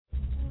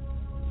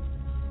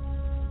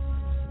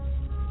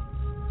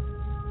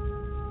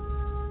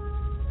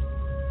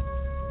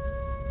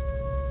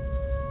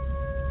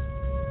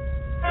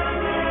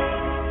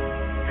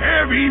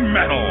heavy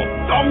metal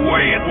the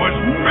way it was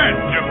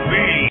meant to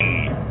be.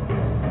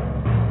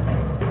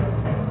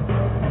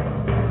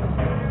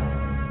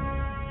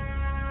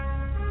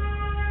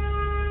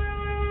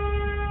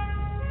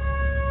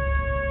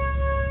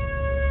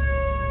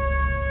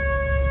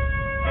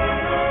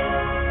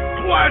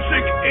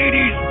 Classic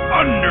 80s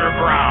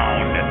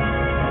underground.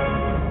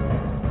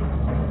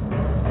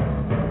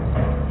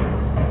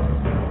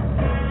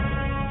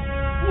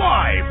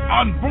 Live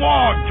on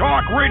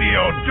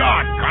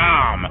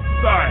blogtalkradio.com,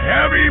 the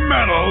Heavy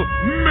Metal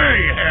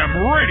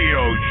Mayhem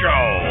Radio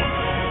Show.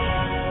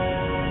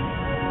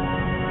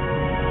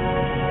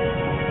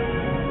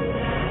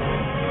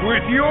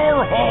 With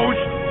your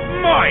host,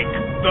 Mike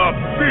the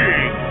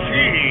Big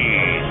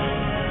Cheese.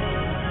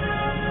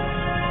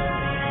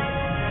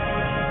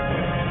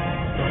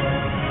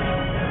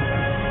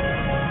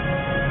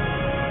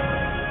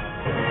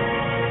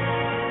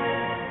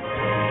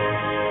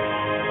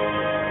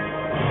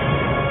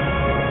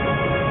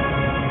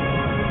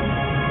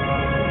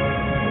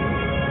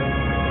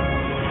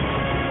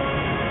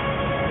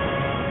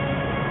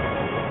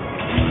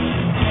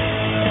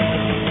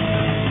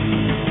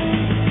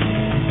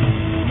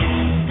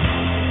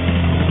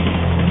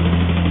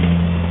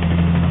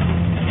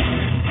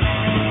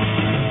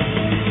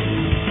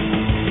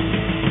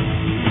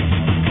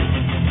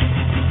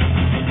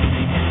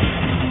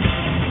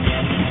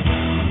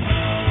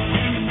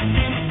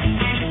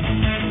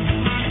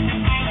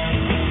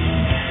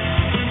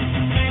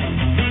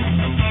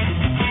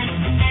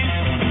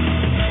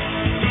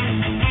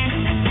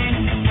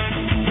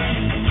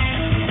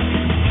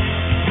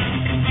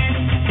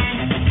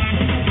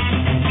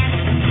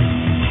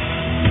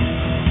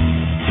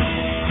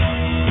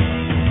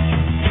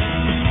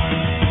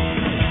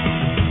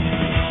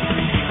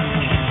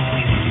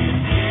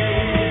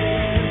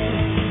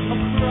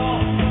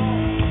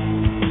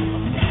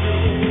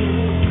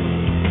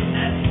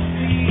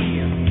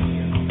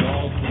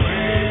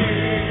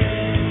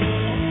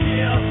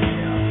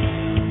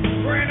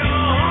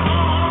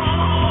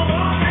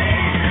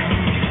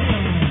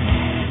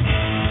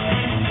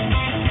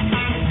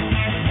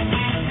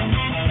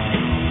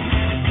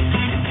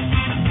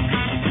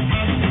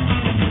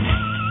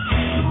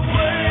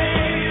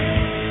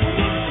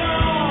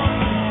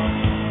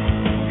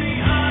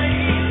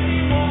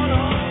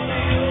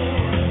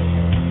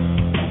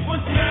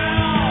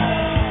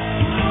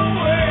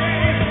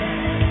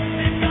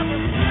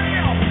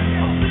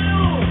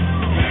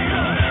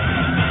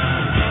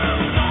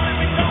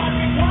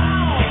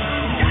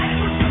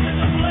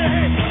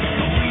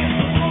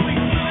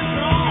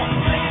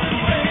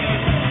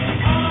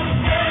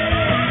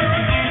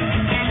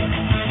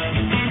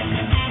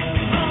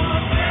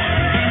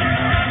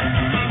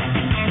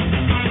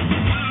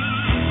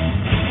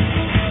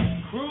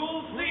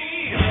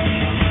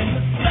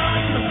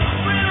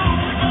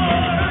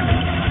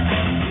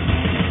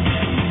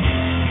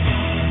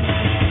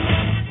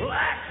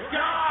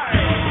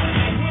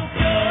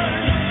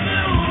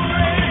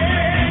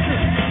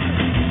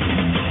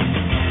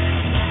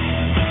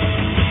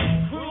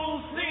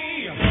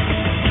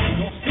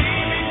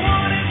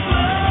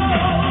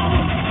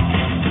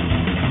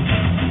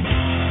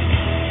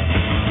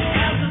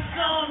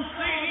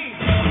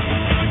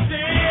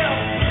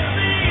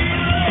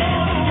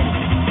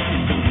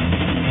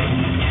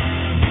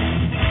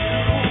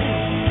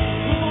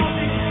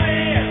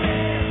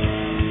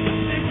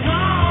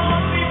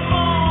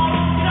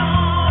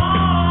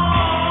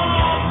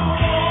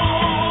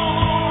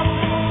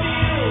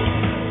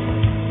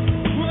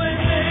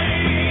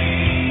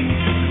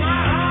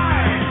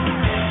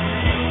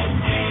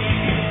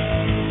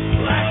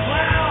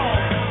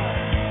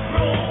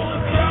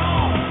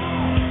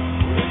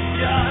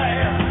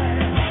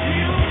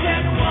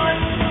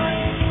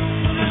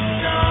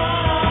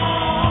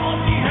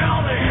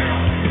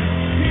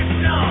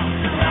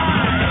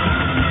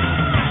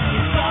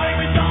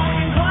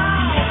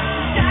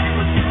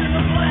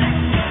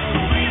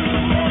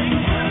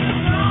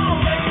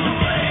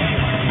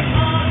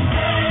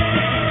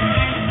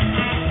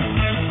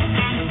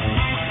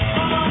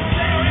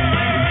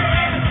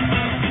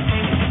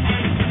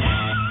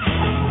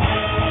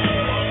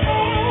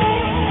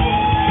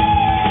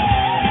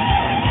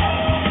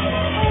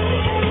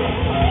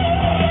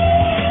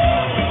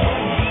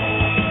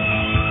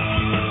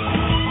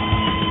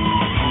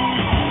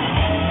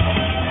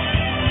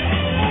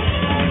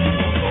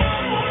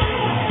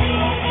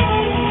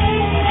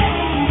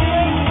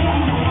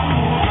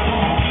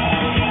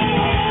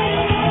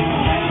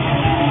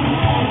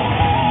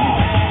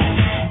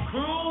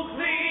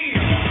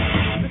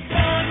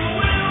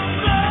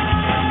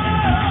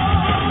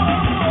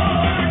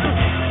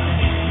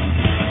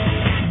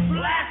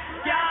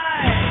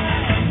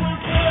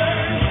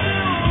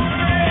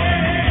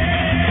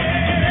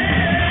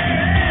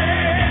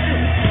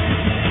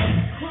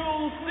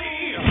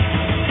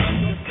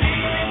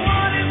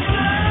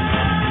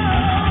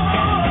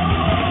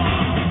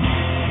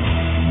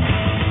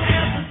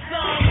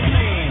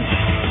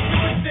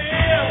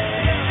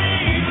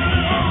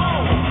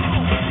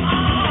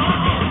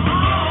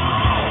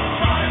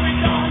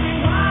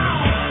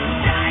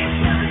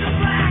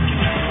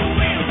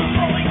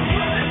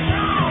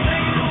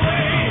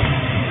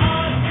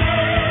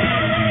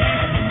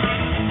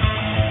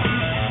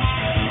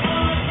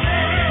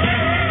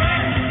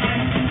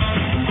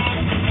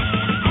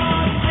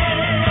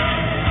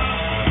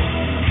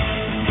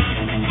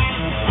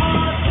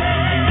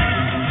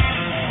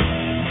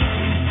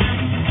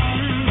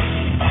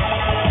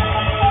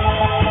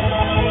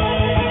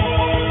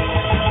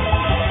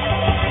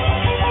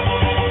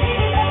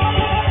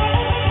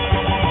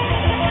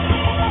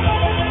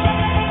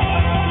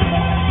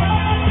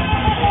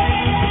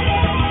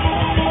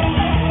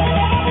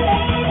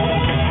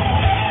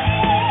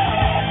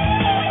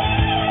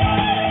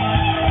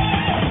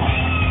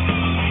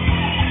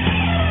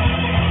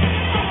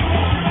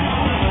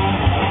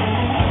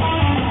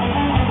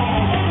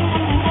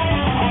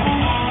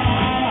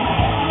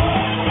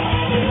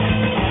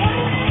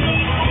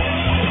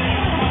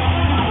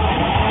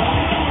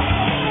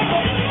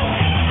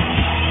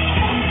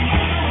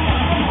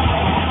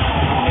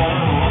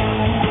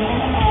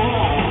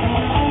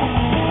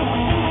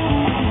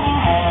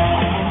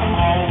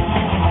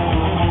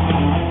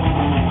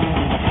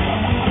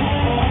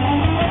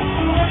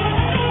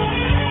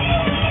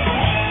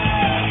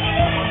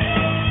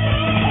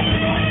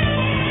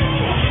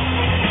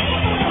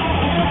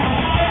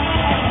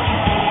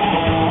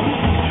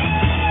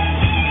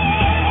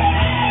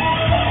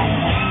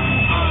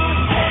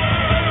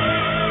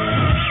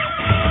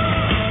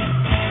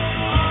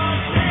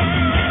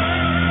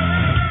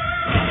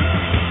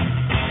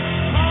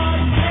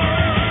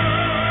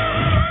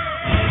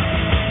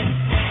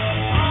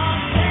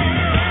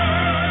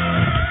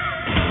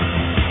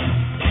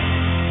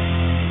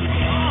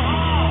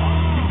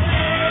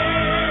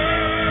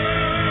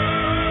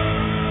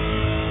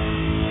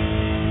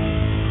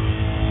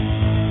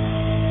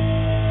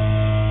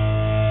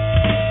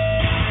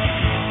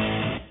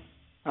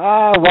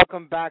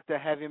 Welcome back to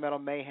Heavy Metal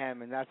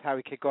Mayhem, and that's how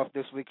we kick off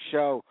this week's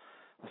show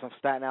with some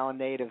Staten Island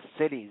native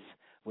Cities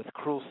with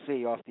Cruel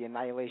Sea off the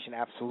Annihilation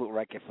Absolute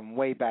record from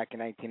way back in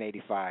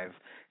 1985.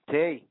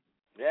 T.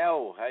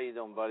 Yo, how you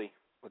doing, buddy?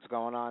 What's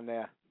going on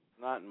there?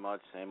 Not much.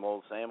 Same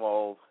old, same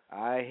old.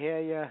 I hear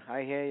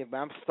you. But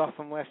I'm stuffed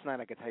from last night,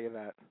 I can tell you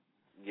that.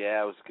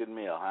 Yeah, it was a good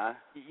meal, huh?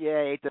 Yeah,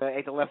 ate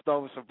the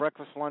leftovers for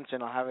breakfast, lunch,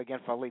 and I'll have it again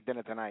for late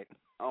dinner tonight.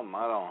 Oh,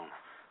 my own.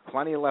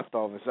 Plenty of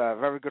leftovers.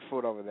 Very good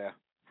food over there.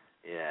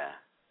 Yeah.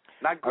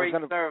 Not great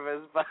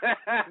service, but...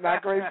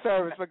 Not great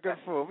service, but good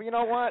food. But you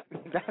know what?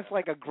 That's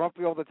like a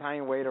grumpy old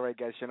Italian waiter, I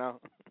guess, you know?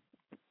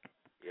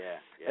 Yeah.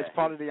 It's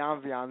part of the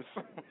ambiance.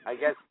 I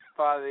guess it's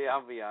part of the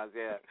ambiance,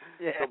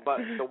 yeah. So, but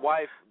the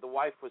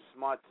wife was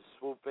smart to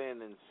swoop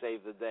in and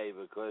save the day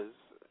because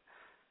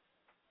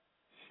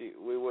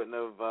we wouldn't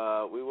have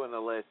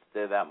lasted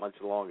there that much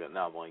longer.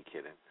 No, I'm only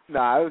kidding.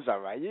 No, it was all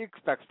right. You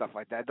expect stuff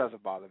like that. It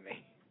doesn't bother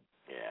me.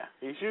 Yeah.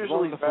 He's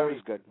usually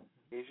very good.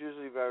 He's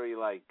usually very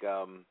like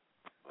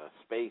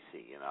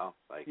spacey, you know.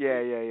 Like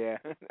yeah.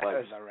 But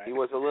was all right. he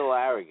was a little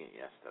arrogant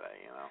yesterday,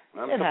 you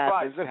know. It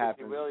happens. It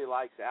happens. He really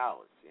likes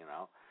Alice, you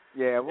know.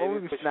 Yeah, well, we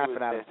were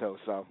snapping at him too,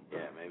 so.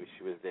 Yeah, maybe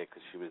she was there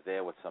because she was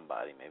there with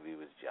somebody. Maybe he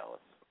was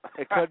jealous.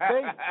 It could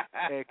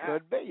be. It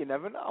could be. You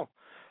never know.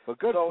 But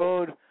good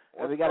food,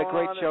 and we got a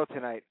great show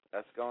tonight.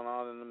 That's going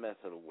on in the mess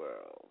of the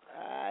world.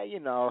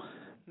 You know,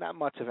 not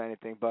much of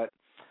anything, but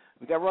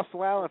we got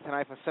Russell Allen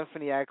tonight from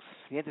Symphony X.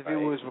 The interview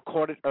was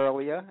recorded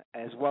earlier,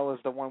 as well as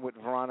the one with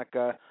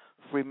Veronica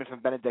Freeman from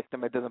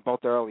In.Benedictum. I did them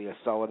both earlier,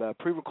 so they're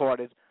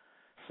pre-recorded.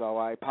 So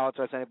I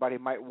apologize to anybody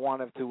who might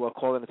want to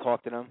call in and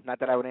talk to them. Not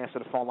that I would answer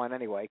the phone line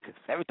anyway, because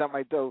every time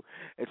I do,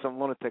 it's some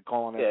lunatic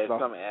calling in. Yeah, it's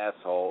some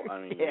asshole. I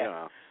mean, you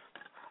know.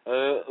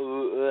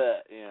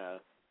 Yeah.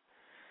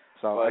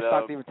 So I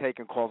stopped even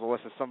taking calls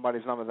unless it's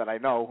somebody's number that I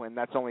know, and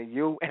that's only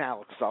you and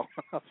Alex. So.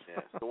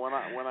 Yeah. So when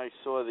I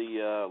saw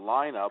the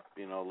lineup,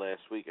 you know,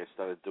 last week, I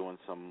started doing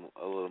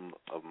a little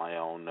of my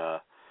own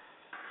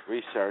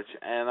research,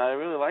 and I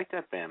really like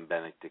that band,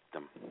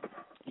 In.Benedictum.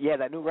 Yeah,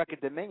 that new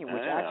record, Dominion,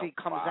 which actually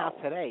comes out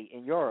today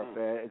in Europe.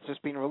 It's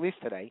just being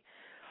released today.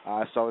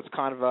 So it's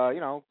kind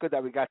of, good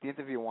that we got the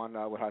interview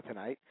on with her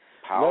tonight.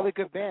 Really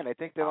good band. I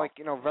think they're,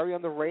 very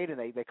underrated.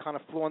 They kind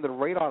of flew under the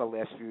radar the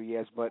last few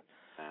years, but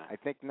I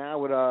think now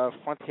with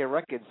Frontier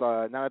Records,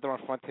 now that they're on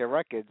Frontier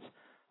Records,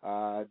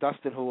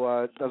 Dustin,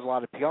 who does a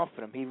lot of PR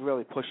for them, he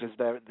really pushes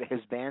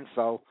his band,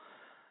 so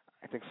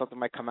I think something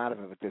might come out of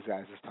it with these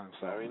guys this time.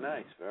 So. Very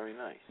nice, very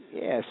nice.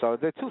 Yeah, so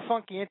they're two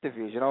funky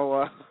interviews.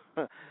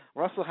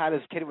 Russell had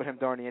his kid with him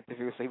during the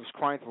interview, so he was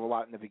crying through a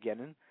lot in the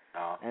beginning.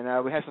 Oh.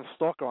 And we had some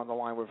stalker on the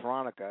line with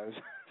Veronica.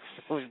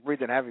 It was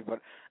breathing heavy, but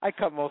I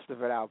cut most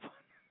of it out.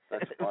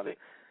 That's funny.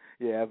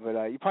 Yeah,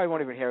 but you probably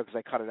won't even hear it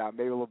because I cut it out,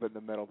 maybe a little bit in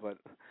the middle. But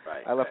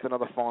I left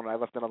another phone, I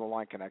left another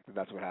line connected.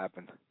 That's what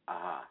happened.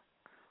 Uh-huh.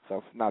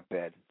 So not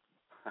bad.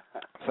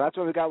 So that's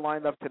what we got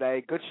lined up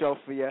today. Good show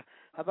for you.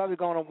 How about we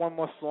go on one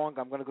more song?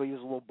 I'm going to go use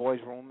a little boys'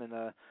 room and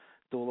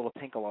do a little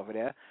tinkle over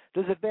there.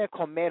 There's a band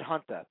called Mad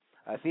Hunter.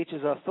 It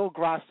features Phil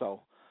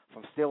Grasso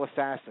from Steel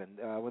Assassin.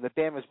 When the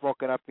band was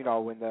broken up, in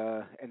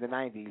the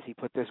 90s, he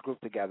put this group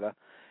together,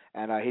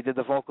 and he did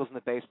the vocals and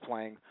the bass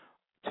playing.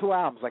 2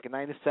 albums, like in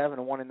 97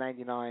 and one in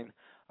 99.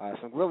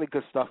 Some really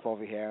good stuff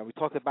over here. We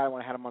talked about it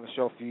when I had him on the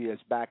show a few years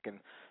back, and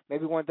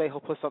maybe one day he'll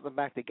put something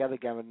back together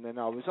again. And it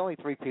was only a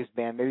 3-piece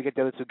band. Maybe get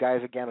the other 2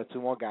 guys again or 2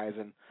 more guys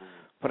and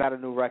put out a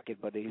new record.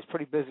 But he's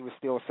pretty busy with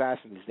Steel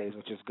Assassin these days,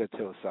 which is good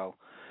too. So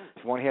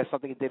if you want to hear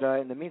something he did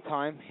in the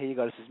meantime, here you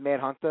go. This is Mad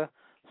Hunter.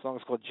 The song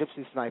is called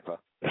Gypsy Sniper.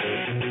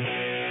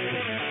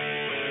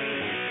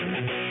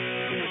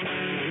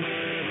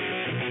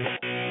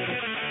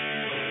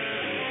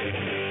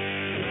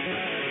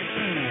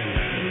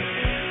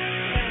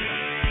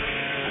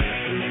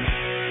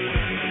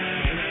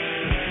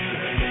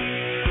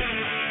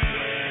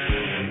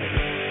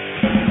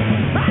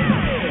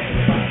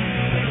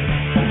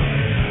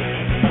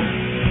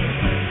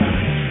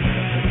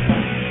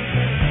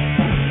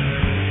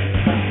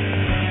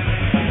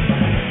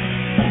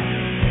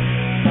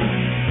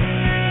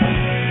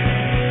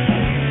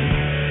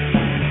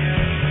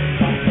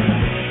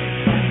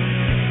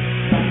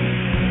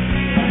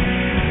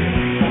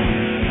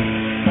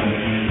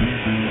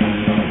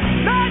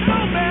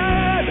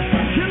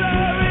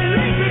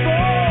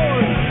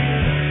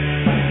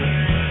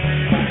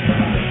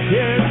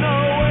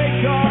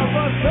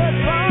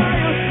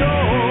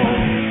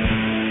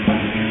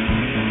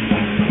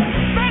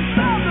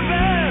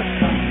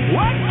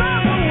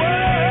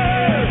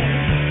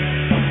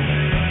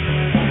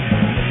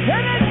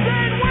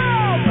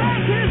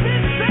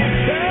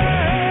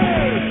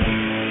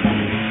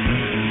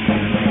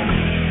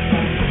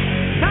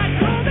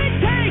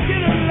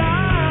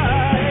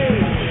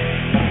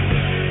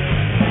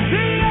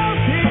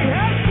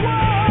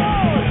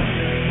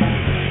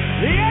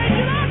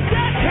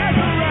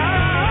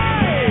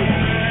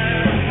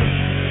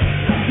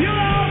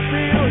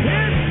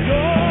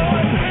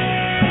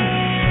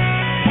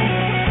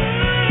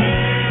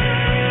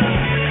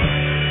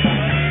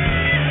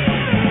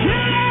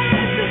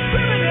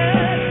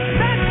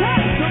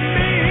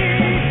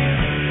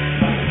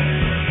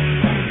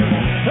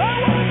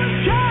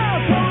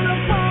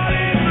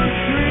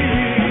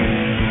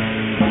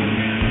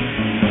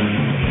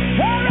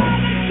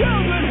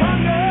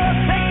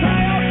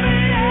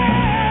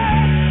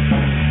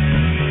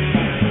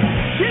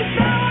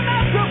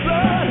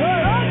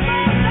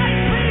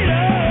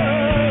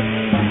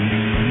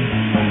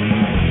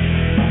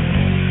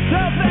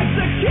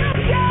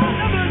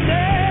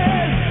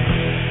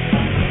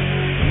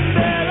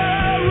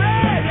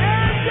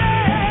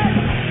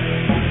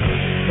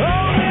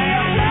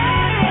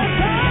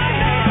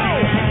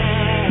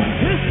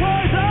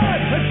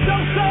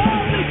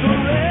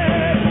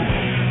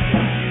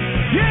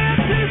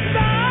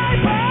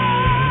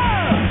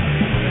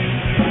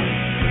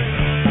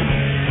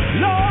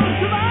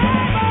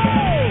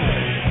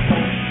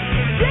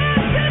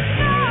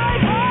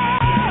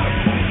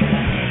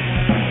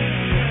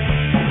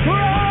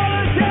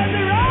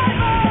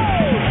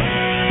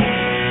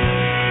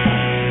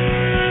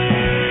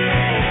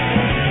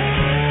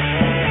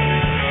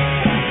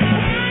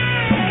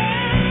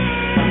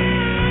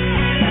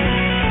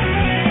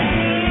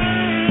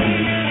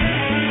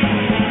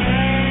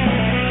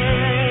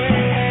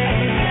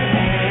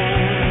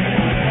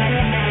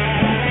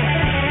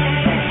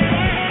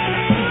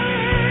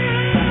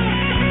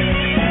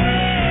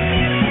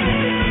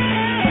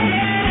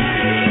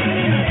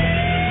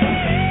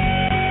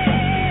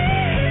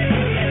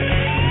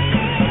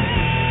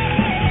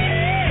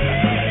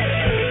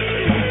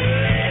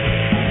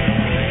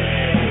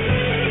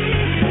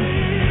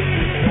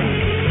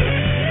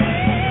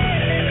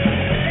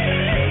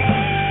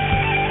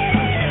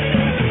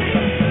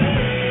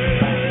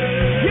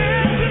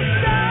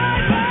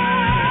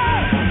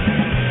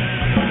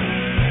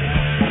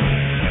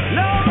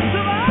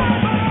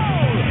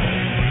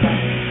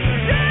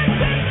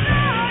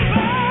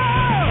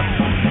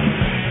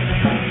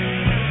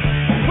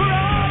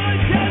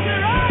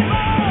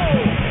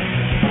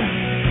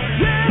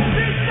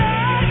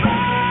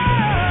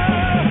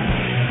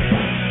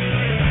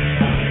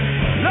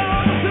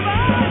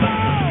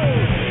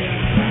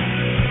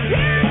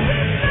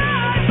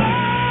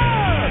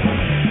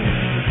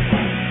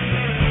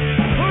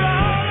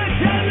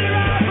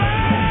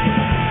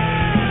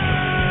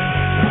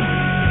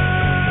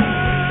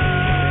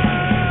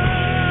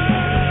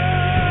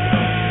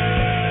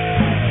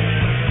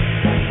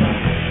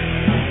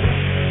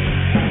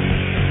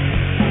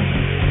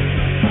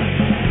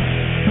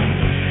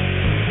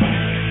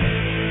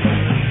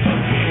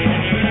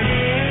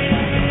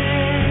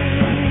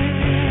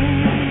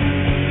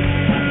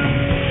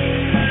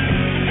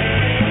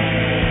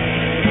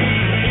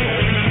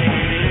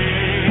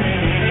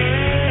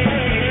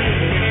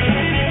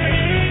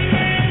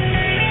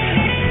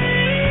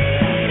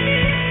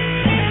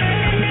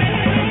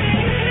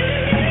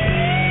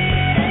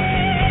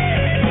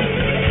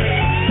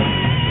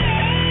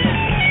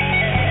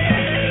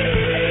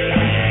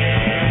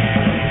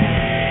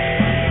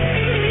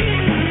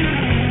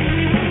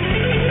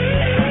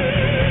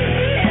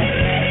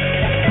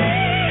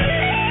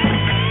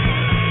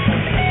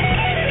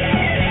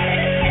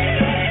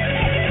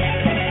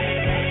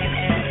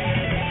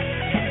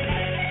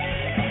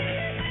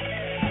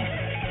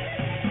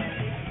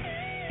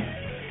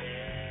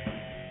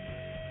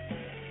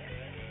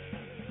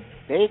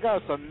 There you go.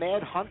 So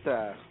Mad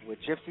Hunter with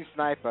Gypsy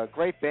Sniper,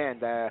 great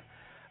band. A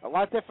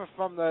lot different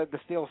from the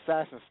Steel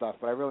Assassin stuff,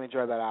 but I really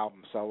enjoyed that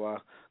album. So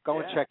go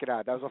and check it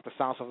out. That was off the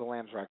Sounds of the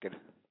Lambs record.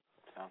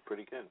 Sounds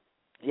pretty good.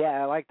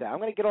 Yeah, I like that. I'm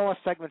going to get all our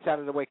segments out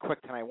of the way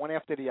quick tonight, one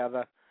after the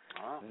other.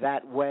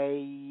 That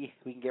way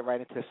we can get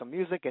right into some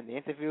music and the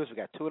interviews. We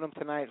got 2 of them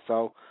tonight,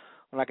 so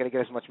we're not going to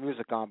get as much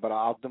music on, but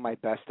I'll do my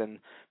best. And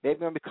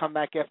maybe when we come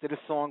back after this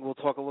song, we'll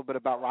talk a little bit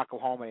about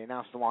Rocklahoma. They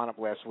announced the lineup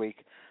last week.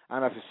 I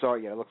don't know if you saw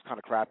it yet. It looks kind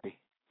of crappy.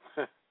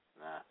 Nah,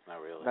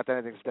 not really. Not that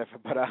anything's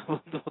different, but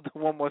we'll do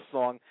one more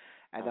song,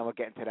 and then we'll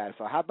get into that.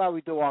 So how about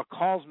we do our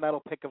Carl's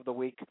Metal Pick of the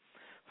Week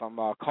from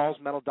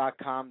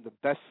carlsmetal.com, the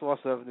best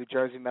source of New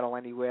Jersey metal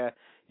anywhere.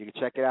 You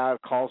can check it out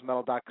at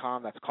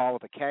carlsmetal.com. That's Carl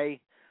with a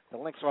K. The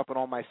links are up on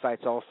all my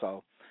sites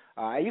also.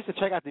 I used to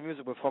check out the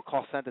music before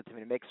Carl sent it to me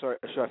to make sure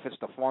it fits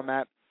the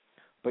format,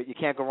 but you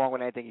can't go wrong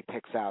with anything he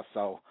picks out,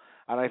 so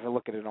I don't even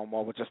look at it no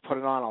more. We'll just put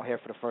it on. I'll hear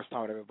it for the first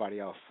time with everybody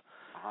else.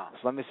 So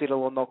let me see the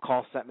little note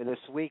Carl sent me this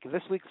week.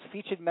 This week's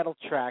featured metal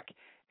track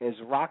is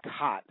Rock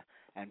Hot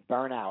and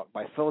Burn Out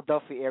by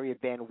Philadelphia area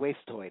band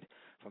Wastoid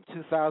from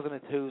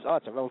 2002's,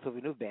 it's a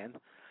relatively new band,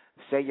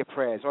 Say Your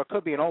Prayers. Or it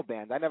could be an old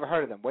band. I never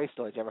heard of them.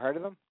 Wastoid, you ever heard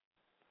of them?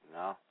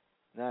 No.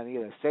 No,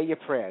 neither. Say Your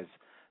Prayers.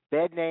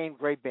 Bad name,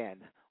 great band.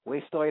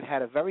 Wastoid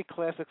had a very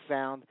classic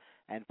sound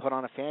and put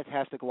on a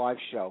fantastic live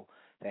show.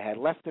 They had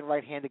left and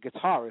right-handed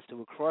guitarists who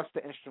would cross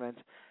the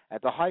instruments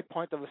at the high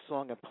point of a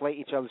song and play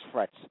each other's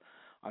frets.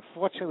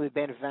 Unfortunately, the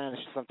band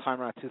vanished sometime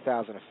around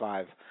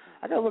 2005.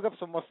 I got to look up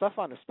some more stuff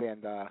on this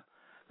band because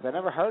I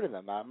never heard of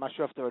them. I'm not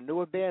sure if they're a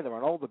newer band or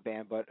an older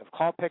band, but if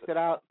Carl picked it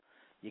out,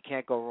 you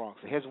can't go wrong.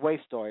 So here's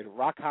Wastoid,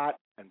 Rock Hot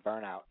and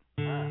Burn Out.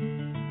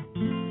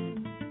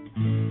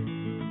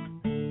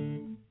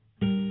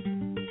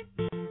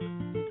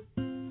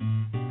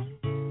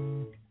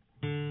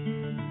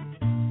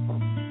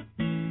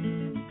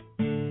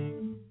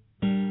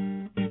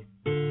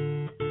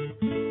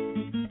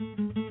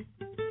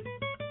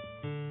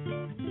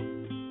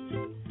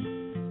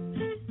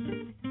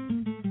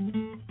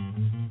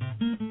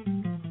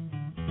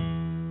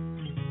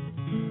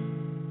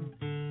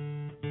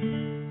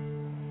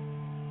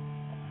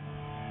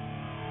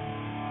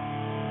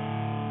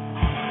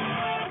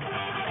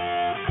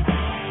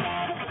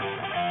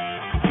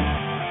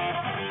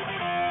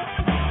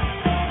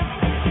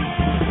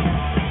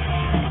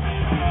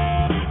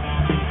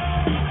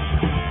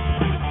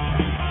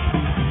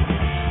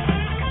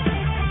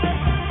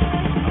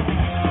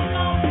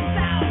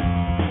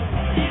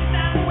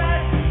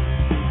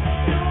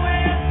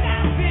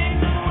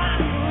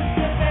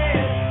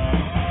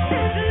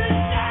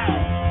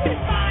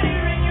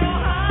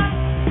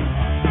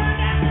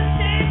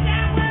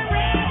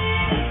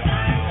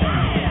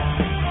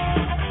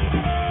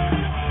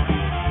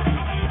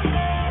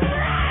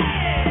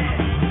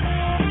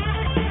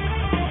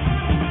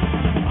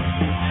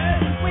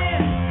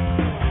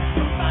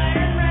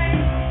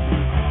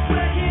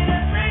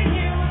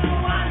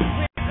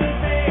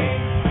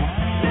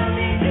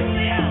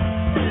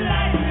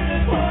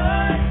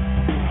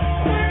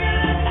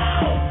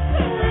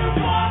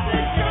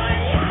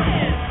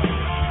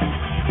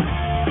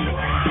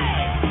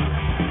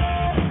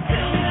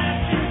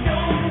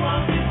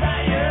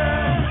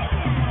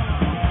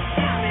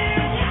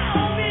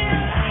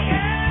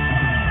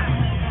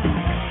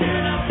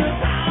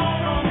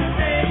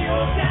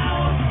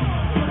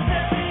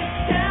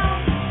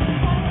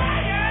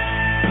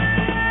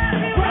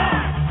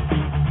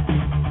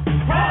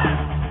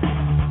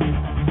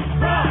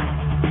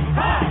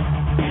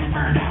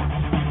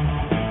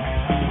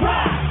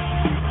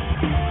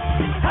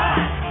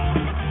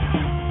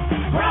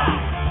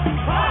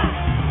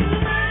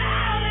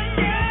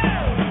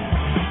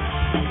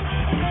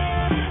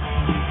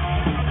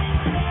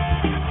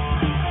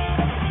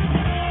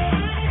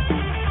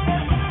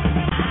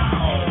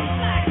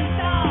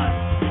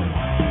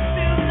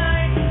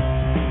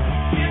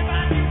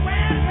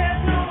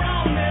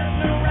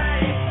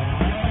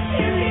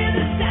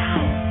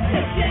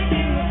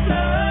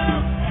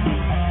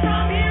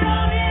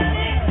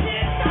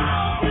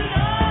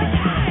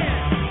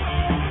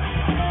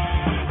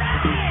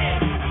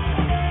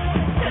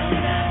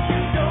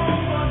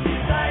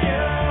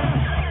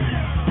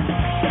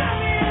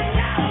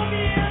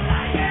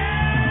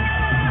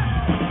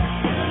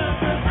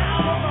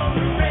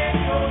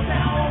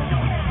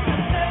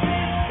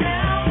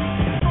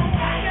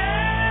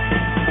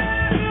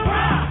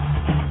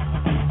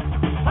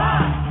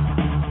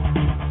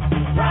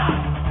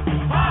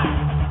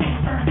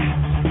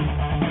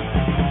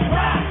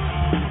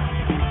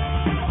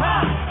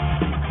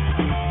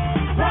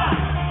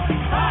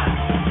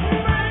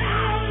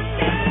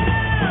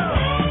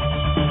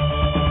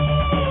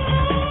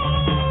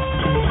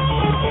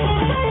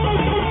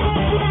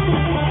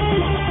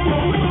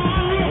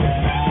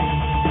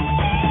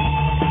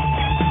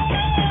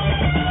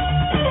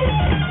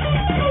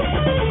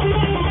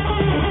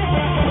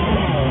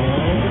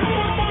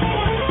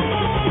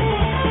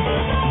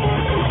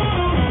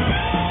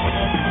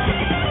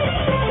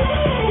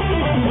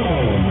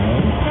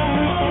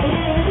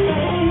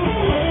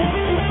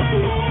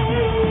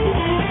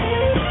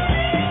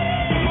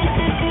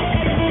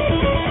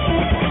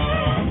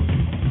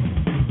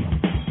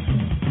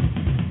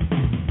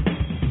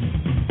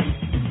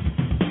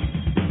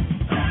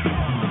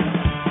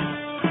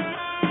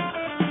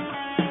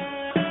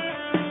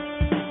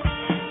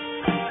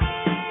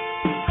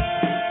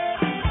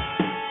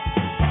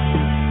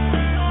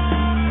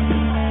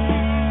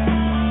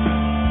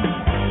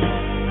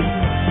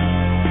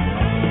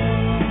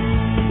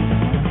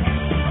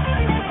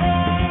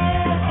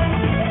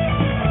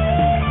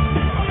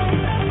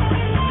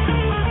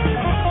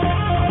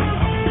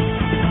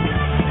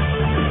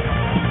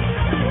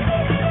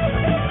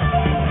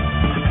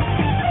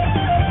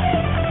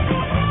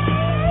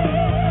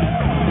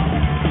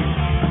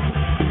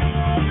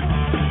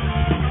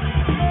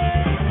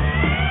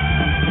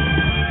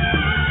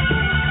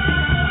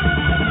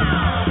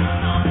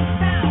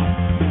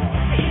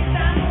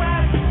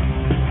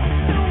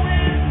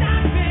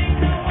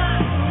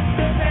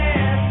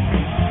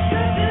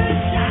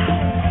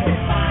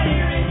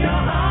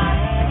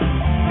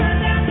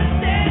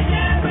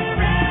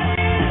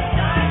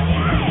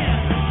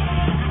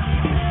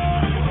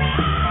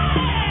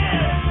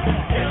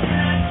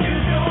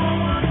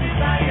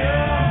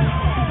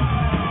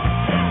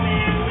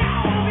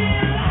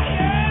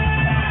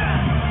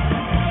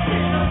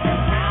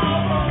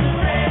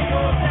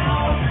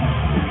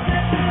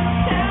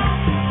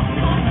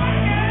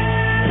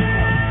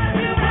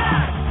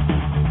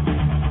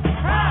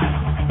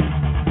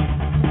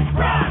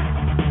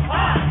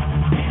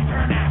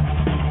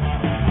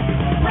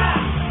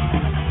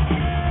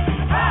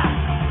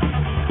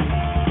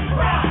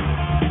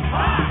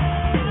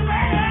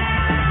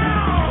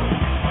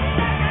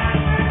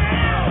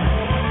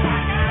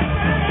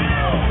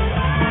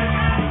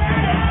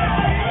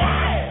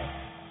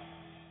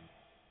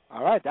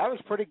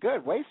 was pretty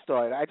good.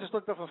 Wasteland. I just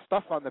looked up some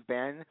stuff on the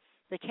band.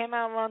 They came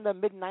out around the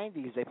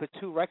mid-'90s. They put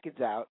 2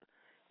 records out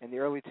in the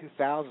early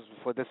 2000s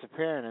before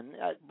disappearing, and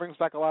it brings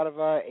back a lot of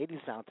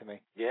 80s sound to me.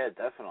 Yeah,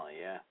 definitely,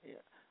 yeah.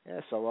 Yeah,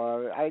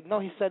 so I know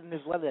he said in his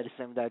letter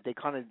that they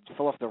kind of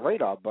fell off the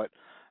radar, but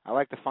I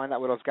like to find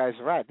out where those guys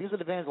are at. These are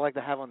the bands I like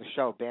to have on the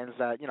show, bands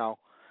that, people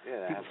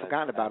have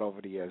forgotten about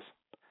over the years.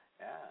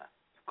 Yeah,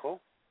 cool.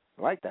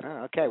 I like that,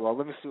 huh? Okay, well,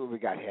 let me see what we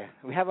got here.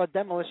 We have a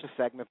Demolition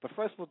segment, but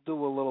first we'll do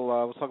a little,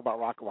 we'll talk about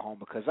Rock Oklahoma,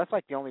 because that's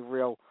like the only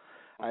real,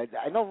 I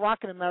know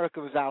Rock in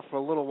America was out for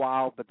a little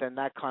while, but then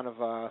that kind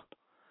of,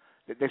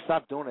 they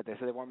stopped doing it. They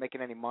said they weren't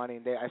making any money.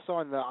 And I saw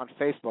on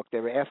Facebook they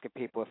were asking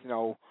people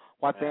if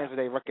what bands would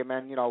they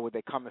recommend. Would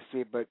they come and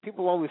see? But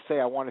people always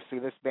say I want to see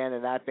this band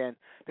and that band.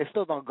 They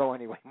still don't go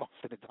anyway most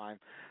of the time,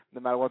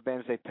 no matter what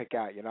bands they pick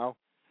out. Yeah.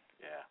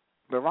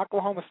 But Rock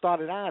Oklahoma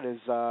started out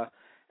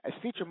as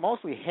featured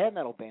mostly hair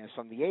metal bands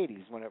from the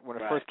 '80s when it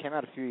first came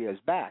out a few years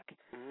back.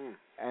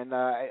 Mm-hmm. And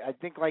I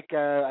think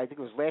it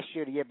was last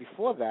year, the year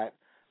before that.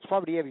 It's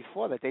probably the year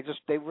before that.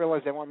 They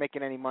realized they weren't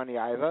making any money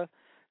either.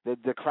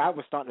 The crowd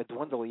was starting to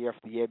dwindle year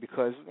after year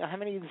because how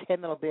many of these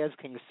heavy metal bands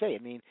can you say? I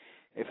mean,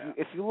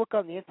 if you look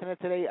on the internet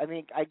today, I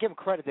mean, I give them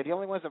credit. They're the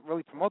only ones that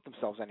really promote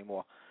themselves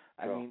anymore.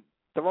 I mean,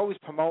 they're always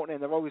promoting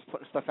and they're always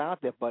putting stuff out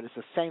there, but it's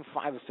the same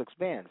 5 or 6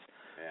 bands.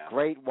 Yeah.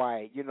 Great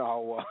White,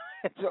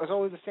 it's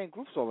always the same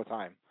groups all the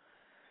time.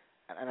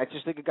 And I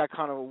just think it got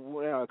kind of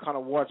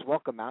wore its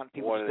welcome out, and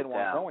people just didn't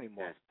want to go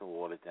anymore. Yeah, it's still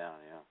watered down,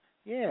 yeah.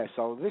 Yeah,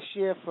 so this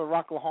year for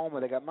Rock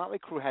Oklahoma, they got Motley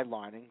Crue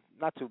headlining,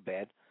 not too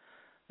bad.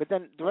 But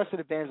then the rest of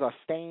the bands are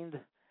Stained,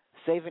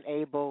 Saving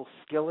Abel,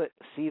 Skillet,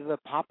 Seether,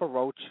 Papa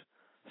Roach,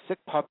 Sick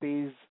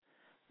Puppies,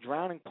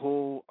 Drowning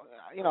Pool.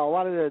 A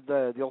lot of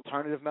the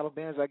alternative metal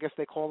bands, I guess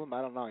they call them.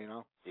 I don't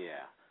know,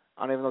 Yeah.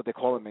 I don't even know what they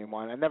call them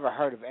anymore. I never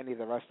heard of any of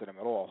the rest of them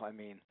at all. I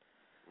mean,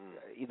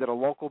 either the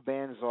local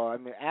bands or,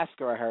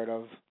 Asker I heard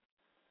of.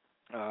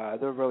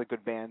 They're a really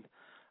good band.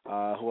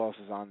 Who else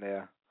is on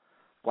there?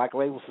 Black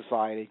Label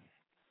Society,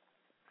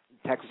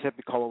 Texas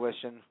Hippie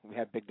Coalition. We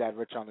had Big Dad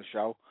Rich on the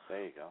show.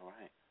 There you go,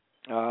 right.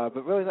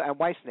 But really, and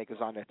Whitesnake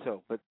is on there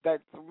too. But that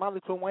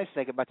Motley Crue and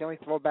Whitesnake are about the only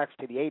throwbacks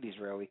to the '80s,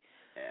 really.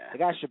 Yeah. The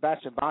guy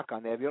Sebastian Bach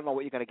on there. You don't know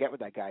what you're going to get with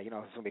that guy. It's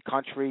going to be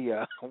country,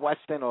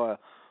 western, or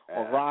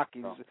rock.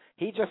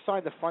 He just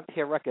signed the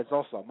Frontier Records,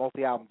 also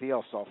multi-album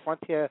deal. So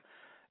Frontier,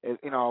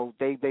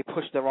 they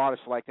push their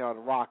artists for the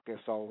rock.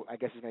 So I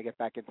guess he's going to get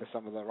back into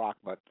some of the rock.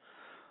 But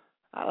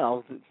I don't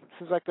know. It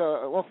seems like a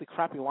awfully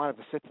crappy lineup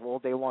to sit through all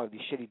day long with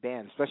these shitty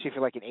bands, especially if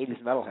you're like an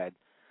 '80s metalhead.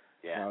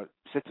 Yeah.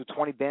 Sit through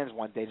 20 bands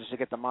one day just to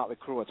get the Motley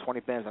Crue, or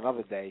 20 bands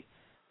another day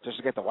just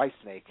to get the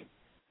Whitesnake.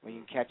 When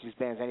you can catch these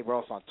bands anywhere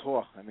else on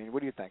tour. I mean,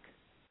 what do you think?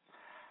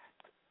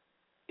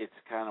 It's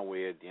kind of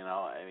weird, you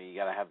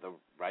got to have the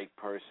right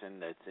person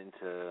that's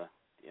into,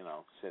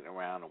 sitting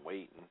around and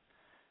waiting,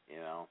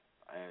 and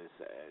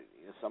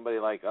somebody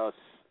like us,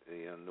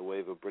 the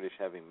wave of British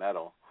heavy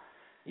metal.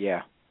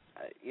 Yeah.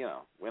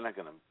 We're not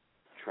going to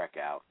trek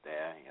out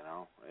there,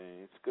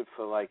 And it's good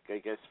for, I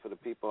guess, for the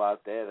people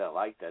out there that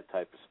like that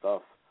type of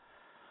stuff.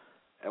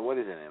 And what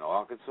is it, in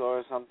Arkansas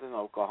or something,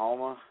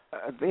 Oklahoma?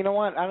 You know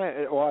what?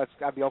 It's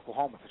got to be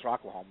Oklahoma if it's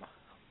Rocklahoma.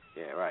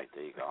 Yeah, right.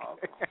 There you go.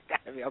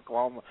 Got to be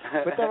Oklahoma.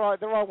 But there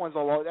are ones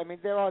all over. I mean,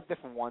 there are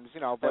different ones,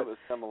 But there were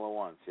similar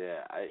ones, yeah.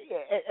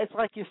 It's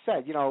like you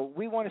said,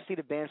 we want to see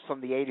the bands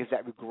from the '80s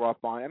that we grew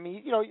up on. I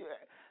mean,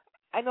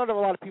 I know there are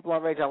a lot of people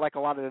our age that like a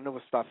lot of the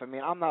newer stuff. I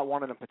mean, I'm not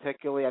one of them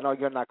particularly. I know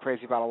you're not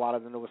crazy about a lot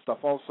of the newer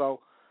stuff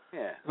also.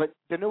 Yeah. But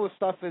the newer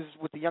stuff is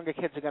what the younger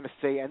kids are going to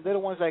see, and they're the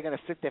ones that are going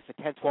to sit there for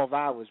 10, 12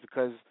 hours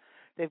because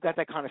they've got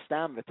that kind of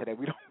stamina today.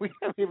 We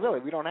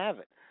don't have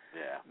it.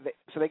 Yeah.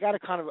 So they got to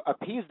kind of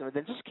appease them, and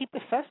then just keep the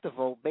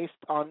festival based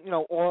on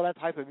all that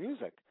type of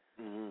music.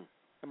 Mm-hmm.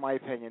 In my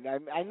opinion,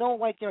 I know,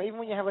 even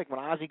when you have when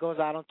Ozzy goes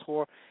out on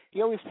tour,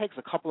 he always takes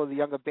a couple of the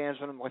younger bands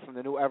with him, from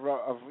the new era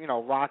of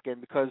rock, and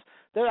because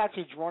they're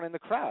actually drawing in the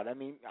crowd. I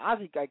mean,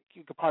 Ozzy,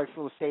 you could probably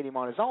fill the stadium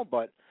on his own,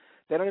 but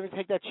they don't even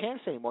take that chance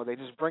anymore. They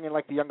just bring in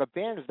the younger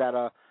bands that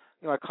are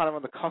kind of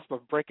on the cusp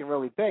of breaking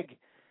really big,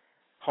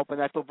 hoping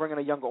that they'll bring in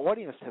a younger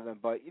audience to them.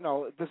 But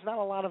there's not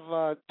a lot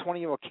of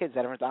 20-year-old kids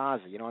that are into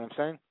Ozzy. You know what I'm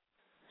saying?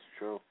 It's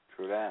true.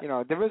 True that.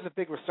 There is a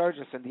big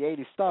resurgence in the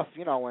 '80s stuff.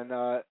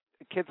 And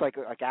kids like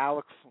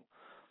Alex,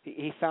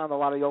 he found a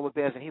lot of the older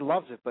bands and he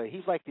loves it, but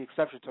he's like the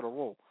exception to the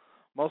rule.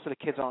 Most of the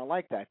kids aren't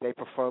like that. They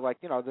prefer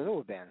the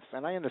newer bands,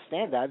 and I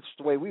understand that. It's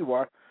the way we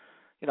were,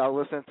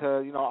 listening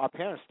to our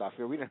parents' stuff.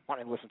 We didn't want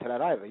to listen to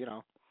that either,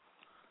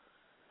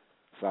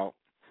 So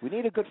we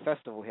need a good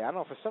festival here. I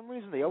don't know, for some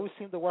reason they always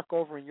seem to work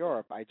over in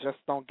Europe. I just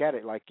don't get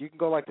it. You can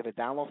go to the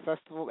Download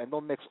Festival and they'll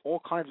mix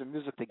all kinds of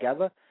music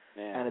together,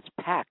 and it's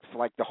packed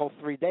for the whole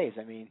 3 days.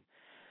 I mean,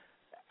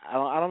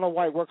 I don't know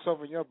why it works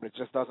over in Europe, but it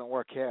just doesn't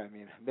work here. I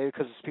mean, maybe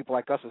because it's people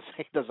like us who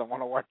say it doesn't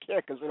want to work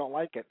here because we don't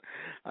like it.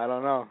 I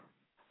don't know.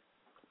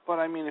 But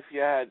I mean, if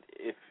you had,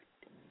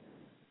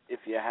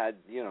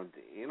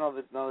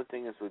 another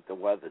thing is with the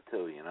weather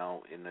too.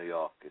 In New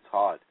York, it's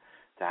hard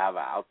to have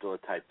an outdoor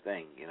type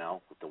thing.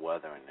 With the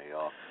weather in New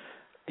York.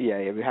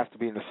 Yeah, we have to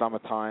be in the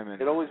summertime.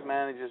 And it always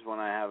manages when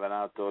I have an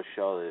outdoor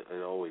show.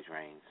 It always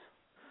rains.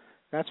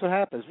 That's what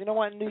happens. You know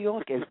what? In New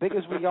York, as big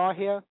as we are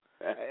here,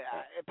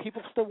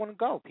 people still want to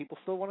go. People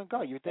still want to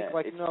go. You think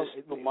it's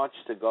just too much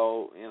to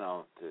go.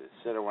 To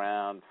sit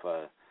around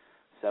for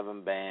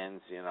 7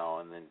 bands.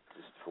 And then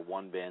just for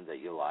one band that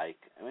you like.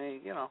 I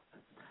mean,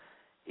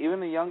 even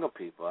the younger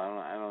people,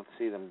 I don't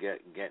see them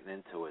getting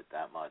into it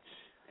that much.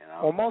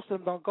 Well, most of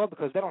them don't go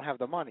because they don't have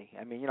the money.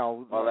 I mean,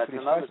 Well, that's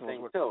another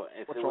thing too.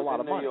 If it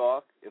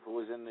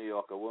was in New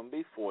York, it wouldn't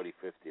be $40,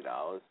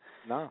 $50.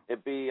 No,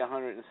 it'd be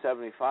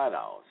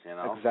 $175.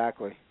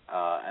 Exactly.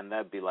 And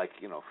that'd be like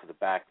for the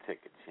back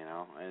tickets.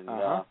 And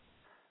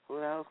who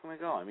the hell's gonna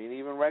go? I mean,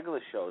 even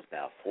regular shows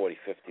now, $40,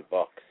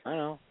 $50. I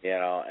know.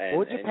 And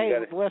what did you pay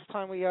the last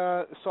time we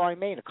saw I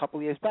Main a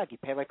couple of years back? You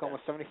paid like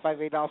almost $75,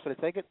 $80 for the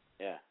ticket.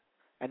 Yeah.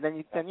 And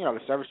then the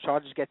service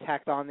charges get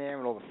tacked on there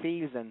and all the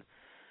fees and.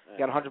 You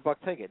got a $100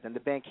 ticket. Then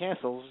the band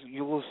cancels.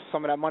 You lose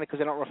some of that money because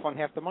they don't refund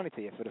half the money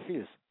to you for the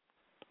fees.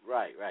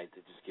 Right. They're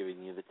just giving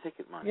you the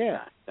ticket money. Yeah.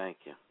 Back. Thank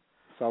you.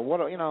 So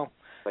what It's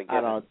like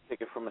getting a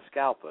ticket from a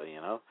scalper,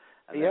 and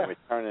then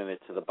returning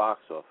it to the box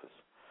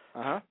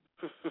office.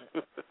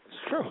 It's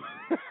true.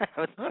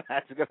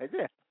 That's a good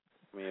idea.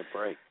 Give me a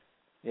break.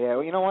 Yeah.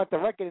 Well, you know what? The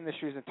record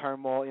industry is in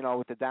turmoil.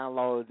 With the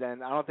downloads,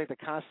 and I don't think the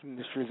concert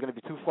industry is going to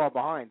be too far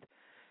behind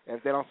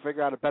if they don't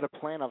figure out a better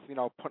plan of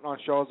putting on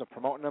shows and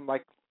promoting them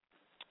like.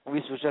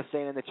 Reese was just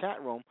saying in the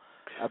chat room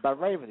about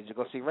Raven. Did you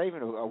go see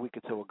Raven a week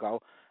or two ago?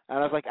 And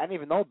I was like, I didn't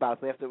even know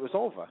about it after it was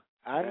over.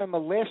 I remember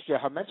last year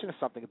her mentioning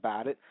something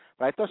about it,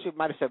 but I thought she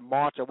might have said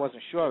March. I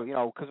wasn't sure,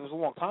 because it was a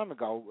long time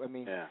ago. I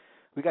mean,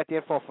 we got the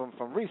info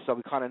from Reese, so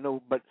we kind of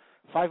knew. But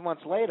 5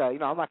 months later, I'm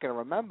not going to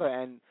remember,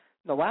 and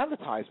no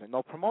advertisement,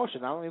 no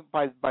promotion, not only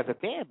by the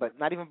band, but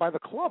not even by the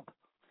club.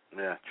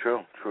 Yeah,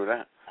 true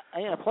that.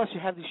 And, plus,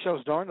 you have these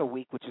shows during the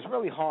week, which is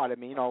really hard. I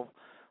mean,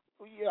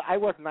 I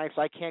work nights,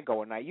 so I can't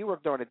go at night. You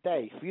work during the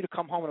day. For you to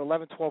come home at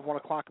 11, 12, 1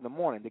 o'clock in the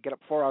morning, to get up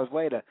 4 hours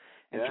later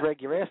and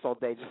drag your ass all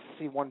day just to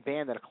see one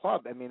band at a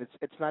club, I mean,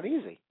 it's not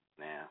easy.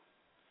 Yeah.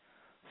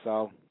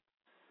 So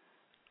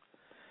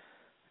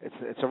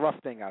it's a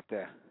rough thing out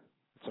there.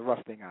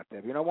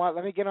 But you know what?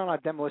 Let me get on our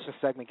demolition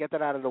segment, get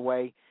that out of the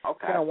way.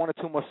 Okay. Get on 1 or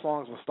 2 more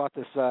songs. We'll start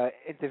this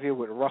interview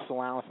with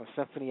Russell Allen from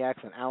Symphony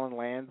X and Alan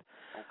Lande.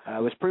 Okay.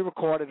 It was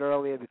pre-recorded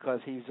earlier because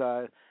he's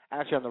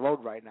actually on the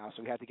road right now,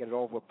 so we had to get it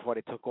over before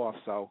they took off.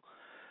 So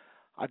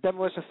our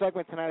demolition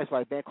segment tonight is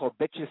by a band called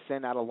Bitches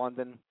Sin out of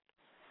London.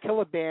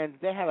 Killer band.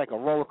 They had like a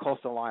roller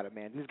coaster lineup,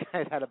 man. These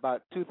guys had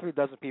about 2-3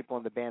 dozen people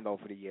in the band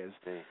over the years.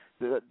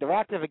 They're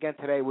active again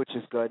today, which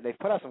is good. They've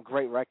put out some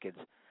great records.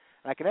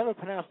 And I can never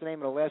pronounce the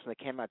name of the last one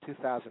that came out in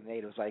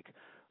 2008. It was like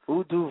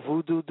Udu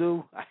Voodoo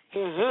Doo.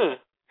 Mm-hmm.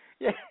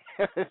 Yeah,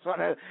 it's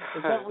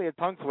definitely a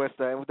tongue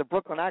twister. And with the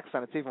Brooklyn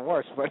accent, it's even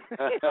worse. But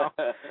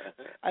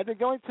I think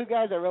the only 2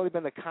 guys that really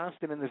been the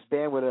constant in this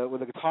band were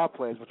the guitar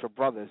players, which were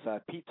brothers,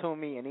 Pete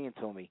Toomey and Ian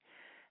Toomey.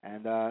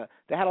 And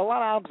they had a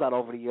lot of albums out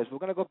over the years. We're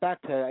going to go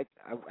back to,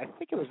 I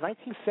think it was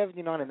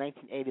 1979 and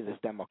 1980 this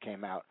demo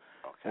came out.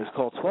 Okay. It was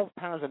called 12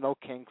 Pounds and No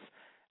Kinks.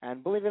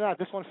 And believe it or not,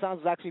 this one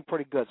sounds actually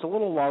pretty good. It's a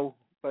little low,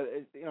 but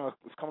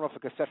it's coming off a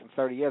cassette from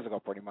 30 years ago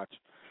pretty much.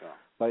 Sure.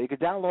 But you can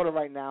download it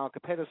right now.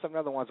 Compared to some of the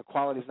other ones, the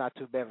quality's not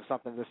too bad for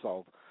something this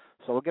old.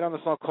 So we'll get on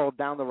the song called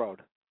Down the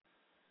Road.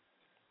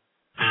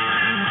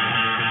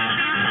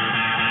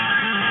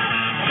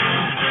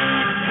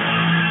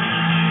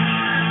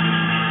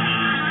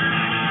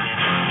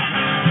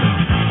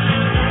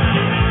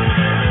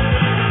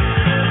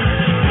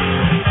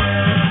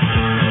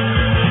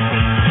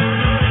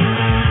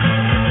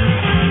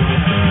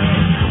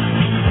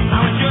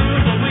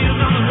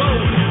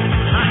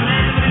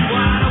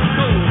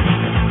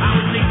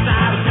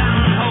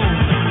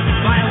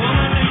 By a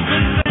woman who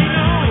couldn't say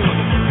no,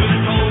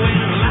 couldn't hold in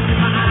the light in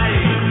my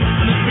eyes.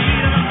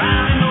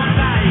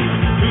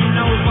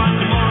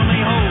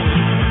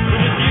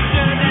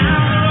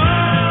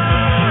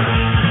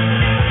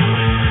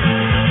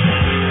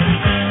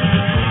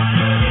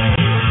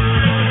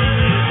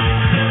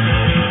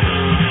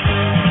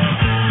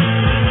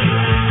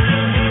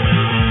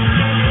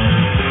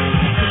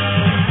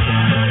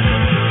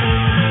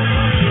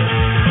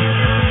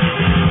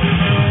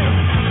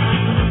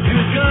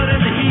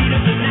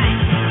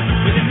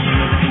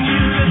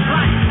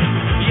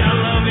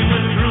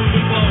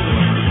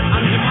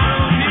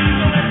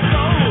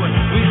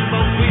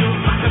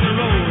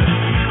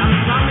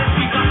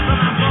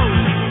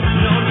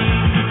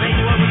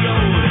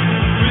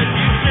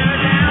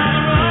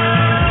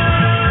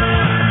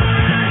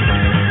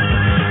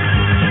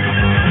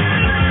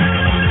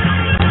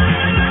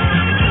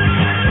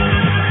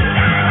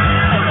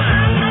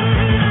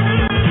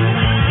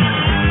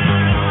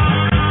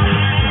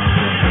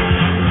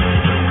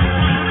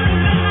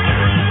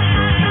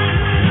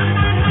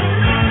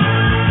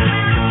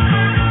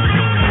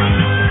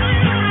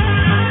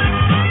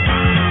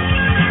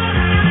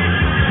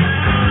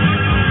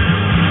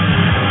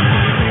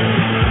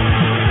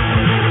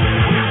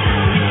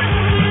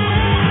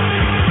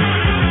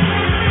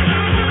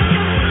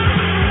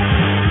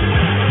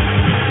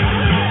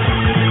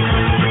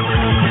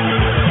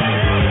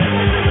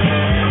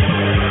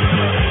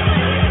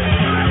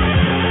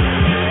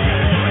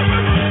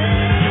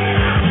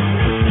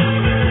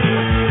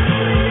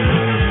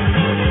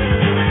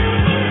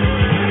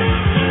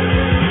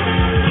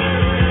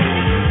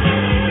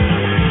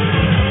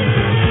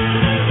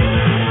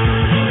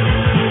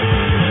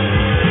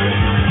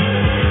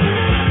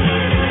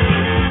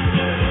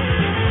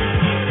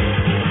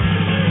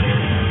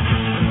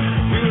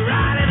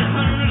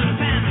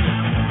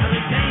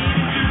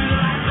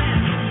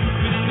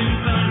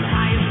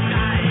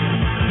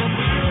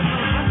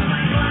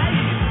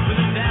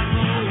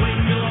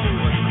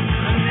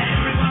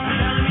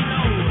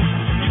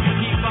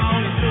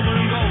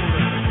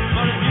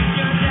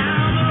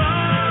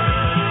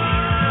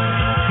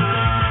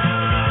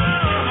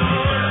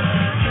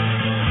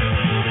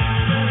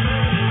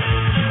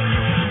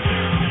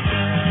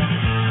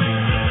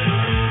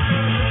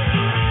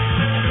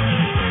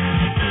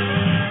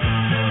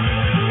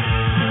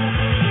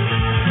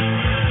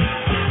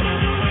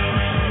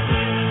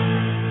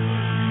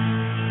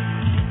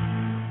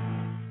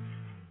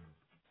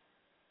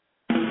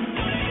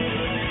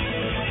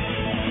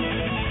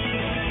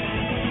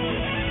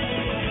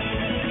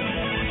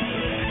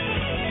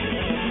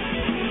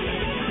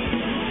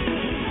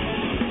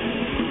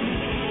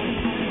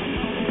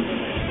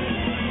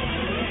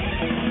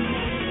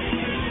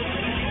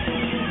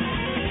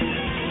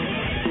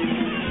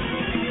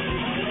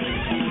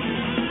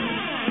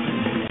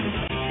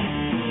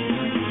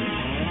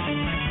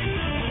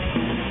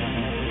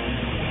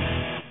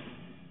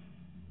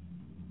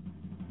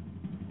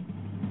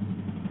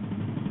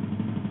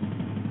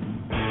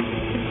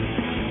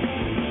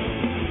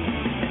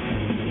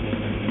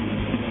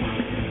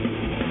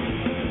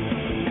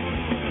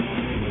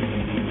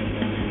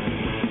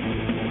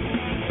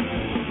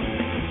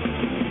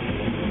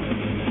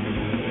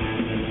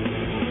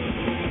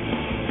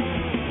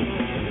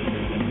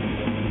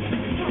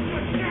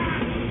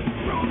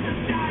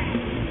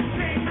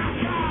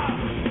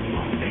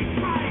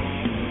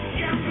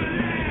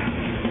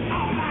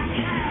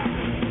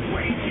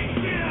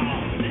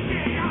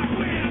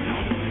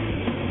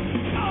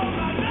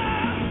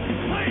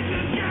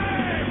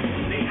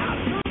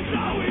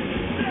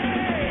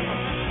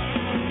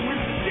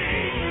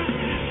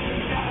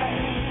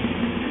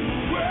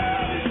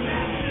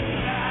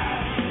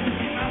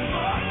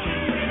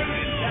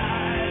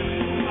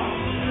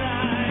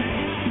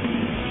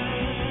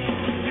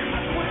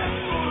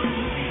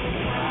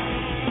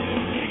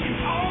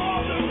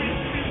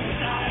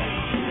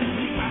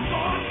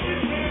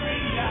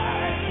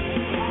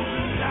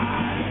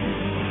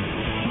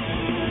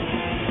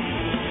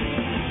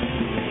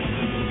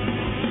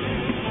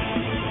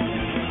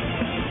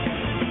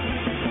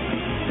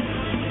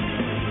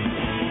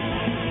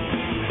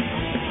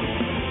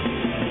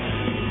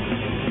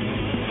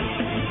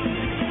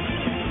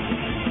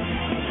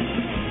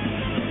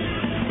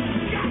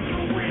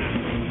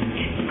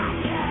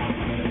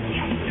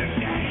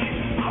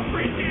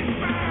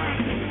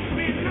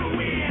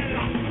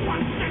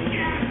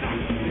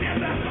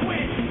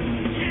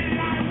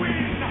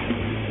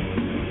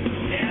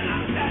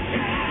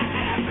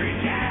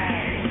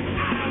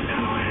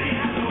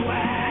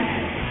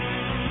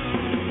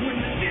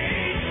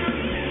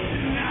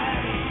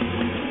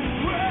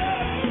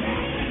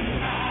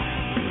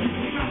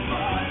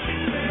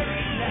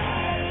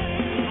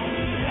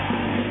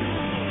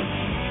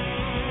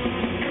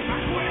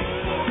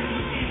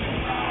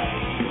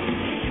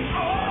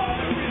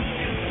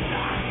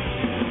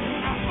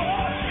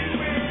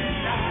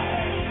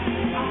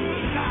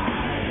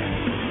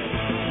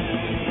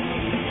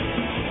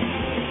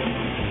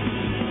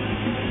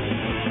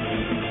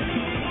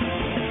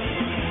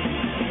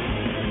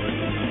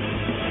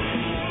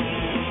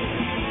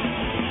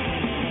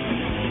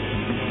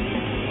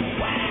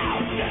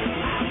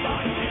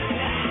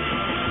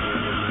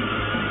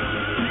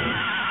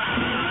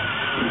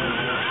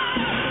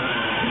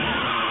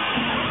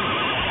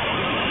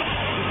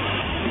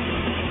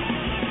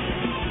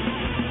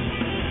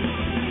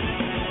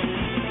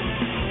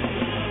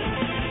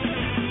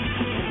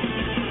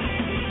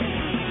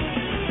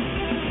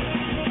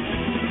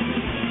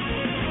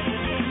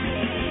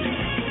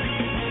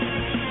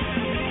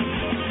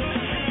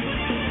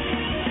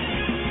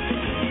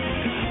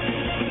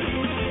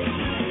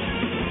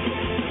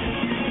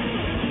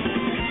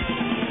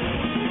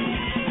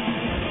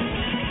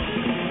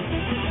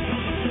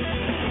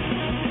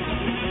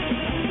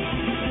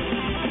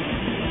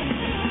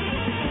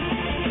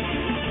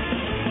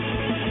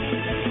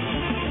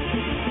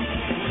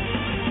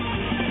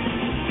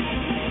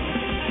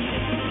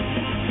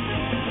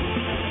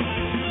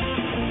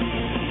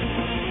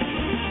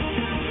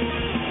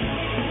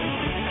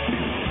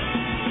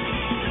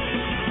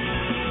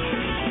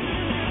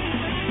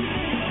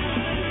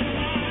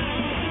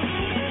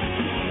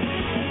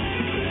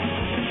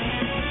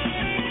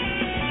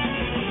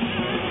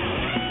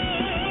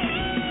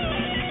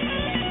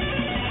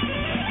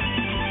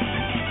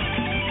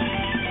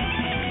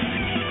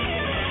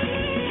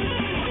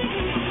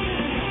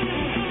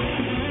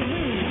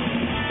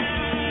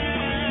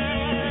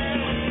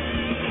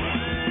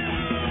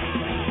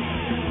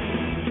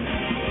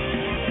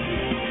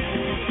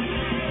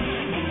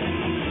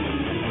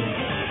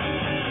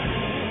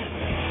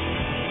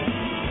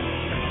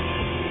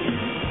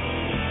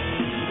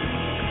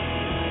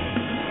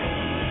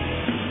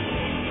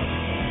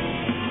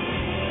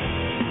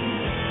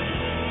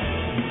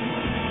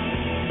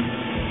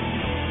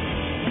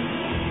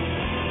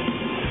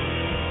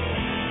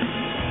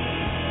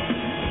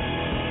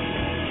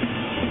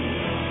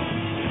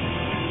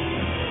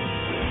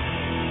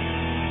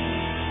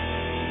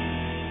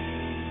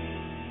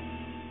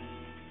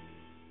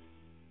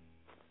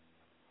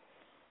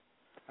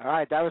 All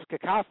right, that was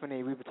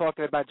Cacophony. We've been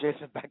talking about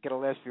Jason Becker the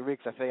last few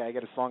weeks. I think I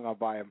get a song on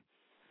by him.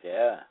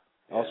 Yeah.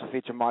 Also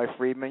featured Molly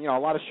Friedman. You know, a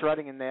lot of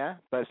shredding in there,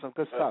 but some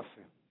good stuff.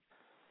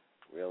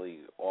 Really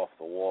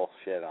off-the-wall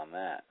shit on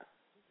that.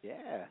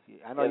 Yeah,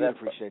 I know you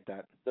appreciate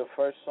that. The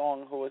first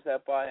song, who was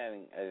that by? I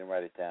didn't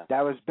write it down.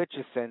 That was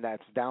Bitcheson.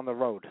 That's Down the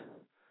Road.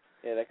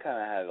 Yeah, that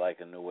kind of had like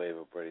a new wave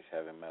of British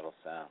heavy metal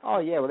sound. Oh,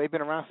 yeah, well, they've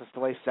been around since the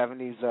late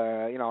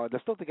 70s. You know,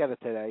 they're still together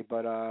today,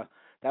 but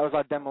that was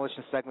our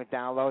Demolition segment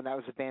download, and that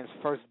was the band's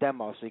first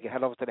demo, so you can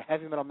head over to the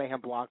Heavy Metal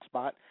Mayhem blog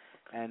spot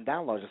and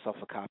download yourself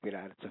a copy of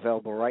that. It's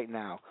available right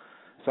now.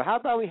 So how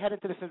about we head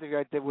into this interview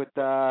I did with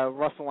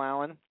Russell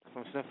Allen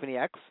from Symphony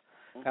X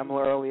a little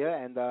earlier,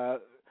 and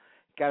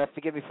got to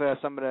forgive me for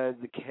some of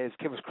his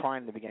kid was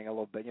crying in the beginning a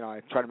little bit. You know,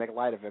 I tried to make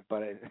light of it,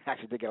 but it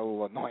actually did get a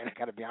little annoying, I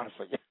got to be honest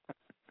with you.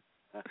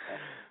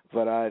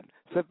 But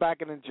sit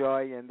back and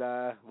enjoy, and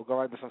we'll go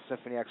right to some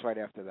Symphony X right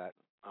after that.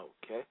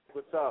 Okay.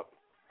 What's up?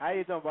 How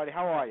you doing, buddy?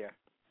 How are you?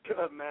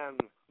 Good, man.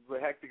 It was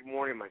a hectic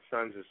morning. My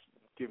son's just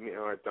giving me a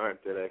hard time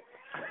today.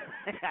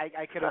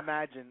 I can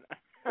imagine.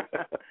 I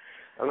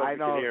don't know if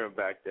you can hear him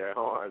back there.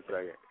 Hold on a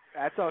second.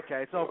 That's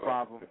okay. It's no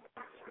problem.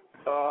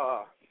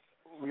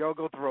 We all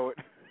go through it.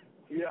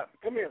 Yeah.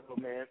 Come here,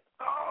 little man.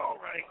 All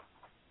right.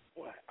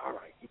 What? All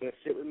right. You going to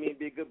sit with me and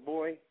be a good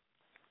boy?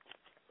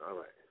 All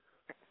right.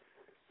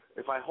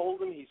 If I hold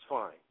him, he's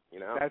fine, you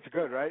know? That's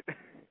good, right?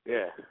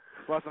 Yeah.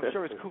 Plus, I'm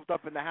sure he's cooped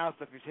up in the house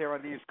if he's here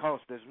on the East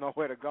Coast. There's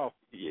nowhere to go.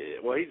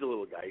 Yeah. Well, he's a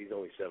little guy. He's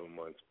only 7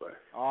 months, but...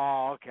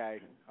 Oh, okay.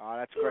 Oh,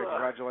 that's great.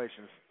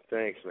 Congratulations.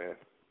 Thanks, man.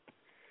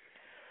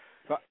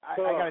 So I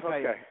got to tell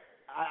you,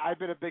 I've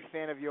been a big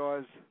fan of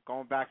yours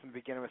going back from the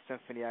beginning with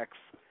Symphony X.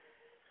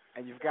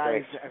 And you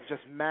guys have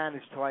just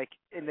managed to, like,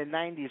 in the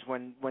 90s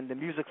when the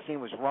music scene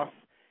was rough,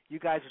 you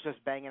guys were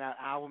just banging out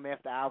album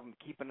after album,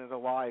 keeping it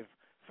alive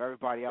for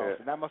everybody else. Yeah.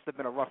 And that must have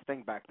been a rough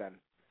thing back then.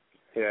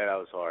 Yeah, that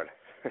was hard.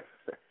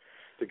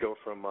 To go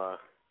from,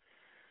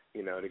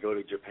 you know, to go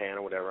to Japan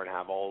or whatever and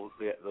have all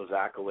those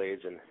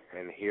accolades and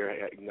here,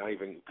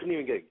 couldn't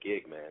even get a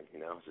gig, man, you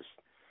know, just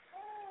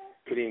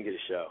couldn't even get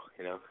a show,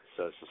 you know.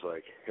 So it's just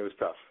like, it was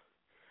tough.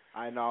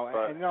 I know,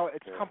 and you know,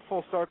 it's come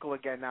full circle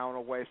again now in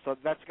a way, so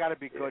that's got to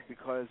be good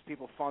because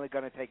people are finally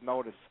going to take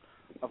notice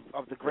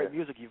of the great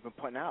music you've been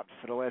putting out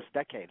for the last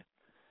decade.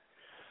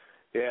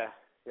 Yeah,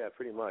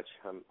 pretty much.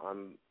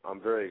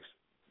 I'm very,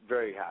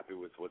 very happy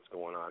with what's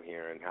going on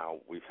here and how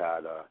we've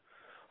had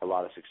a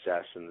lot of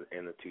success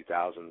in the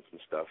 2000s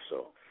and stuff.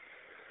 So,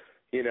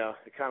 you know,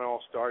 it kind of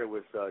all started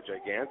with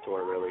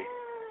Gigantor, really,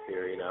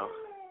 here, you know.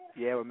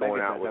 Yeah, with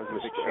going Megadeth, out with that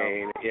was a big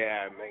Mustaine, show.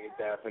 yeah,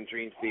 Megadeth and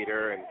Dream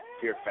Theater and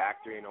Fear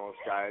Factory and all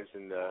those guys,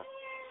 and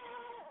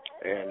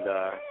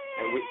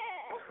we.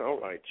 All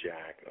right,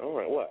 Jack. All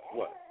right, what?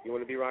 You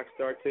want to be rock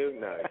star too?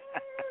 No,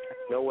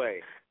 no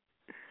way.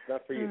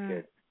 Not for you,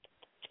 kid.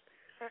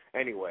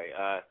 Anyway,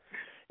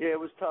 yeah, it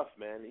was tough,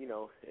 man. You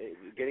know,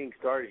 getting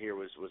started here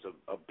was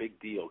a big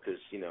deal because,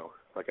 you know,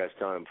 like I was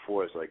telling him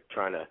before, it's like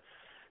trying to,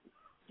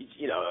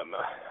 you know,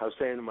 I was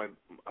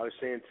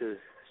saying to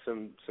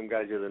some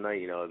guys the other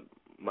night, you know,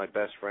 my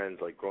best friends,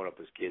 like growing up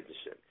as kids and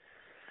shit,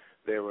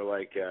 they were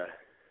like,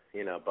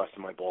 you know,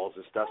 busting my balls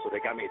and stuff. So they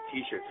got me a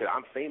T-shirt that said,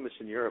 "I'm famous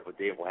in Europe" with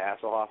Dave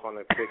Hasselhoff on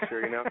the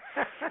picture, you know.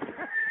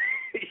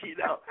 You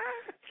know,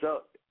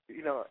 so,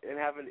 you know, and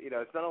having, you know,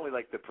 it's not only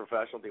like the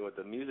professional thing with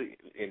the music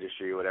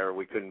industry or whatever,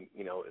 we couldn't,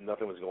 you know,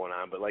 nothing was going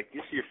on, but like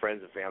you see your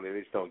friends and family, they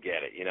just don't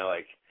get it, you know,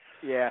 like,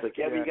 yeah, it's like,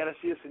 but you got to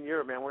see us in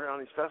Europe, man. We're on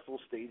these festival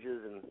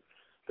stages and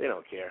they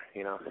don't care,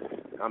 you know.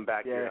 I'm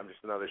back here. I'm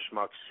just another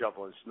schmuck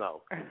shoveling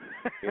snow,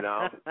 you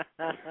know.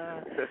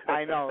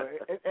 I know,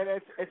 and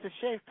it's a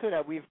shame too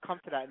that we've come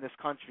to that in this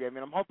country. I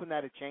mean, I'm hoping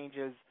that it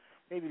changes.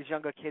 Maybe these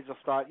younger kids will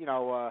start, you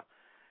know,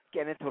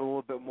 getting into it a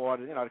little bit more,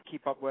 you know, to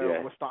keep up where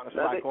we're starting to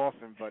slack off.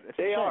 But it's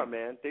they are,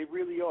 man. They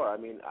really are. I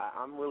mean,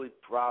 I'm really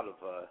proud of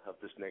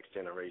this next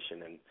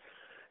generation,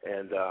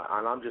 and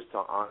I'm just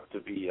honored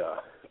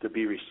to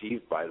be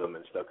received by them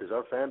and stuff because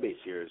our fan base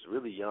here is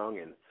really young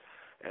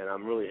and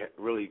I'm really,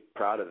 really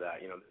proud of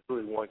that. You know, they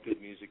really want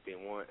good music. They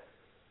want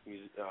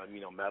music.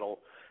 You know, metal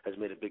has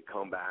made a big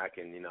comeback,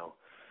 and you know,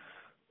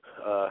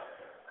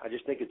 I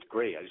just think it's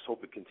great. I just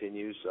hope it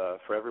continues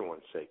for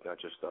everyone's sake,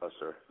 not just us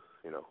or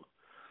you know.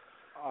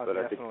 Oh, but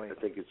definitely. I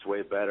think it's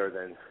way better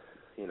than,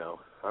 you know.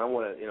 I don't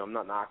want to, you know. I'm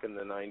not knocking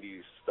the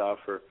 '90s stuff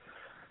or,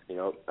 you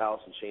know,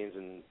 Alice in Chains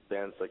and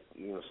bands like,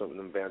 you know, some of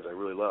them bands I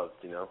really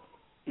loved, you know.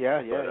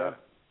 Yeah.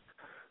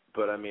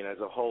 But I mean, as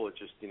a whole, it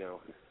just, you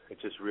know,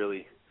 it just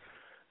really.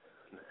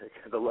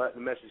 The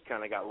message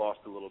kind of got lost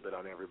a little bit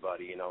on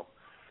everybody, you know.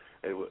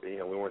 You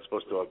know, we weren't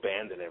supposed to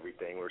abandon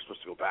everything. We were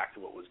supposed to go back to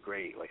what was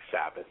great, like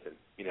Sabbath, and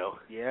you know.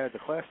 Yeah, the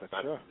classics,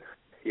 sure.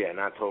 Yeah,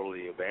 not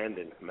totally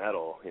abandon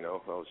metal, you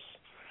know.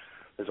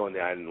 There's one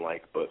thing I didn't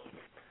like, but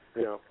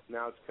you know,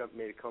 now it's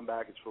made a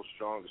comeback. It's real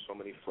strong. There's so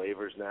many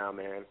flavors now,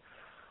 man.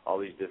 All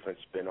these different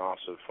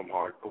spin-offs from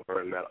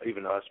hardcore and metal,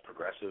 even us,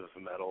 progressive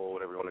metal,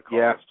 whatever you want to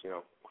call us, you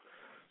know.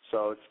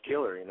 So it's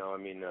killer, you know. I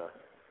mean,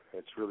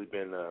 it's really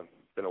been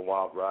a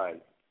wild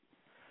ride.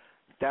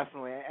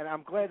 Definitely, and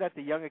I'm glad that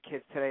the younger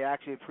kids today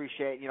actually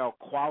appreciate,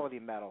 quality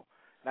metal,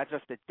 not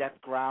just the death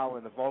growl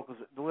and the vocals.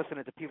 They're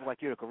listening to people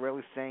like you that can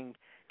really sing,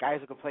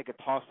 guys who can play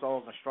guitar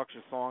solos and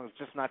structured songs,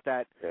 just not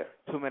that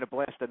 2-minute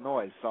blast of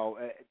noise. So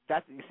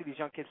you see these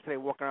young kids today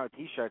walking around with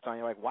T-shirts on,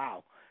 you're like,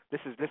 wow,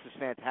 this is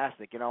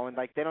fantastic, and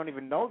like they don't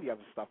even know the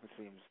other stuff, it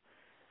seems.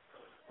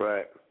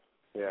 Right.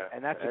 Yeah.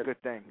 And that's a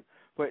good thing.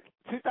 But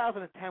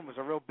 2010 was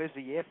a real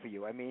busy year for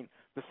you. I mean,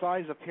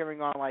 besides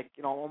appearing on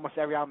almost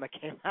every album that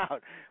came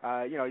out,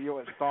 you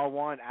were at Star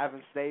One,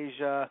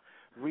 Avantasia,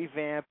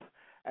 Revamp,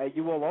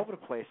 you were all over the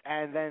place.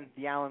 And then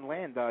the Alan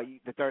Lande,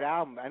 the third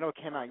album, I know it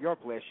came out in Europe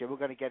last year. We're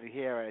going to get it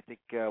here, I think,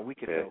 a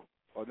week or two,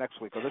 or next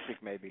week, or this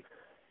week maybe.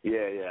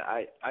 Yeah.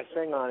 I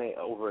sang on it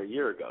over a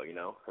year ago,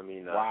 I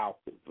mean, wow.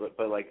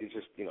 But like, it's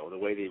just, the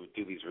way they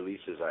do these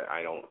releases,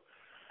 I don't,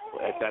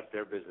 that's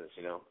their business,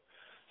 Yeah,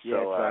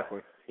 So,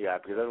 exactly. Yeah,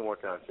 because I've been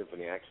working on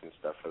Symphony X and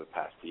stuff for the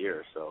past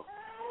year, so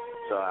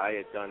I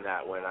had done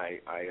that when I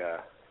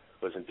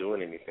wasn't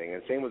doing anything.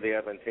 And same with the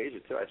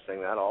Avantasia, too. I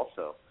sang that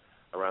also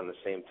around the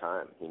same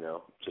time,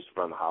 just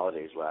around the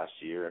holidays last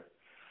year,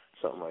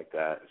 something like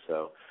that.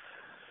 So,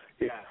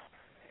 yeah.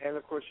 And,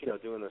 of course,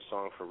 doing the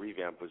song for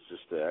Revamp was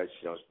just,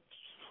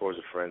 for a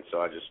friend,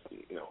 so I just,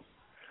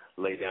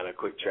 laid down a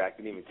quick track.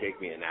 Didn't even take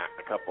me a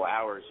couple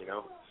hours,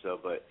 so,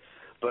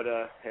 But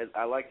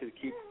I like to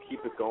keep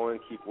it going,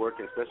 keep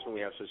working, especially when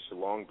we have such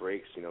long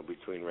breaks,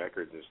 between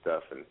records and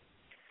stuff. And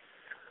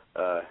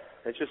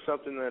it's just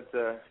something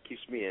that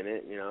keeps me in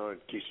it, and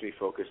keeps me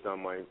focused on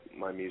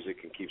my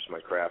music and keeps my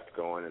craft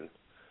going and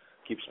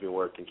keeps me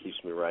working,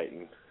 keeps me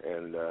writing.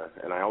 And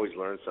I always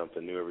learn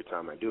something new every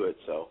time I do it.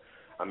 So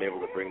I'm able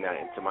to bring that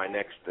into my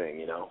next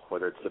thing,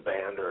 whether it's the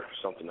band or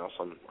something else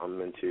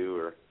I'm into,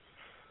 or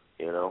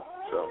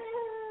so.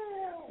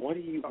 What?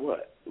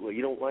 Well,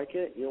 you don't like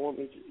it? You don't want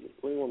me to?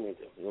 What do you want me to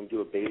do? You want to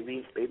do a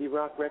baby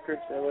rock record? Is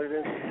that what it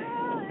is?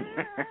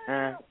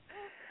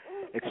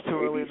 It's too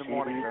early in the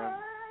morning, man.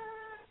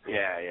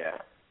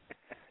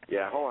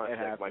 Yeah. Hold on a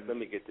sec, Mike. Let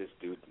me get this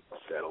dude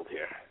settled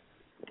here.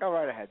 Go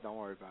right ahead. Don't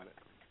worry about it.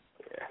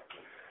 Yeah.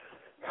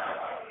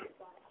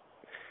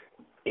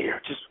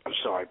 Here, I'm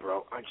sorry,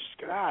 bro.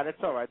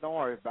 That's all right. Don't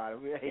worry about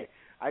it. Hey,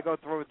 I go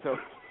through it too.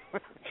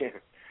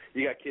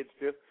 You got kids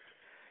too?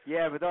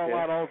 Yeah, but they're a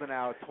lot older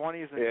now,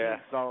 20s and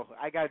teens, so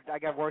I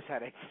got worse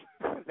headaches.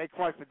 They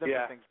cry for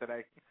different things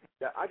today.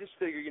 Yeah, I just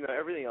figure,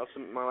 everything else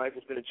in my life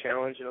has been a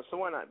challenge, so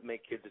why not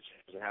make kids a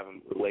challenge and have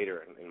them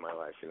later in my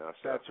life, So,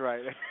 that's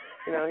right.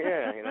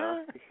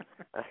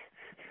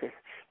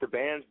 The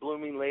band's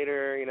blooming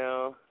later,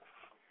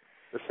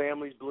 the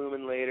family's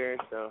blooming later,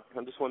 so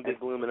I'm just one big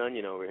blooming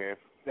onion over here.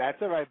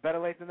 That's all right. Better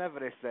late than never,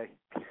 they say.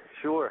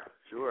 Sure.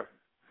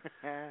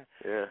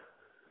 Yeah.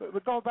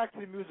 But going back to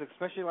the music,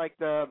 especially like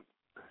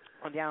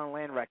on the Alan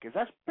Lande records,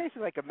 that's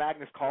basically like a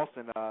Magnus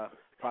Carlsen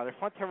product.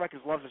 Frontier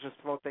Records loves to just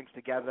throw things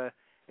together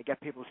and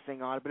get people to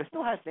sing on it, but it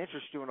still has to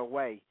interest you in a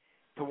way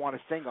to want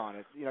to sing on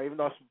it, even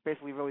though it's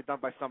basically really done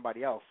by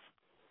somebody else.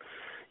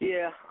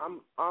 Yeah,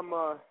 I'm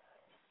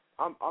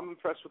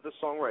impressed with the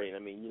songwriting. I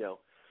mean,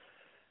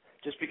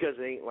 just because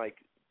it ain't like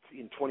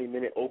in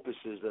 20-minute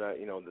opuses that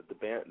that the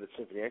band, that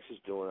Symphony X is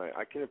doing,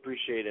 I can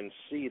appreciate and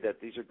see that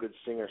these are good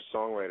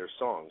singer-songwriter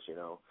songs,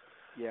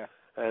 Yeah.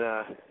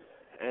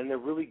 And they're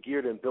really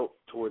geared and built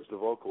towards the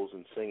vocals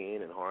and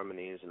singing and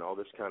harmonies and all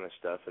this kind of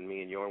stuff. And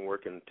me and Jorn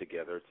working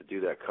together to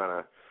do that kind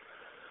of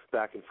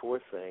back and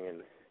forth thing.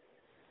 And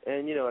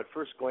at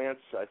first glance,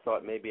 I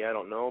thought maybe, I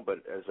don't know, but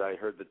as I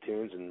heard the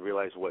tunes and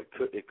realized what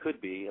it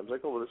could be, I was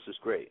like, oh, well, this is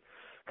great.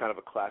 Kind of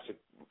a classic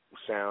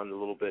sound, a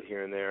little bit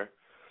here and there.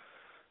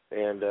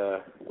 And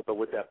but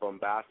with that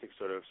bombastic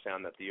sort of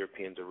sound that the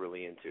Europeans are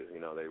really into,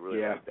 they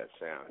really like that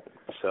sound.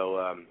 So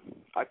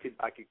I could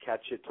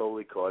catch it,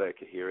 totally caught it, I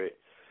could hear it.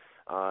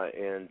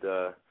 And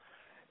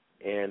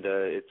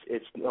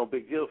it's no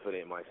big deal if it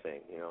ain't my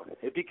thing,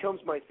 It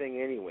becomes my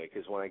thing anyway,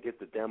 because when I get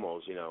the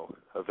demos,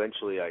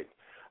 eventually I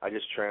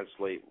just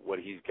translate what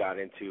he's got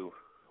into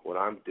what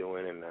I'm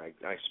doing, and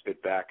I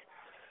spit back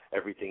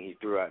everything he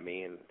threw at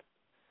me, and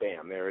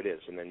bam, there it is.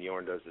 And then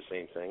Jorn does the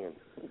same thing,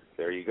 and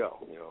there you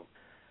go,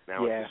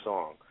 Now it's a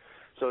song.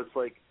 So it's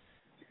like,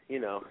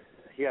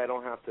 I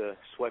don't have to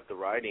sweat the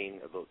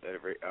writing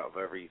of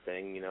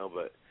everything,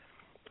 but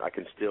I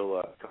can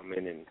still come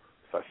in, and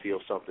if I feel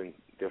something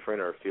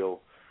different or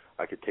feel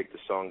I could take the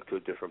song to a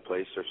different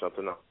place or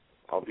something,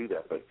 I'll do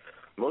that. But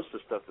most of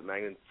the stuff that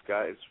Magnus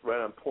got is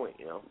right on point,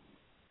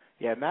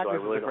 Yeah,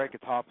 Magnus is a great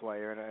guitar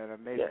player and an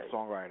amazing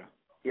songwriter.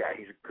 Yeah,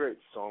 he's a great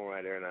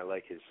songwriter, and I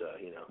like his,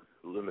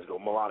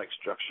 melodic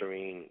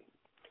structuring.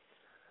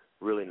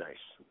 Really nice.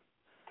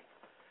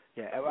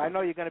 Yeah, I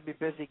know you're going to be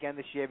busy again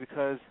this year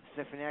because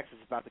Symphony X is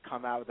about to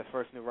come out with the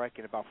first new record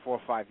in about 4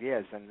 or 5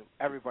 years, and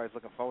everybody's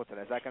looking forward to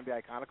that. Is that going to be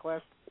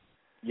Iconoclast?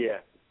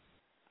 Yeah,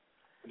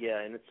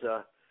 and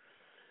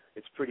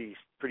it's pretty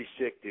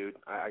sick, dude.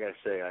 I got to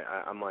say,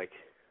 I'm like,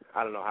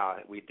 I don't know how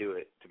we do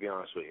it, to be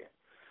honest with you.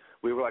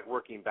 We were like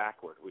working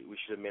backward. We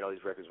should have made all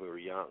these records when we were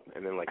young,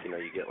 and then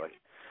you get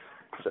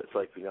So it's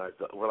like,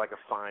 we're like a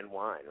fine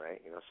wine,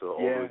 right? So the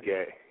older we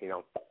get,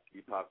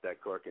 you pop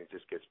that cork and it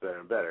just gets better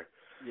and better.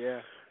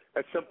 Yeah.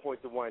 At some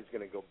point the wine's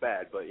going to go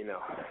bad, but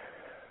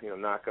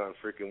knock on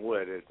freaking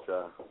wood, it's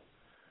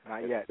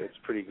not yet. It's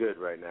pretty good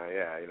right now.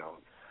 Yeah,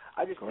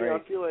 I just Great. I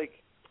feel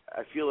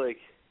like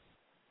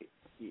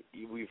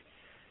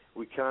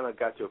we kind of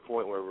got to a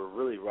point where we're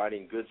really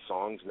writing good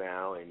songs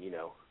now, and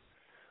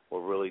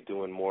we're really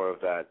doing more of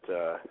that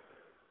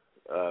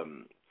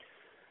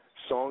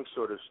song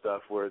sort of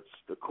stuff where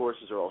the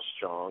choruses are all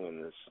strong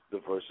and the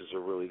verses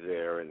are really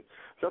there. And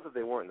it's not that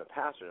they weren't in the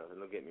past or nothing,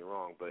 don't get me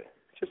wrong, but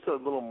just a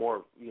little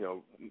more,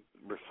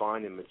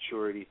 refined and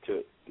maturity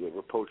to the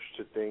approach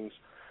to things.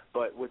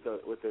 But with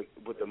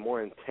the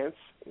more intense,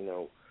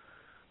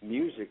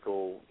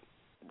 musical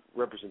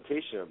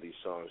representation of these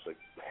songs, like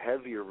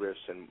heavier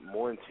riffs and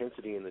more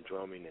intensity in the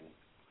drumming, and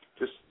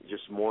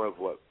just more of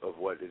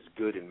what is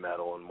good in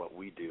metal and what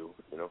we do,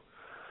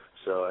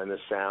 So, and the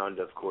sound,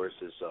 of course,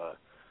 is a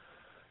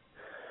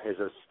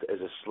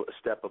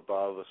step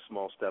above, a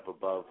small step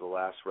above the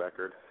last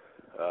record,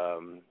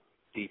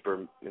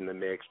 deeper in the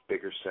mix,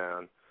 bigger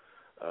sound,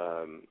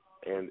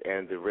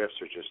 and the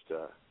riffs are just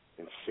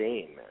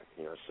insane,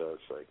 man. So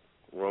it's like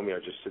Romeo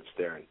just sits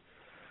there and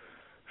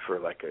for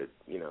like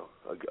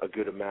a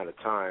good amount of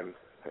time,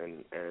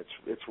 and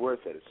it's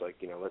worth it. It's like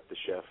let the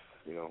chef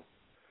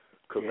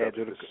cook up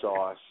the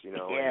sauce,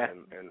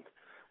 and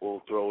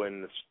we'll throw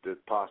in the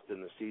pasta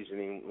and the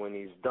seasoning when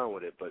he's done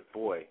with it. But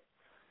boy,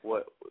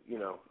 what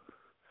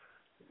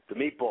the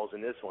meatballs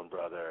in this one,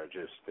 brother, are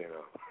just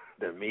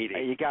they're meaty.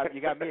 Hey, you got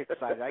me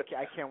excited.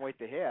 I can't wait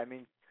to hear. I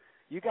mean,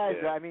 you guys.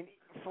 Yeah. I mean,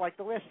 for like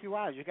the last few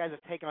hours, you guys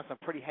have taken on some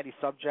pretty heady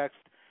subjects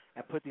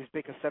and put these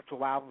big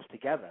conceptual albums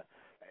together.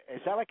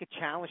 Is that like a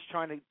challenge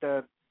trying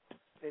to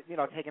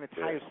take an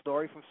entire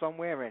story from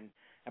somewhere and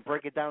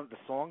break it down into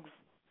songs?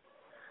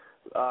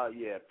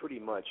 Yeah, pretty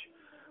much.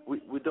 We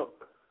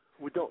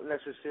don't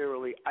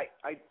necessarily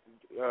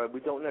we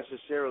don't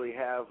necessarily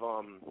have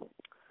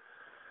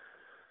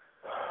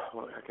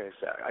what can I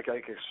say?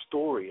 Like a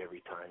story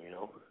every time,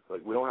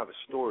 Like we don't have a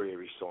story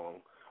every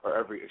song or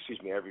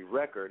every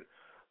record.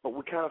 But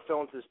we kind of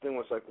fell into this thing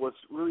where it's like,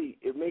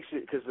 it makes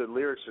it, because the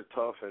lyrics are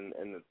tough and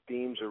the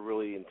themes are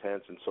really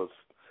intense, and so it's,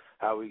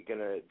 how are we going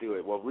to do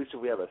it? Well, at least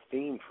if we have a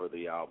theme for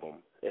the album,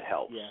 it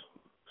helps. Yeah.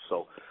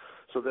 So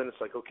then it's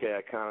like, okay,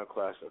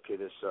 iconoclast, okay,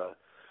 this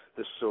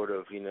sort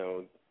of,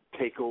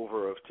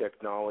 takeover of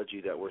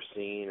technology that we're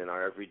seeing in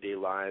our everyday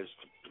lives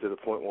to the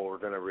point where we're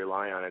going to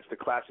rely on it. It's the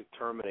classic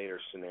Terminator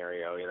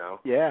scenario,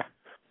 Yeah.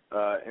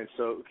 And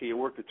so, okay, you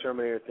work the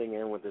Terminator thing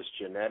in with this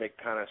genetic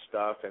kind of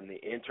stuff and the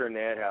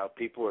Internet, how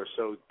people are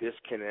so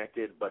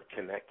disconnected but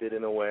connected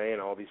in a way,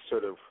 and all these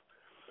sort of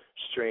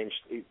strange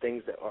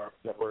things that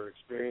we're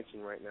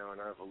experiencing right now in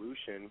our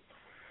evolution.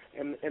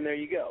 And there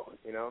you go,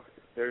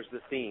 there's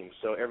the theme.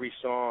 So every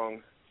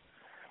song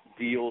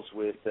deals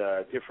with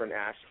different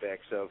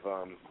aspects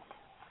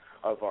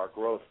of our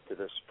growth to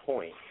this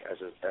point as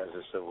a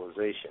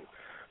civilization.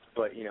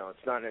 But,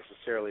 it's not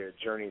necessarily a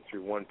journey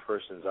through one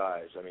person's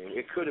eyes. I mean,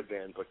 it could have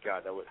been, but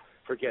God,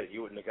 forget it.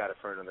 You wouldn't have got it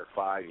for another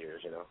 5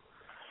 years,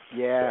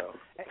 Yeah, so.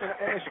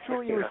 and it's true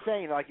what you were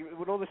saying. Like,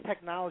 with all this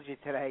technology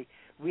today,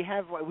 we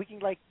can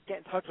like get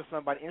in touch with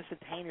somebody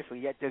instantaneously.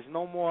 Yet there's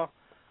no more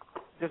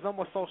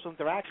social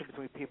interaction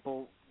between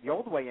people the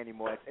old way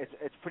anymore.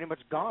 It's pretty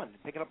much gone.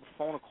 Picking up the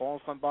phone and calling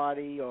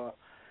somebody or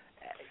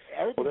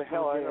everything's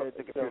through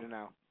the computer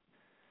now.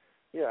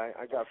 Yeah,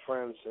 I got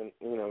friends and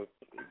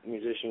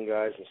musician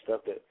guys and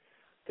stuff that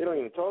they don't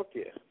even talk to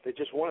you. They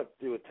just want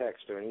to do a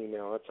text or an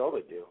email. That's all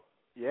they do.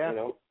 Yeah.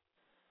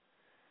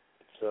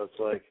 So it's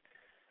like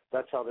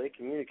that's how they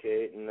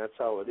communicate, and that's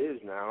how it is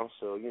now.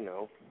 So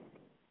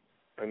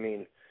I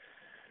mean,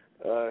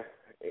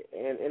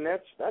 and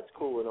that's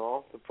cool and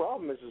all. The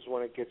problem is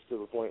when it gets to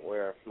the point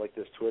where like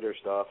this Twitter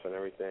stuff and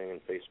everything and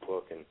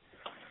Facebook and.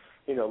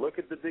 Look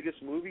at the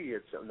biggest movie.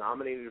 It's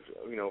nominated,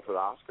 for the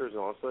Oscars and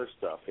all this other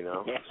stuff,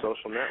 Yeah.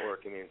 Social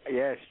Network. I mean,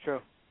 yeah, it's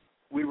true.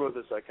 We wrote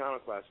this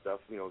iconoclast stuff,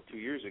 2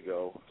 years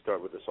ago.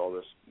 Start with all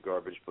this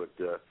garbage, but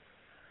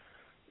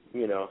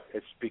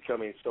it's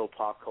becoming so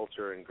pop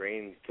culture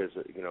ingrained because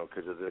of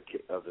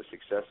the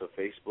success of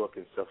Facebook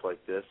and stuff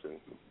like this. And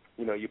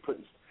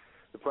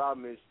the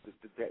problem is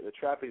the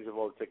trappings of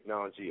all the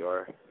technology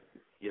are,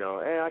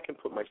 I can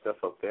put my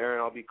stuff up there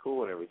and I'll be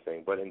cool and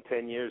everything. But in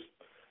 10 years.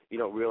 You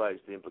don't realize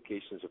the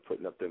implications of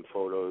putting up them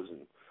photos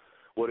and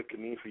what it could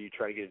mean for you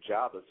trying to get a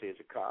job, let's say as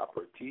a cop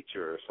or a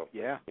teacher or something.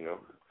 Yeah.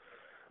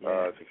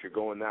 If you're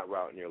going that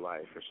route in your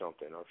life or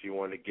something, or if you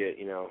want to get,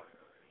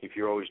 if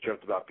you're always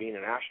dreamt about being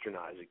an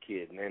astronaut as a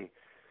kid, and then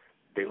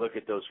they look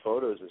at those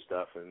photos and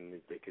stuff,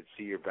 and they could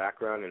see your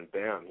background, and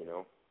bam,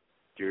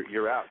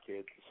 you're out,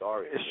 kid.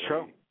 Sorry. It's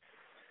true.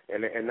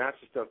 And that's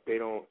the stuff they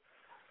don't.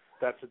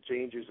 That's the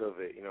dangers of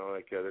it,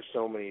 there's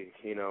so many,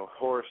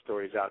 horror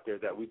stories out there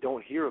that we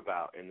don't hear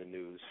about in the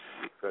news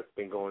that's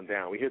been going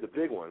down. We hear the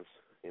big ones,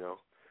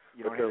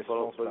 but there's a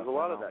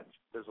lot of that.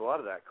 There's a lot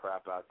of that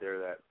crap out there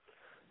that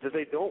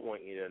they don't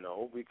want you to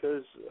know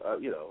because,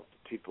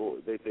 people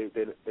they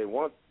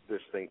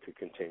this thing to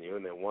continue,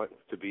 and they want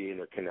to be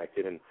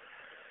interconnected and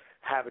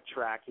have a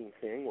tracking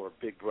thing, or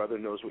Big Brother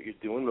knows what you're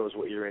doing, knows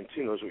what you're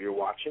into, knows what you're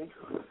watching.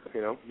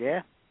 You know.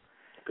 Yeah.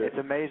 Good. It's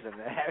amazing.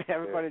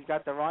 Everybody's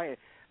got their eye.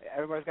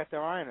 Everybody's got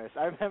their eye on us.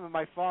 I remember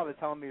my father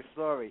telling me a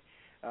story.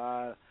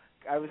 I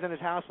was in his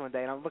house one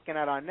day, and I'm looking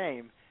at our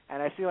name,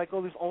 and I see like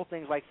all these old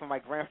things, like from my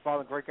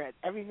grandfather and great-grand.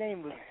 Every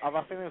name of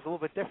our family was a little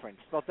bit different,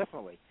 spelled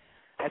differently.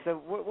 I said,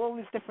 what are all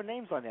these different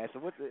names on there? I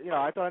said,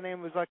 I thought our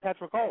name was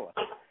Tetracola.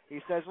 He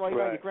says, well,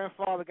 your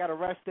grandfather got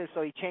arrested,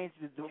 so he changed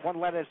the one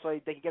letter so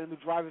they could get a new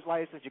driver's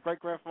license. Your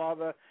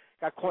great-grandfather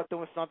got caught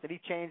doing something. He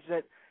changed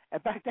it.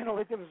 And back then, all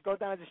they did was go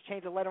down and just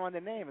change a letter on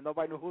their name, and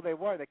nobody knew who they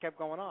were. They kept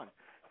going on.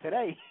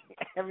 Today,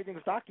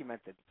 everything's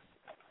documented.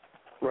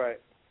 Right.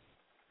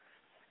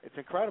 It's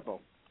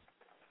incredible.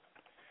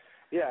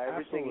 Yeah,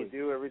 everything you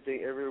do,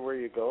 everywhere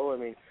you go. I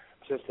mean,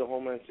 just the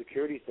Homeland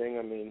Security thing.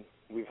 I mean,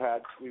 we've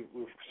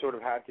sort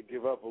of had to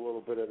give up a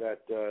little bit of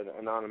that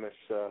anonymous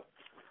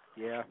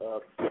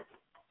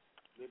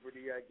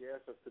liberty, I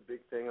guess. That's the big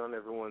thing on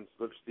everyone's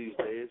lips these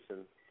days.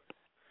 And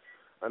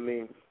I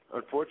mean,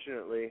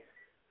 unfortunately,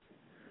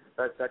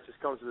 that just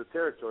comes with the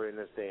territory in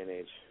this day and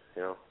age.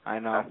 You know. I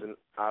know.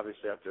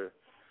 Obviously, after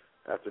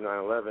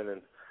 9/11,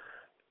 and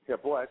yeah,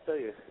 boy, I tell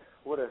you,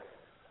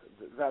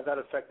 that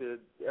affected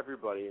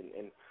everybody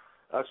and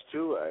us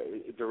too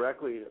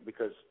directly,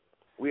 because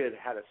we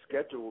had a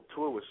scheduled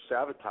tour with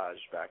Sabotage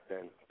back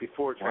then,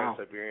 before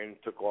Trans-Siberian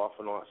took off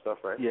and all that stuff,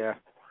 right? Yeah.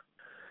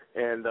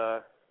 And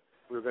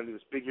we were going to do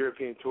this big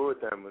European tour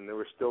with them, and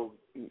they're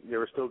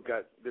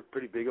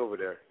pretty big over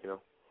there, you know.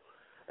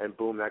 And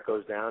boom, that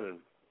goes down, and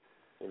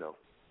you know,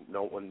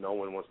 no one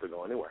wants to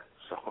go anywhere.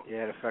 So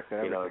yeah, it affected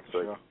everything. You know, it's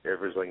like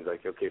everything's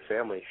like, okay,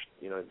 family,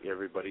 you know,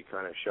 everybody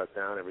kind of shut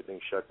down, everything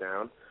shut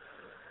down,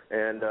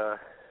 and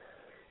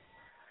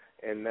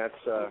that's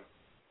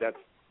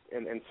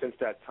and since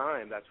that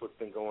time, that's what's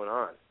been going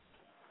on.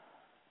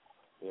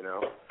 You know.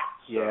 So,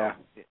 yeah.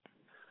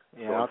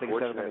 I don't think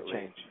it's ever going to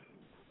change.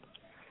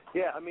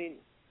 Yeah, I mean,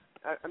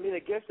 I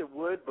guess it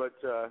would, but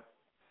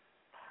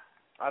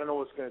I don't know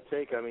what's going to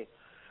take. I mean,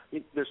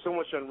 there's so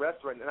much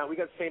unrest right now. We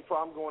got the same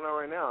problem going on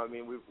right now. I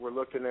mean, we're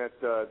looking at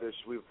this.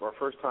 Our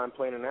first time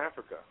playing in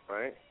Africa,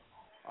 right?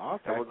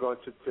 Okay. And we're going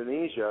to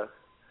Tunisia,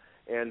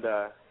 and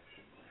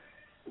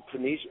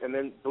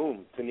then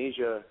boom,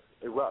 Tunisia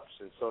erupts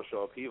in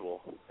social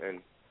upheaval,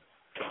 and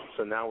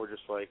so now we're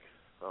just like,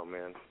 oh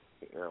man,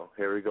 you know,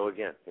 here we go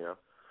again, you know.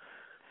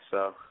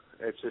 So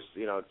it's just,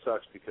 you know, it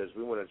sucks because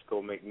we want to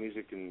go make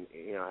music and,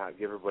 you know,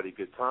 give everybody a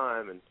good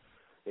time, and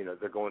you know,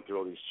 they're going through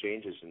all these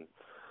changes, and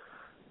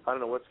I don't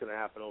know what's going to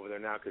happen over there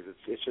now, because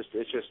it's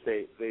just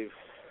they've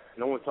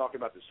no one's talking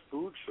about this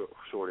food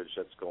shortage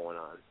that's going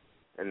on,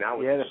 and now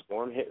with the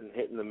storm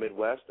hitting the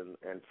Midwest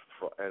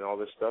and all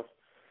this stuff,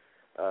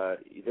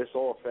 this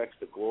all affects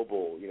the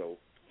global, you know,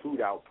 food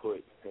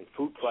output, and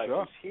food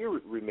prices here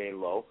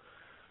remain low,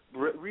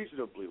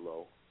 reasonably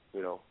low,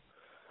 you know,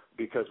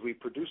 because we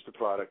produce the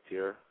product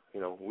here, you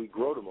know, we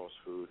grow the most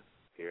food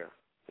here,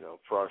 you know,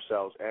 for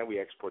ourselves, and we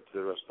export to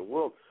the rest of the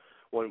world.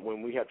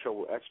 When we have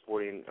trouble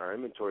exporting, our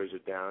inventories are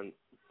down,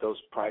 those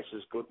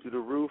prices go through the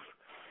roof,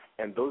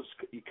 and those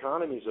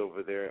economies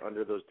over there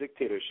under those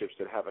dictatorships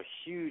that have a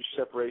huge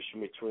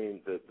separation between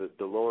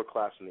the lower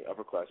class and the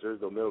upper class, there's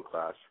the middle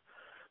class.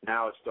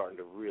 Now it's starting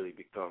to really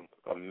become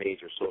a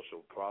major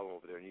social problem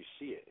over there, and you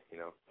see it, you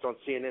know. It's on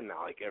CNN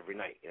now, like every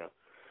night, you know.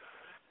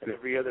 And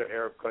every other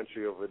Arab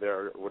country over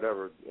there, or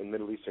whatever, in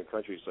Middle Eastern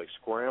countries, like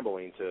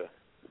scrambling to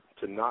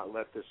not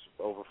let this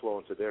overflow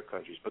into their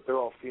countries. But they're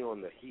all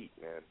feeling the heat,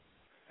 man.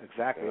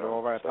 Exactly. They're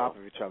all right on top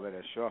of each other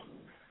there, sure.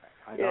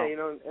 I know. Yeah, you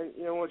know, and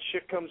you know what,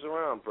 shit comes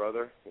around,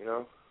 brother, you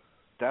know.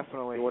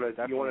 Definitely. You want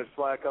to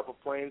fly a couple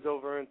planes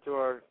over into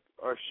our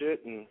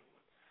shit, and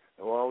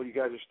well, you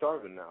guys are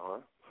starving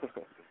now,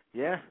 huh?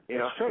 Yeah,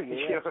 it's true.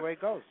 Yeah, that's the way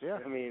it goes. Yeah.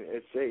 I mean,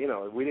 it's, you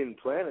know, we didn't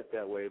plan it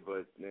that way,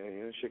 but you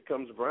know, shit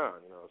comes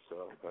around, you know.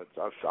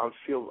 So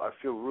I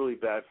feel really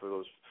bad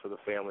for the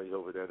families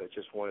over there that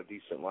just want a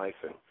decent life,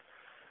 and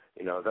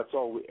you know, that's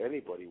all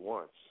anybody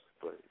wants.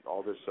 But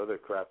all this other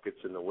crap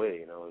gets in the way,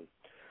 you know,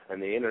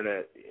 and the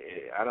internet.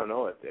 I don't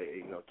know.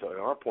 You know, in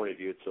our point of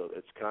view,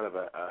 it's kind of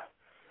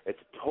it's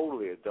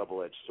totally a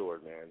double-edged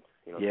sword, man.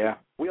 You know, yeah.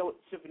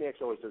 Symphony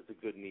X always does the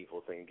good and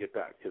evil thing. Get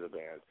back to the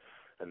band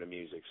and the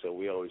music. So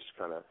we always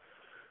kind of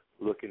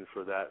looking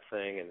for that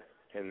thing,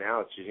 and now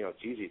it's, you know,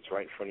 it's easy. It's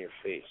right in front of your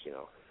face. You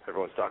know,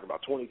 everyone's talking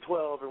about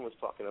 2012. Everyone's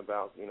talking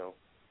about, you know,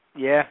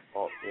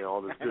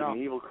 all this good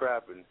and evil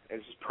crap, and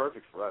it's just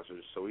perfect for us.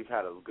 So we've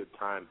had a good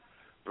time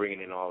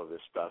bringing in all of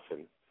this stuff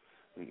and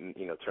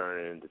you know,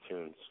 turning it into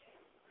tunes.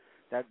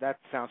 That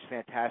sounds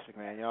fantastic,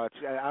 man. You know,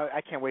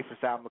 I can't wait for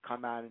this album to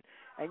come out, and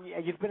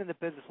you've been in the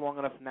business long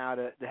enough now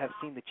to have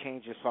seen the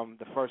changes from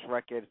the first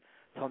record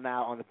till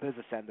now on the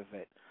business end of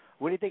it.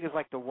 What do you think is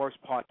like the worst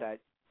part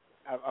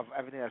of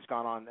everything that's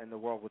gone on in the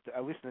world, with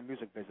at least in the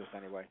music business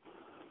anyway?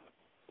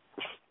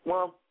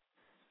 Well,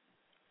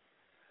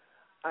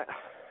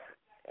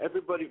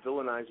 everybody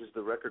villainizes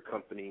the record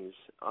companies,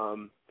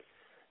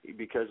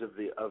 because of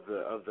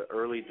the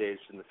early days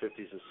in the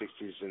 50s and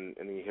 60s,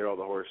 and you hear all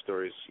the horror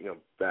stories,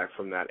 back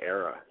from that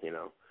era,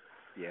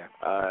 Yeah.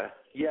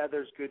 Yeah,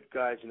 there's good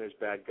guys and there's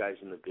bad guys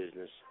in the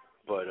business,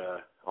 but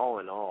all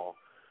in all,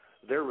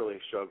 they're really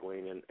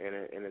struggling, and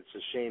it's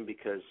a shame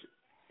because,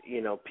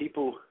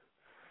 people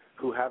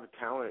who have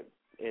talent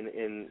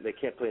in they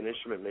can't play an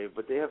instrument maybe,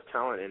 but they have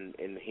talent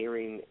in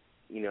hearing,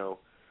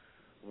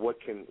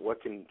 what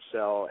can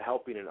sell,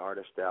 helping an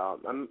artist out.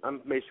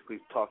 I'm basically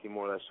talking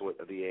more or less with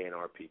the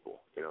A&R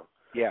people,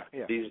 Yeah.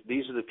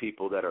 These are the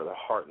people that are the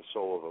heart and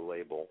soul of a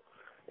label,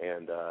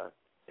 and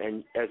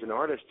as an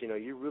artist,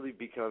 you really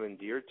become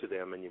endeared to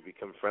them and you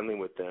become friendly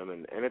with them,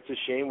 and it's a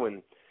shame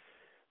when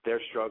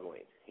they're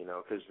struggling,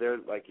 because they're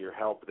like your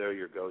help, they're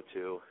your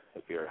go-to.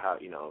 If you're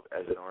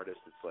as an artist,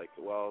 it's like,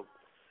 well,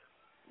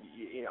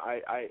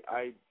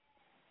 I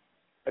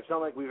it's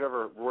not like we've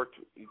ever worked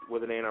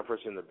with an A&R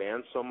person in the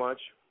band so much,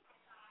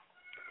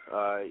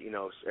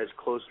 as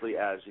closely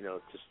as,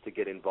 just to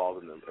get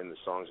involved in the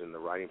songs and the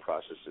writing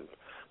process,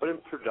 but in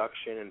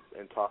production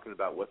and talking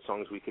about what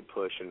songs we could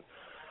push, and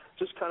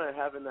just kind of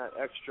having that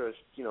extra,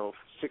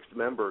 sixth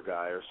member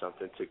guy or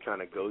something to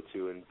kind of go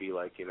to and be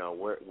like,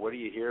 what do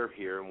you hear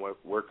here, and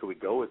where could we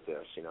go with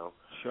this,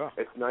 Sure.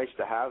 It's nice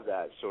to have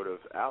that sort of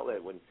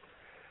outlet when,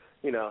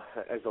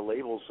 as the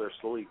labels are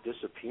slowly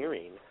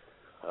disappearing.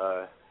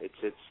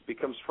 It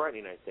becomes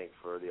frightening, I think,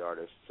 for the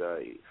artists.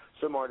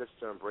 Some artists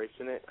are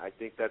embracing it. I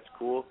think that's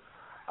cool.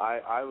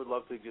 I would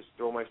love to just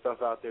throw my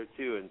stuff out there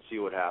too and see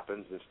what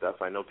happens and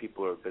stuff. I know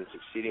people have been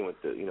succeeding with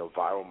the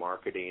viral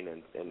marketing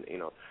and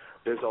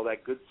there's all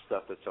that good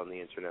stuff that's on the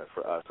internet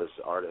for us as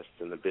artists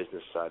and the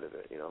business side of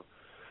it,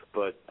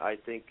 But I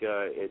think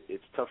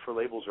it's tough for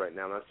labels right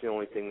now. That's the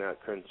only thing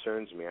that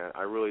concerns me.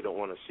 I really don't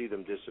want to see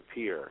them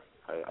disappear.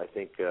 I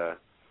think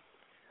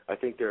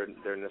they're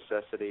a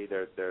necessity.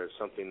 They're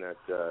something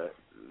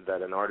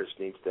that an artist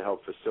needs to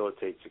help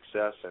facilitate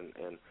success.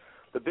 And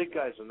the big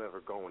guys will never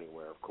go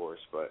anywhere, of course.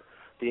 But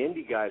the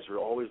indie guys are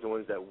always the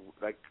ones that,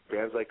 like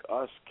bands like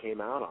us,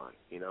 came out on.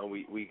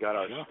 We got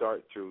our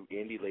start through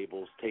indie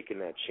labels, taking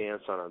that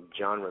chance on a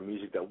genre of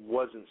music that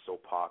wasn't so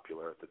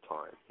popular at the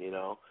time.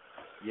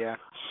 Yeah.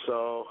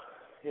 So,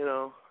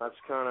 that's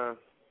kind of,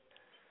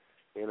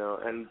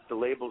 and the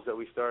labels that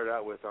we started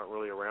out with aren't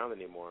really around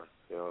anymore.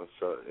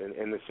 So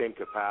in the same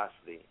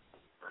capacity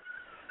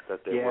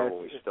that they were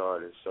when we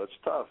started. So it's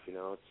tough,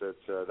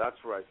 It's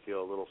that's where I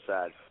feel a little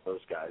sad for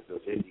those guys,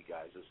 those indie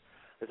guys, is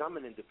I'm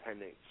an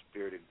independent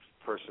spirited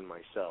person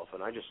myself,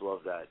 and I just love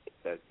that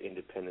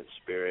independent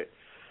spirit.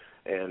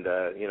 And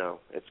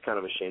it's kind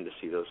of a shame to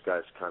see those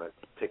guys kind of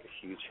take a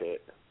huge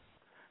hit.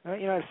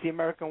 It's the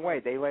American way.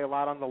 They lay a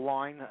lot on the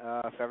line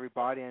for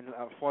everybody, and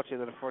unfortunately,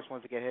 they're the first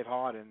ones to get hit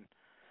hard and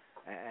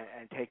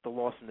take the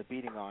loss and the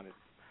beating on it.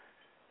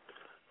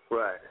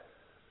 Right.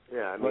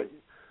 Yeah, I mean,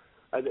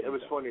 it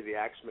was funny, the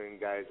Axeman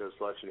guys, I was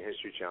watching the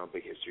History Channel,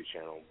 big History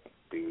Channel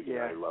dude,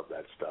 I love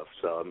that stuff.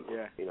 So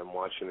I'm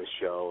watching the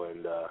show,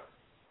 and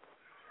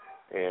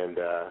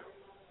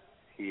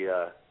he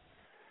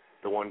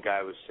the one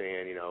guy was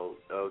saying,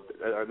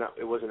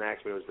 it wasn't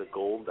Axeman, it was the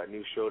Gold, that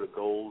new show, the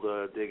Gold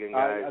digging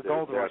guys.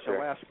 Gold Rush,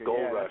 Alaska.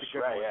 Gold Rush,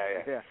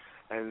 right, yeah.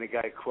 And the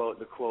guy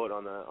the quote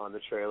on the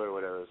trailer or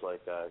whatever was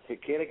like, hey,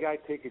 can't a guy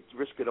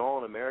risk it all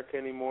in America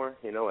anymore?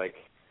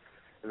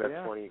 And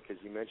that's funny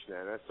because you mentioned that.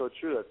 And that's so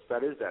true.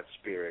 That is that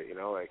spirit,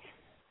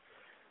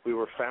 we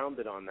were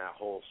founded on that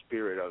whole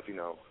spirit of,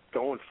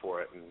 going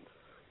for it and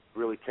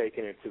really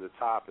taking it to the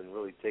top and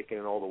really taking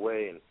it all the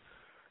way and,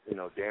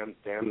 damn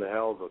the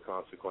hell the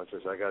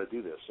consequences. I got to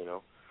do this,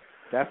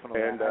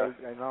 Definitely. And,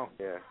 I know.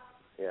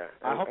 Yeah.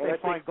 I hope they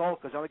find gold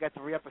because I only got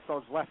 3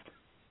 episodes left.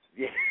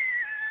 Yeah.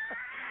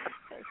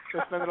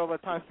 They're spending all the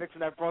time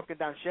fixing that broken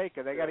down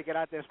shaker. They got to get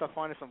out there and start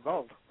finding some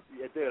gold.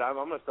 Yeah, dude, I'm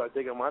going to start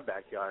digging in my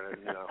backyard,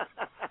 and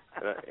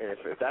and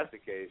if that's the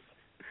case,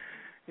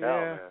 hell,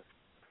 man.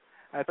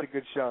 That's a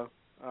good show.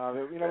 So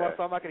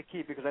I'm not going to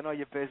keep you because I know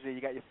you're busy. You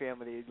got your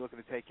family you're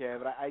looking to take care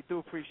of. But I do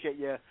appreciate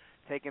you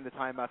taking the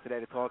time out today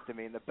to talk to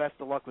me. And the best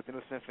of luck with the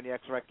new Symphony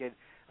X record.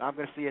 And I'm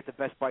going to see you at the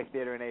Best Buy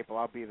Theater in April.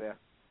 I'll be there.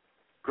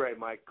 Great,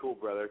 Mike. Cool,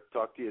 brother.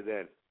 Talk to you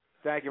then.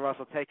 Thank you,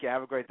 Russell. Take care.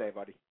 Have a great day,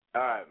 buddy.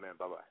 All right, man.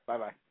 Bye-bye.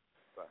 Bye-bye.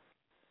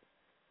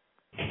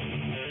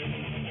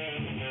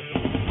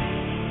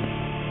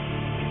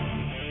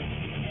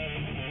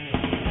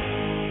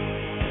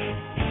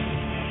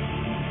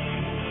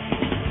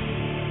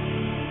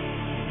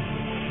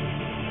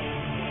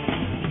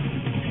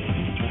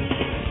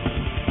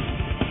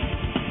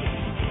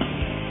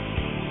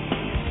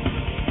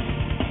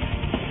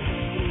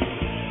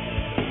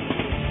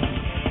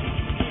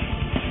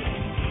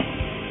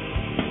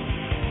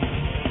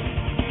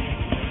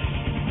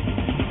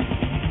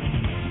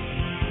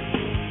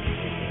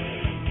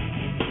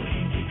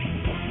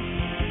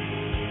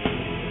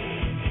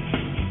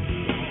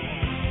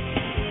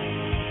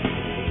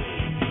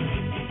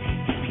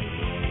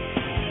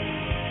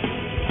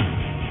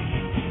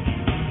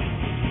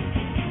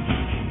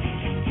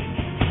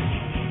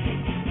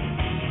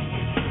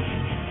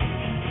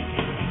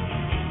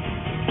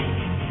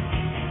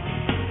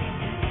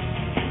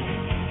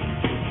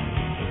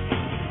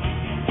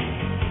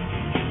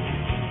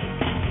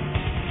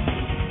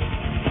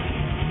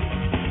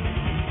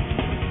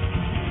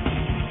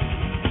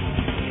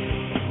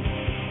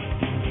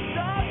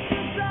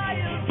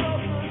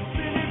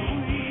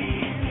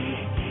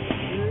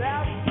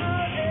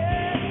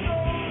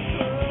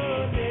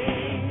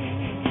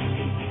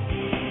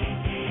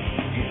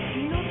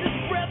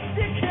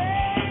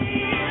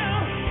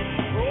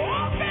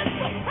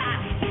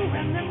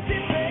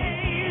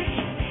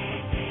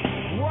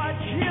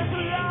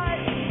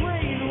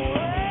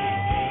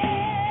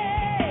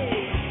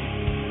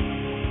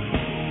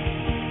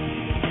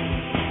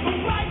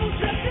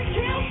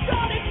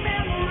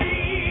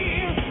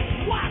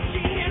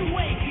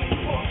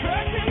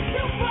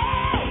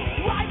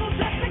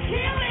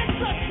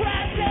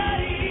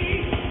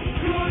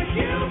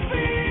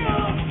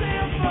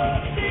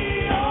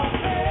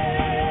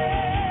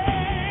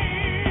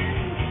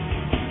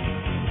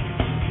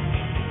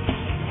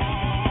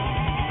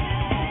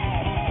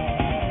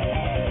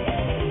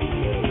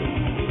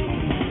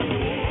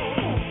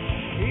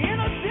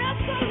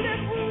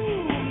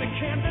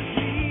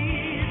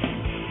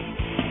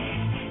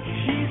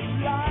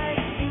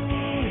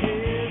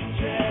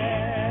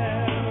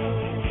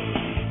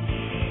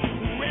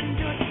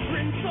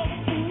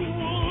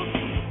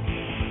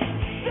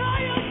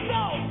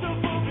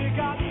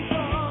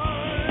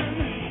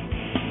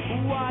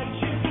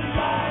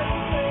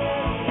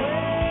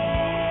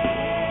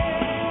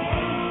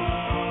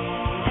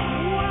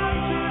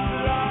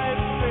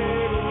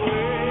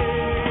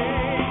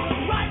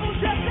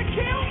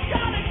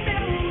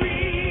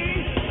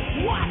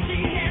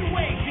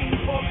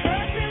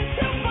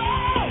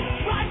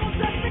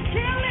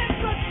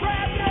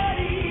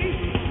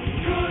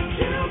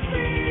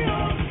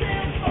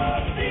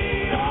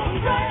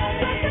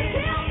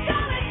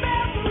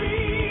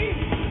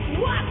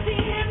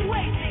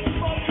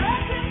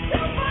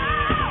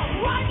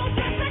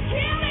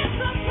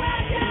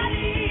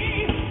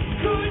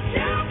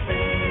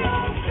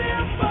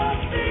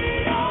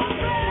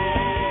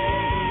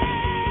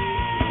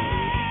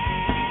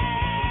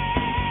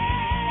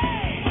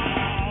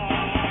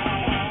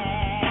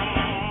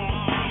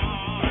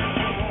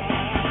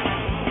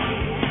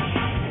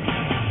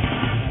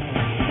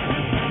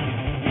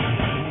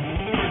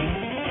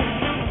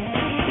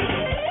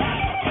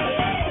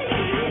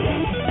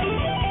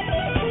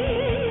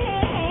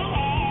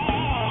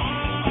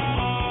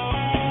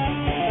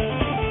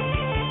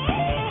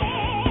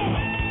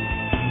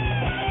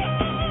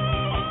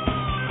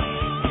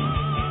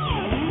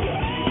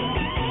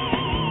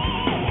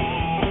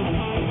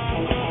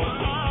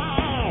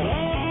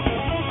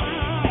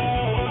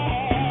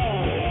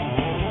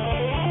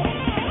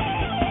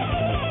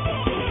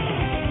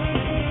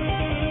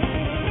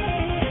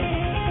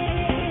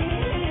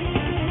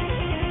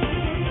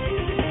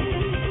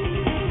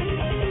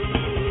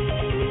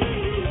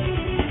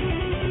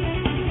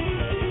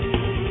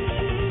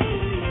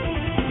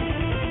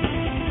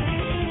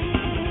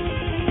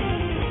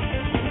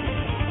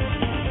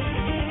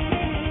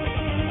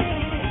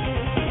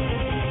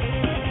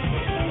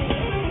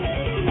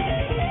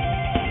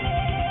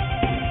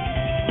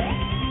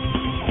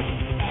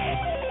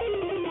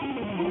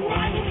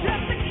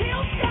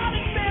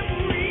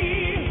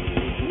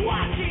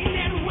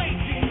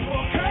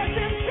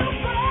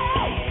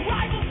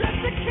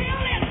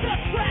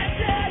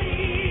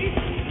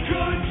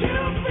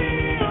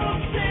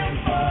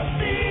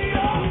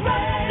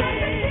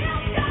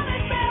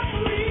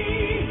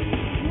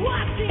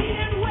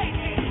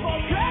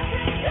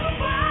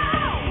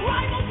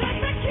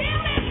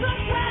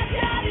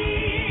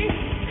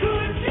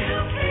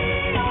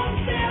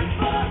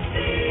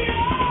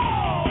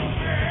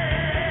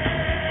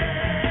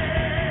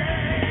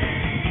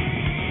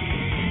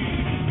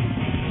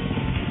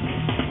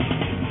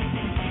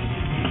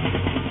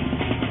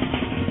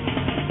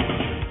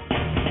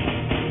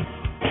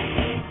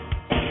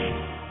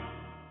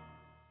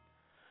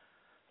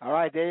 All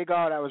right, there you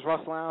go. That was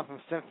Russell Allen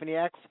from Symphony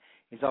X.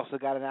 He's also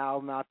got an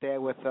album out there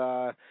with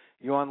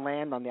You on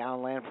Land on the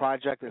Alan Land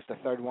Project. It's the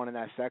third one in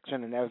that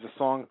section, and there was a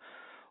song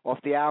off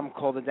the album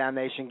called The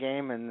Damnation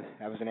Game, and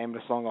that was the name of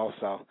the song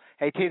also.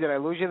 Hey, T, did I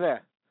lose you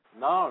there?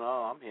 No,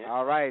 I'm here.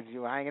 All right,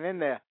 you were hanging in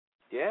there.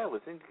 Yeah, it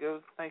was a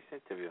nice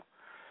interview.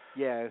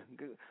 Yeah.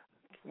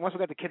 Once we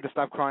got the kid to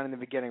stop crying in the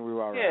beginning, we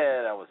were all right.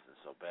 Yeah, that wasn't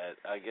so bad.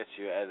 I guess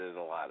you edited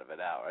a lot of it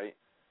out, right?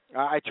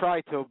 I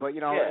tried to, but,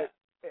 you know, yeah.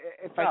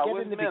 if I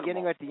get in the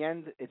beginning or at the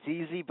end, it's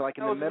easy, but like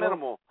in the middle.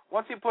 Minimal.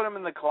 Once you put him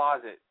in the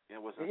closet,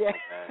 it wasn't so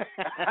bad.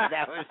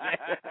 That was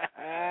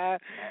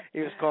it. He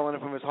was calling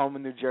it from his home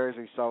in New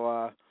Jersey,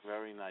 so.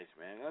 Very nice,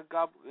 man.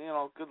 God,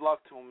 good luck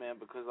to him, man,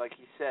 because like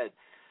he said,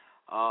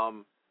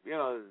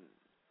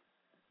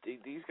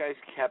 these guys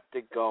kept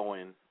it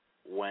going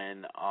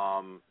when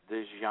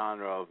this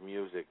genre of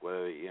music,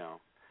 whether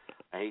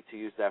I hate to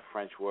use that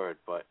French word,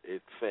 but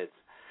it fits,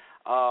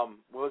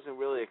 wasn't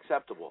really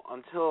acceptable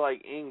until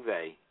like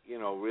Yngwie,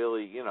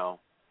 really,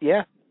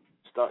 yeah,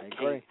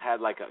 had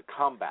like a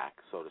comeback,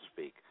 so to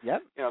speak.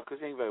 Yep. Because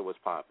Yngwie was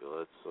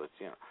popular. It's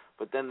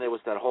but then there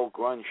was that whole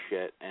grunge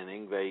shit, and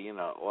Yngwie,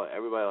 or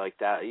everybody like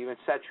that, even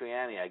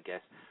Satriani, I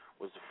guess,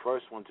 was the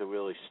first one to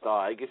really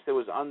start. I guess there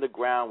was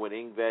underground with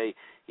Yngwie.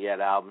 He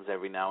had albums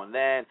every now and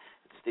then.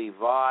 Steve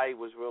Vai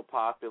was real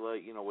popular,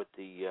 with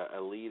the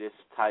elitist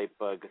type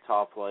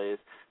guitar players.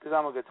 Because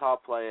I'm a guitar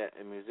player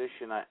and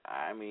musician.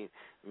 I mean,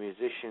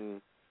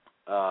 musician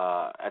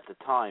at the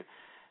time.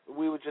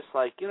 We were just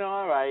like,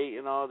 all right,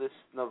 this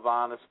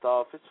Nirvana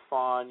stuff, it's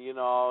fun,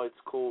 it's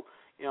cool.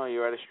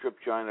 You're at a strip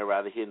joint, I'd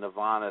rather hear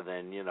Nirvana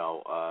than,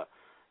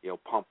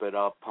 Pump It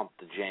Up, Pump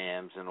the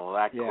Jams, and all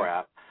that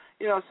crap.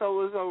 So it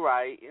was all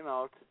right,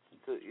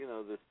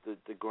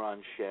 the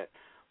grunge shit.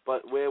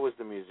 But where was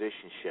the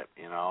musicianship,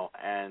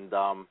 And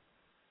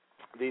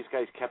these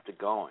guys kept it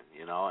going,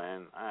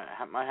 and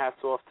my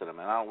hat's off to them,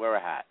 and I don't wear a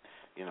hat,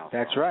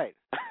 That's right.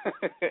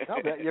 No,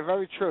 you're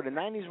very true. The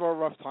 90s were a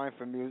rough time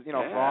for music, for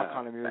all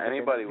kind of music.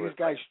 These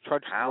guys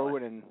trudged through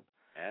it and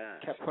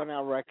kept putting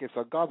out records,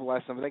 so God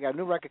bless them. But they got a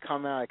new record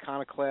coming out,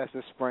 Iconoclast,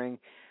 this spring.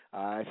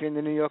 If you're in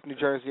the New York, New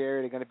Jersey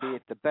area, they're going to be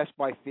at the Best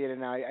Buy Theater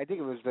now. I think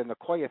it was the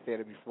Nicoya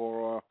Theater before,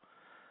 or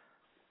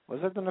was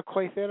it the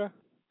Nicoya Theater?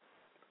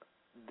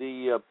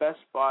 The Best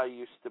Buy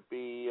used to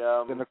be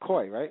the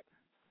Nicoya, right?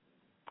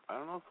 I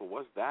don't know if it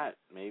was that.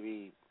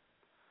 Maybe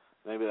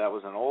that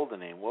was an older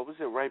name. What was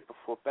it right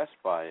before Best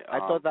Buy? I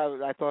thought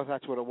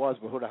that's what it was,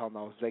 but who the hell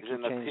knows? They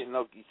changed.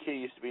 Nokia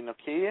used to be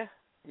Nokia?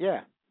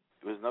 Yeah.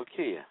 It was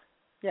Nokia.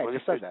 Yeah, what you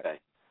said that.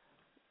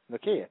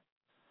 Nokia.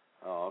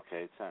 Oh,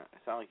 okay. It sounded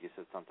like you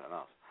said something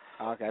else.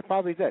 Okay, I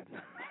probably did.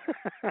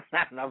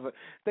 No, but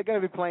they're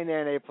going to be playing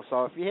there in April,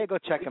 so if you're here, go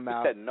check them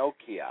out. You said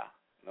Nokia.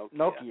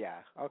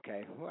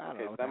 Okay. Well, I don't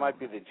know. That might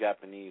be the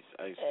Japanese.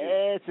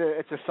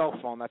 It's a cell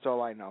phone. That's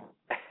all I know.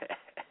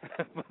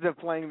 They're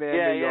playing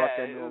there in New York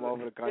and all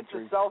over the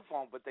country. It's a cell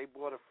phone, but they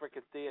bought a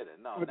freaking theater.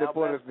 No, but now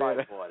Best Buy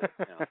bought it.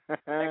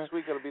 Next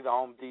week it'll be the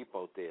Home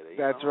Depot theater.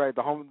 That's right,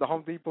 the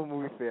Home Depot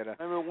movie theater.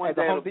 The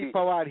Home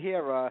Depot out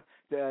here,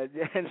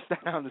 in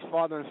Staten, his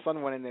father and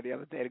son went in there the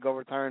other day to go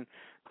return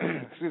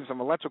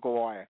some electrical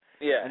wire.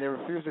 Yeah. And they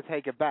refused to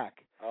take it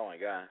back. Oh my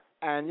God.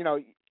 And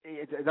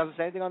it doesn't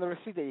say anything on the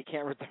receipt that you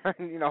can't return,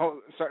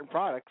 certain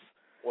products.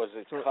 Was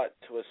it cut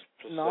to a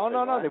specific No.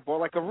 line? They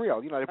bought like a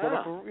reel. They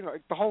bought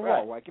the whole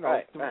roll, like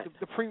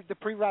the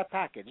pre-wrap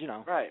package.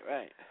 Right.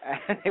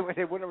 And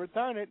they wouldn't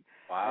return it.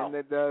 Wow. And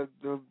the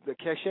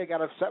cashier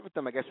got upset with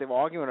them. I guess they were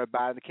arguing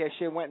about it. The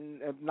cashier went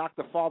and knocked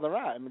the father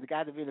out. I mean, the guy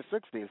had to be in his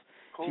 60s.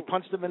 Cool. She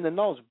punched him in the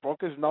nose,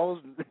 broke his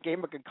nose, gave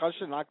him a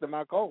concussion, knocked him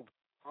out cold.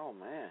 Oh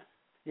man.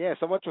 Yeah,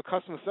 so much for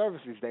customer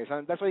service these days.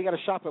 That's why you got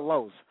to shop at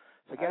Lowe's.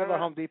 Forget about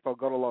Home Depot.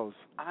 Go to Lowe's.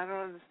 I don't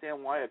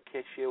understand why a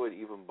cashier would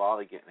even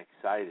bother getting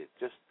excited.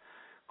 Just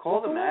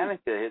call the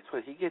manager. It's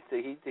what he gets.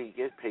 He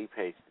gets paid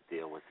to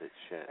deal with this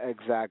shit.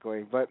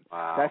 Exactly, but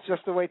that's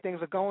just the way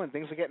things are going.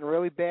 Things are getting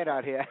really bad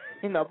out here.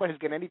 Nobody's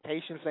getting any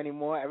patience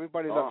anymore.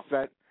 Everybody's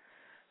upset.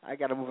 I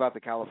got to move out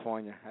to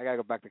California. I got to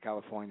go back to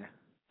California.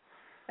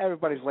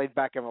 Everybody's laid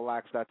back and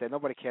relaxed out there.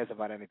 Nobody cares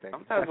about anything.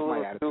 Sometimes a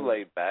little too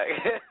laid back.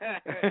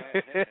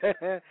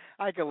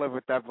 I can live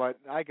with that, but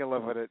I can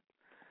live with it.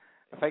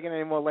 If I get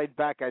any more laid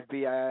back, I'd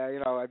be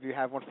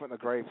have one foot in the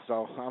grave.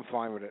 So I'm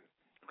fine with it.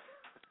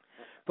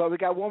 But we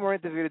got one more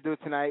interview to do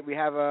tonight. We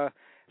have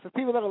for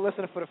people that are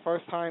listening for the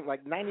first time,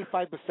 like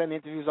 95% of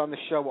interviews on the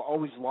show are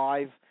always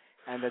live,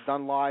 and they're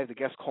done live. The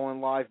guests call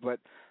in live, but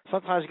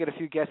sometimes you get a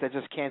few guests that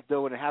just can't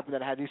do it. It happened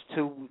that I had these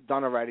two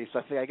done already, so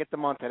I think I get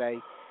them on today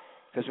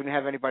because we didn't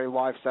have anybody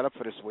live set up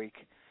for this week.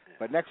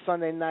 But next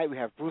Sunday night we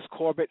have Bruce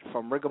Corbett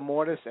from Rigor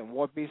Mortis and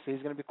War Beast.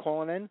 He's going to be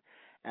calling in,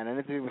 and an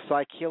interview with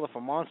Cy Keeler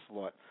from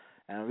Onslaught.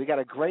 And we got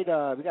a great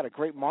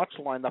march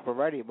lined up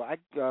already. But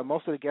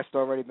most of the guests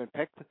have already been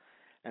picked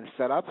and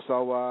set up.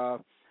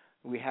 So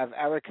we have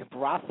Eric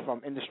Broth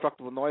from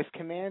Indestructible Noise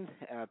Command,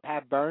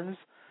 Pat Burns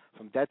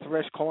from Dead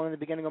Thresh calling in the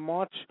beginning of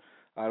March.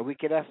 The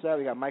week after that,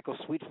 we got Michael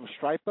Sweet from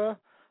Striper.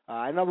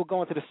 I know we're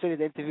going to the city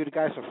to interview the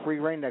guys for Free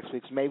Reign next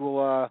week, so maybe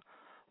we'll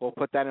we'll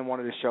put that in one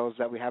of the shows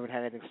that we haven't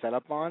had anything set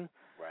up on.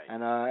 Right.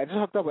 And I just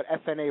hooked up with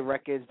FNA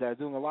Records. They're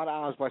doing a lot of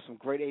albums by some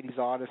great 80s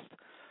artists.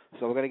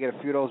 So we're going to get a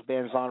few of those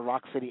bands on,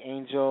 Rock City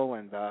Angel,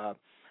 and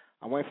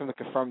I'm waiting for him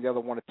to confirm the other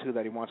one or two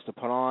that he wants to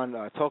put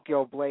on.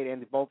 Tokyo Blade,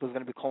 Andy Bolter is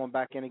going to be calling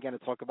back in again to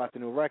talk about the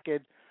new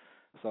record.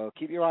 So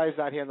keep your eyes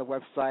out here on the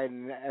website,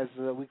 and as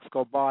the weeks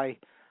go by,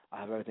 I'll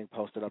have everything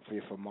posted up for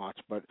you for March.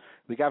 But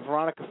we got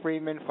Veronica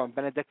Freeman from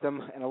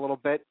In.Benedictum in a little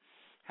bit.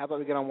 How about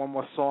we get on one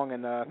more song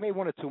and maybe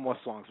one or two more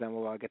songs, then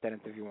we'll get that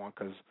interview on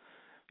because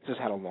we just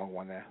had a long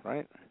one there,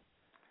 right?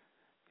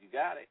 You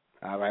got it.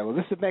 All right. Well,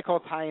 this is a band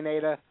called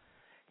Tyanada.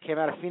 Came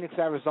out of Phoenix,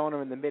 Arizona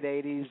in the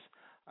mid-'80s.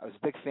 I was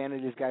a big fan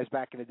of these guys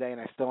back in the day, and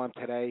I still am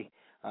today.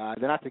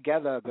 They're not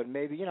together, but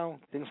maybe,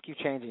 things keep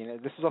changing.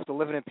 This is off the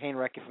Living in Pain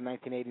record from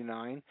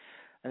 1989.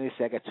 And they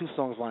say I got two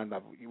songs lined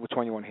up. Which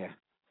one you want to hear?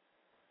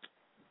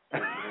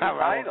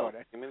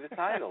 Give me the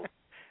title.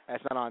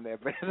 That's not on there,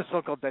 but there's a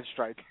song called Dead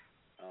Strike.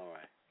 All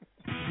right.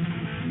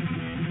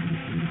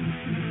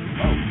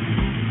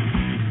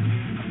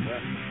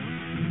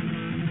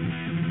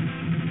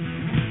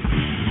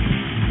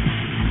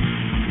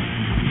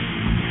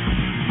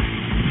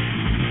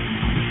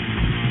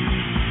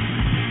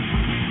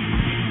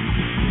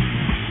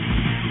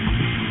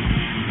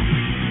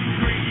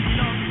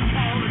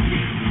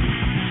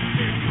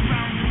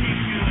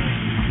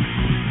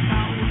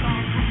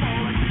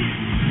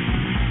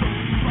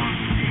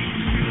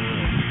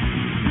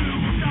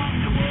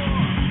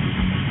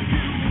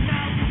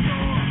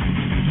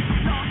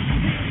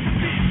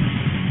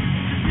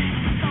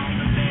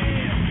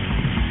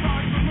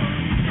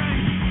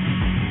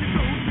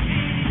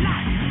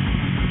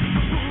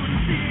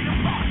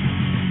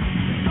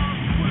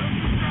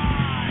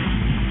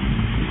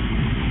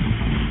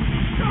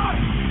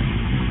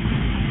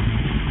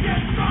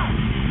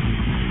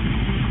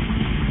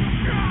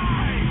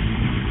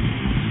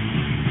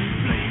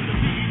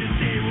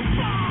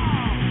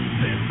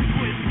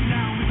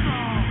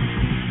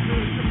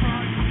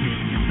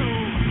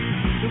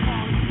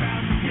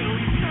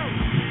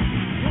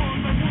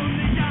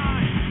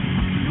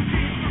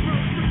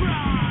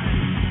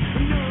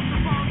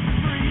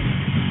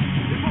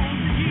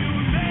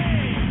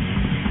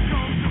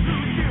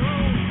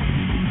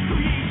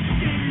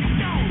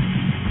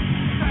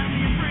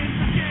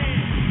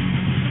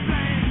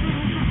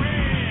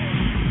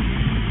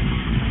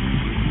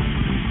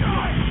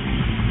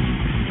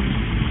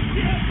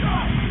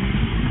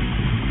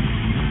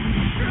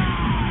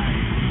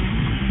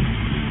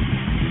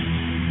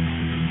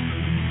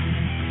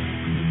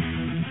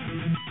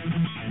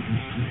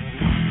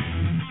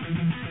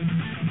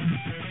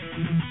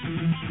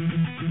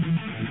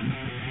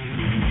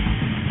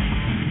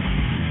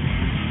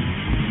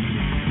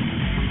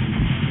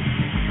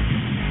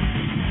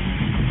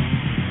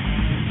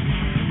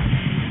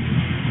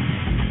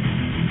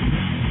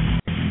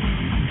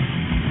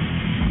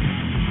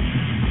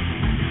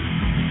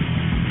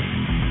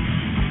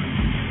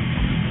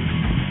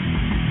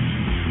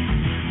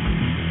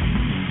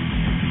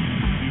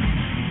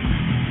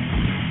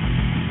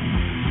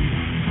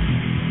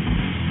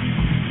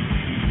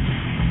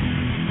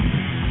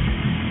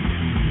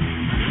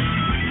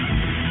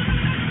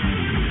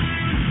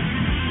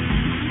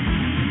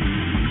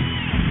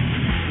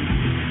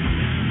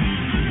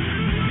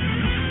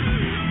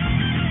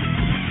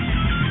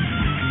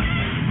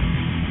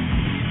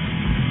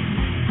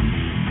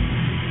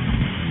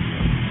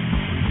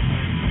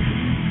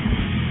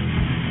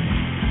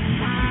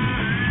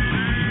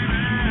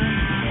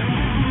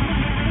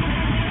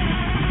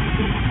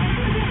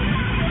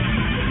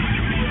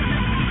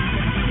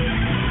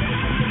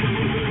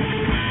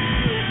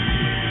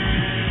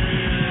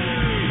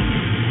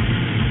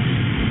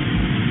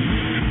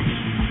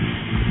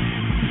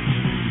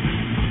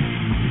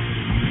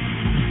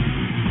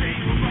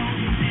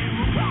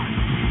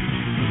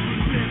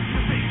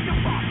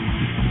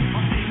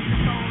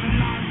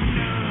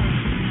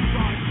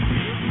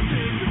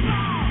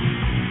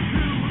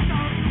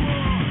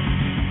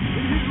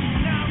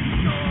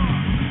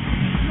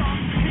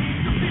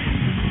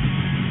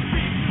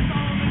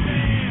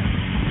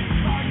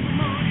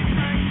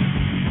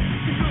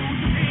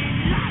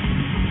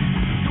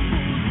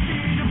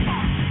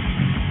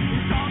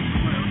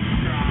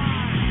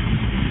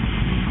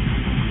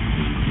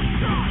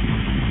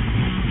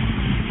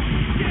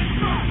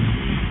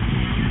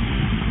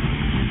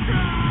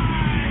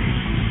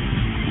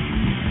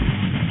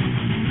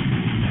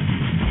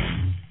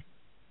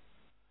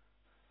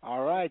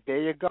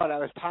 There you go. That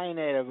was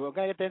Tyanada. We're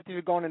going to get the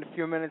interview going in a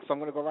few minutes, so I'm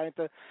going to go right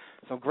into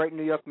some great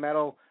New York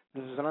metal.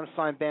 This is an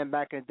unsigned band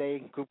back in the day,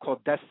 a group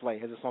called Deathflay.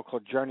 Has a song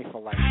called Journey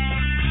for Life.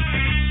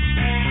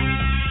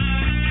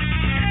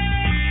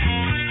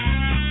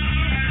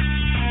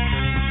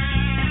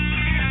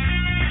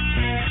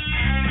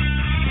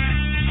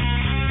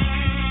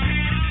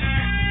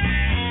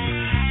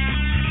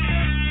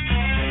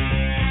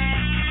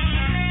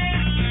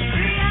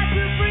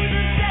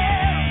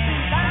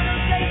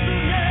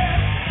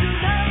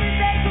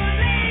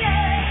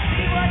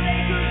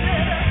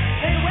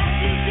 They went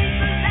to keep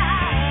the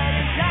light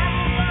and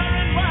travel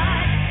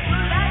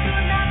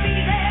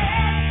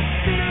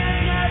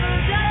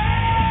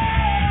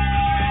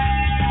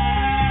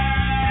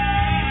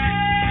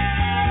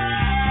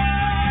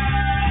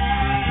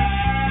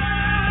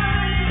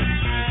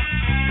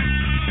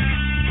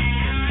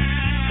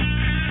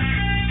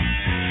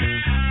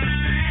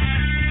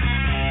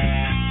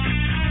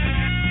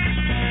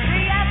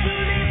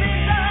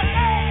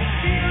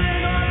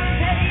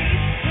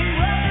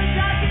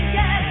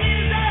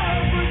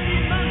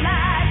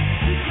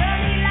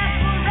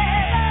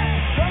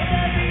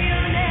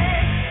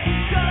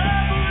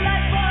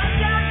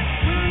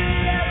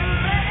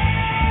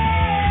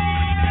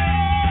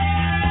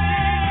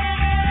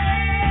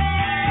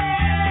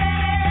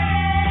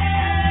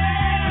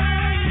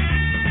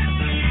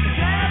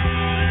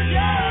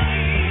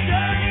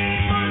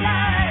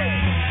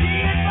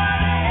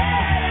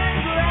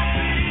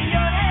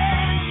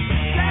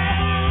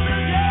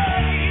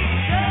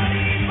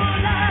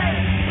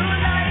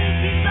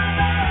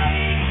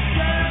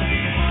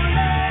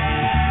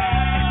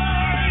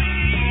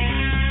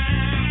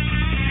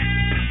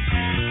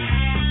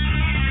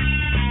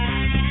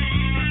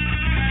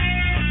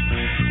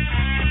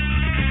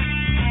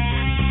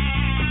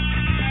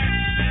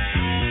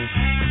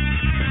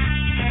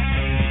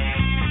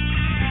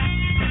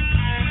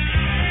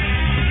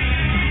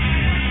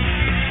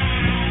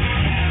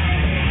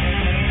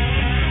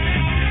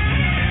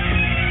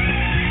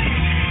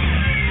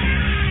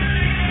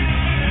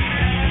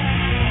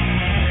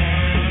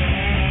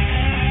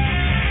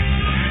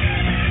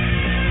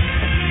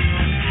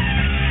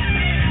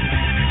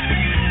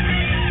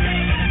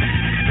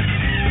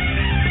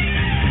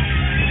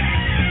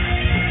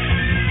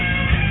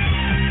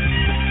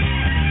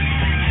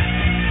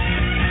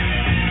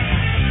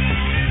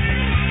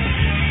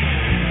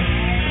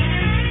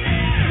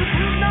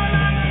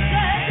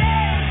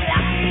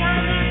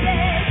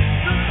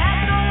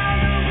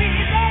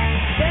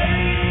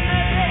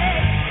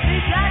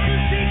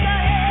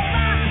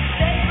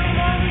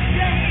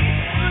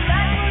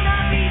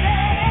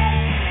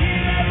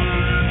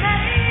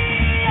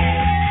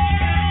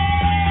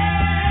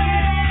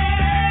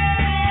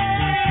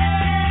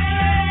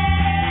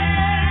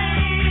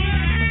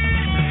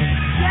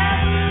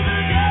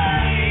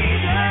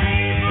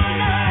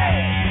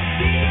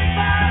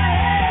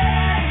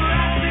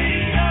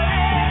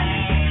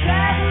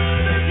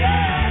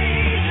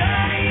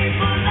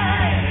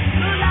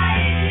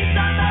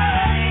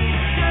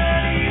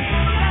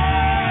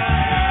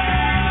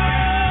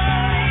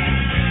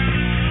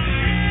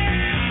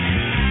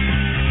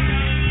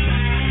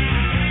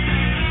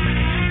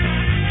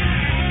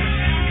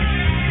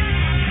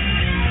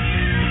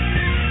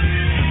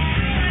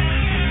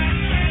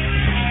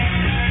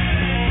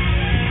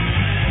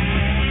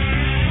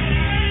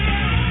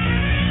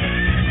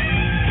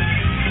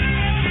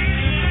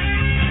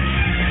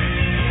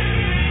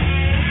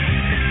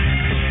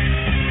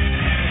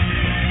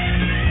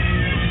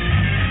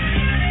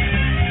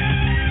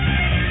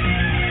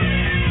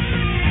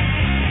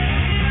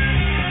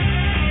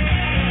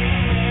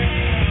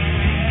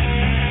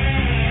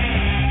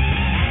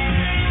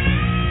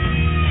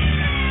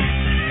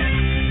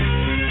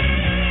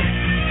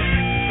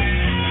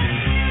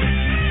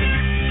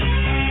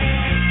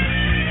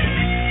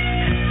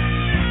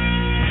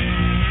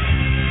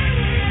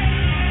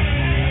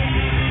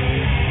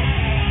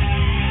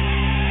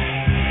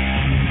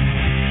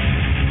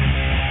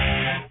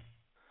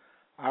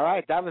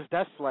right. That was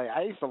Deathslay.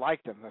 I used to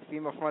like them. A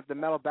female fronted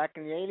metal back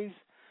in the 80s.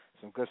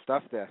 Some good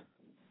stuff there.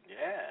 Yeah.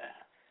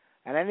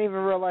 And I didn't even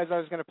realize I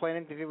was going to play an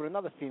interview with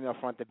another female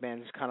fronted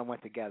band. Just kind of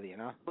went together, you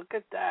know? Look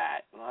at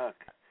that. Look.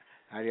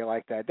 How do you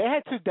like that? They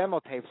had 2 demo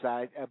tapes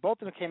out.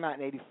 Both of them came out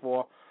in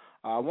 84.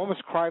 One was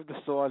Cry of the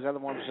Swords. The other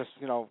one was just,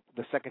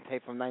 the second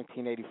tape from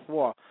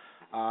 1984.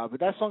 But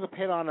that song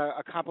appeared on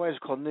a compilation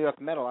called New York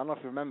Metal. I don't know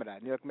if you remember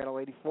that. New York Metal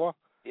 84?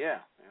 Yeah.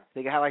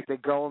 They had like the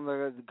girl and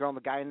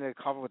the guy in the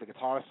cover with the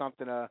guitar or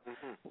something. A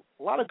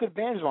lot of good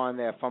bands were on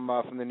there from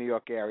the New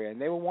York area, and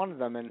they were one of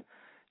them. And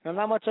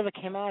not much of it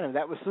came out of it.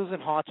 That was Susan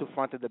Hartz who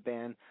fronted the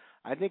band.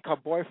 I think her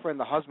boyfriend,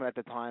 the husband at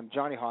the time,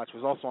 Johnny Hartz,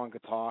 was also on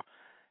guitar.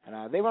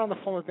 And they went on the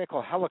form of a band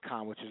called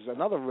Helicon, which is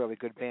another really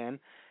good band,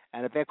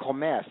 and a band called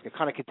Mask. It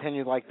kind of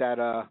continued like that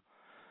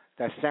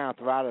sound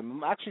throughout it.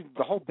 Actually,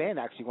 the whole band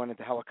actually went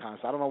into Helicon,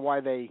 so I don't know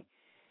why they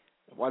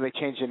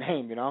changed the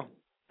name,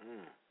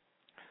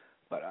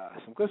 But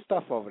some good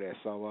stuff over there.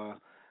 So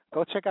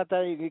go check out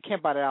that. You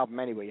can't buy the album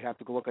anyway. You have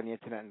to go look on the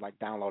internet and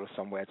download it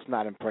somewhere. It's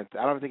not in print.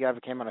 I don't think it ever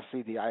came on a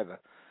CD either.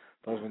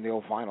 Those were in the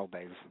old vinyl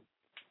days.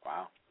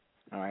 Wow.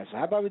 All right. So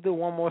how about we do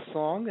one more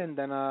song and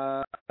then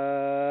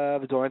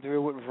we do an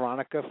interview with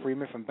Veronica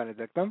Freeman from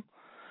In.Benedictum.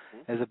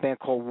 There's a band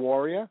called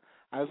Warrior.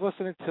 I was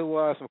listening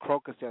to some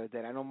Crocus the other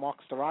day. I know Mark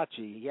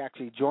Storaci. He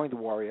actually joined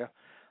Warrior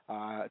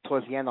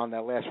towards the end on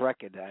their last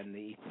record, and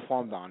he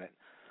performed on it.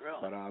 Really?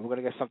 But we're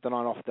going to get something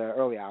on off the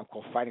early album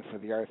called Fighting for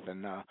the Earth.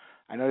 And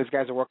I know these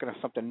guys are working on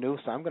something new,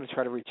 so I'm going to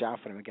try to reach out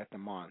for them and get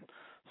them on.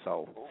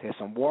 So here's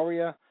some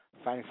Warrior,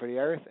 Fighting for the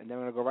Earth, and then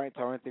we're going to go right into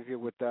our interview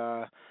with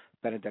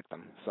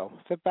In.Benedictum. So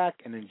sit back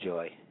and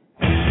enjoy.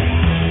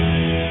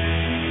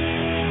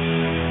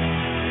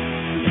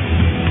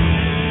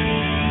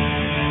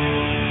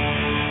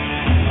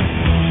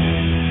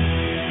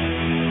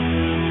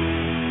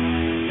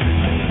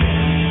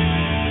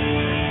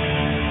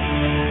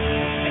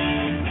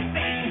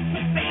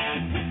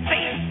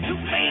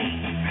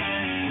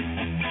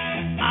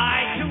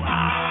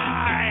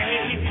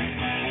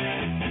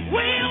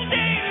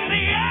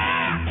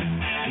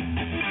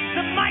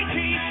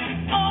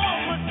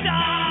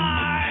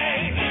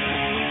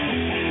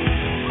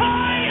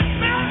 Fire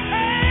smell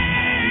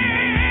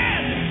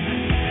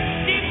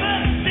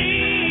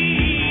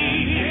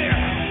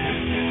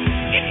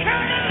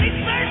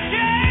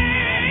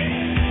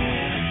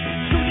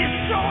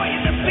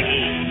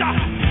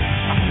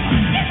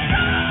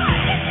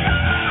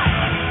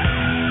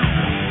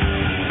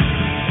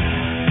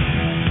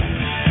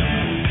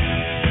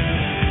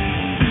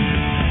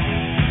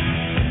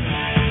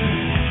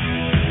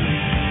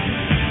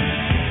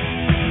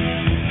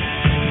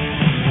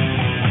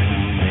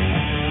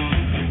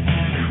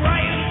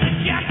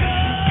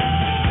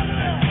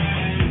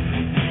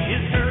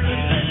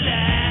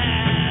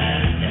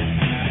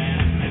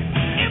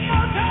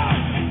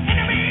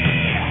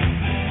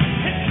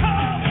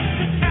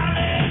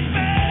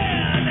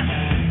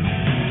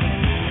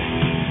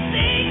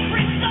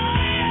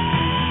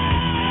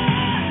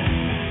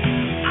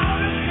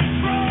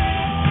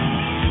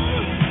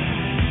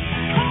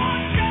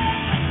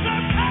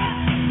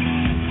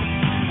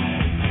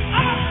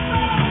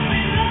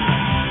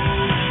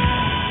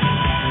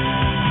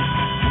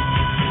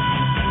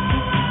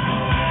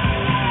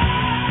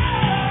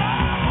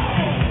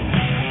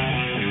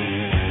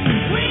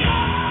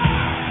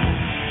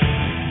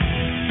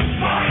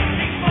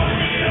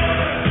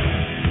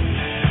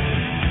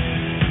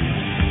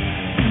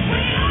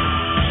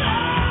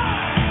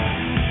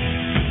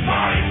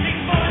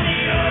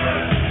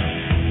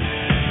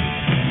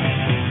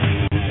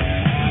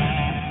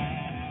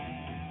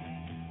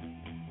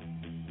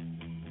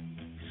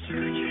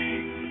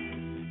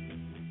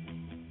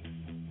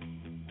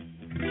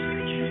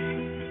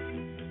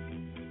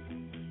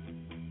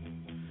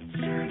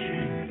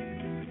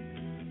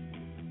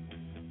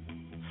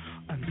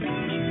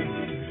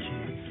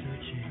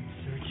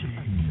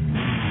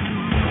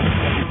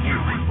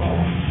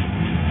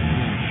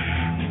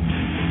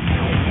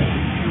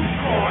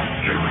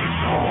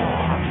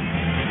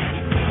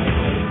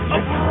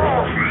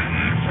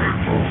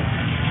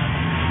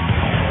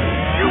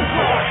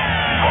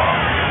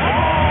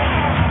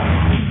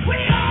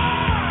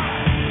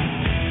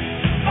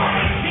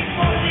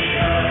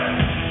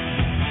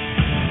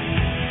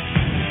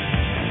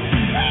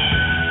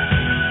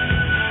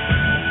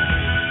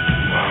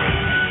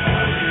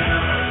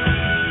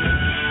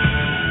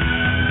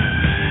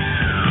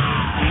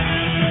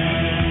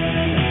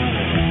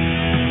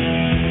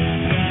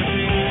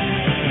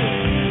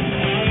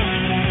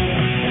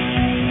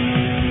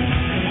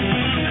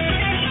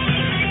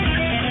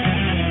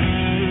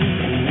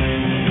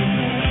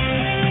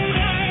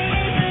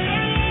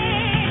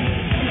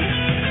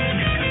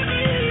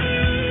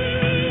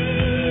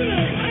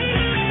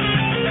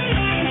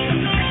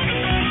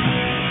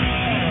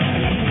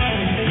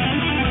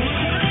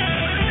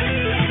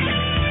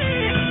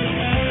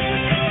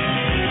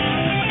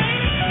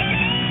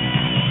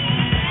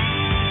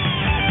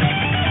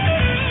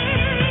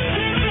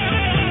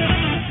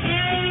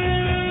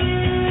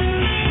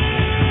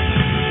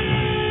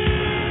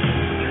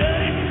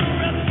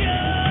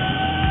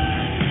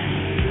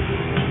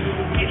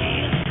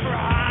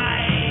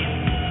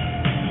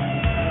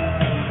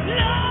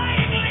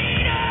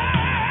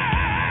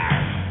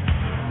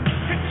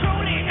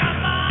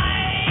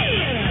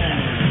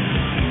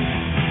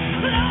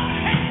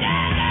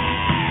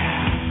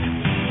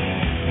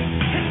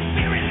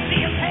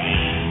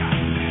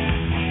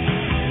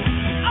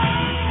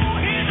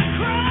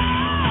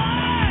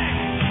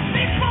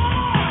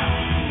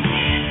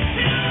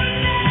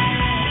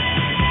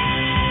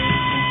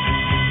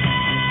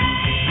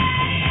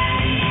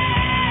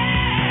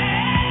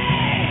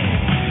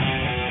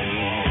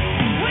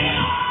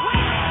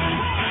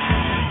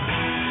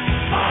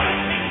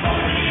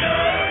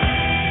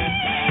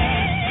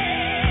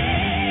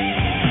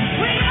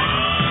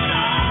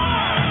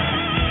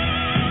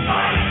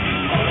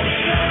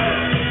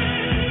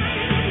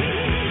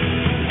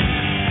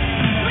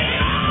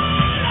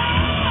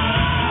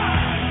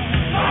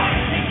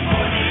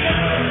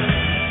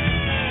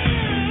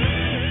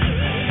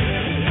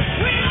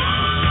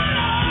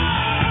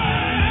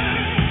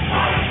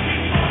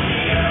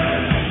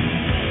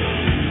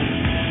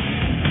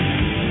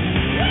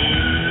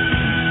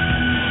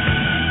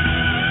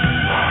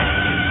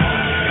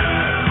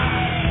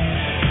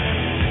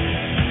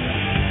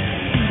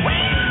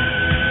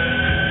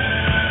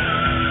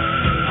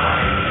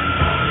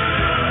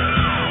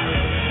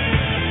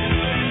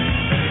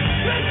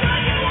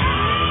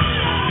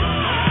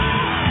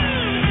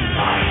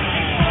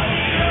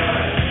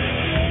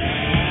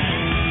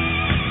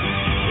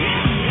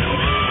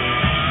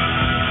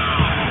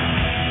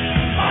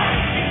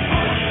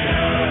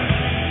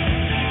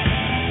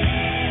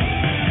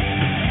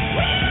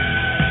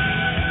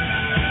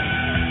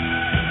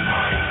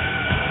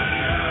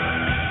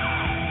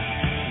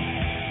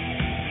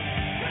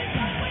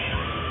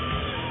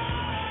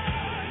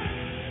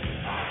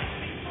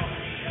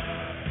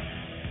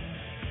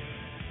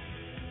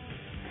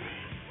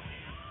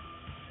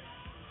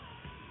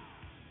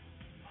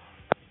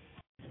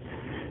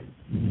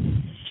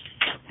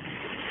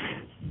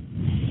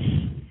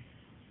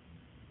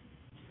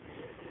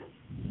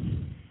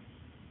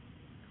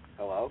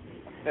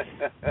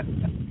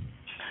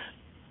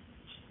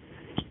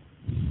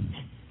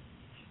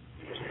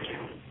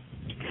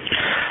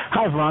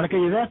Hi, Veronica,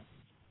 you there?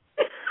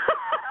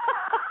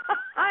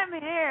 I'm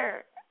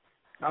here.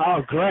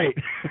 Oh, great.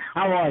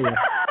 How are you?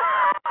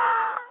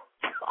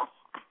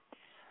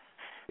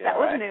 That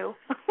was new.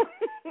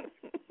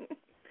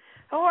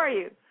 How are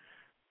you?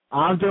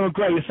 I'm doing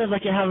great. You sound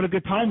like you're having a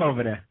good time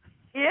over there.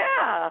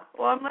 Yeah.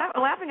 Well, I'm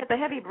laughing at the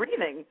heavy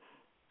breathing.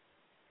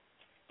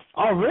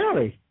 Oh,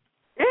 really?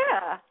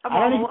 Yeah. I'm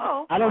I don't all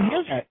low. I don't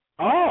hear that.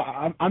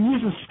 Oh, I'm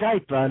using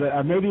Skype,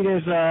 but maybe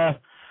there's a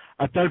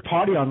third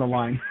party on the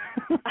line.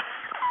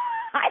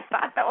 I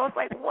thought that was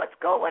like, what's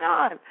going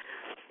on?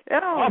 Oh,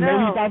 no.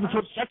 Maybe you dialed into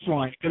a sex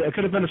line. It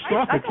could have been a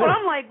stalker, too.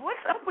 I'm like, what's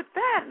up with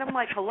that? And I'm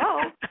like,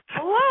 hello?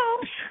 Hello?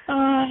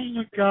 Oh,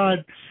 my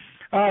God.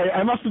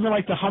 I must have been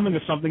like the humming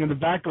of something in the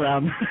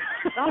background.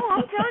 Oh,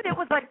 I'm telling you, it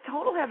was like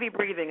total heavy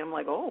breathing. I'm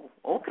like, oh,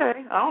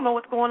 okay. I don't know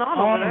what's going on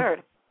over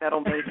there.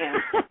 That'll make him.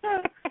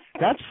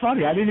 That's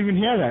funny. I didn't even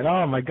hear that.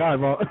 Oh, my God.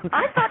 Well,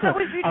 I thought that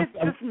was you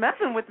just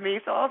messing with me,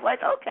 so I was like,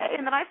 okay.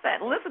 And then I sat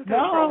and listened to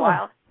it for a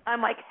while.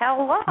 I'm like,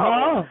 hello.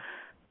 No.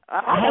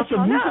 I had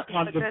some music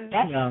on the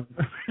background.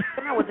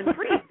 Then I was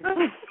intrigued.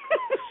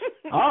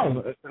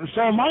 Oh,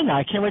 so am I now.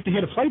 I can't wait to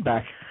hear the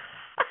playback.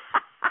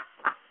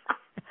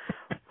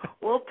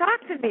 Well, talk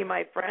to me,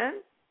 my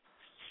friend.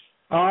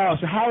 Oh,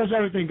 so how is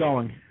everything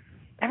going?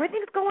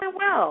 Everything's going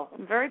well.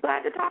 I'm very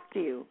glad to talk to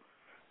you.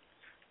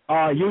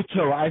 You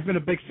too. I've been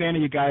a big fan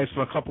of you guys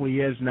for a couple of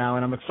years now,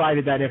 and I'm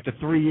excited that after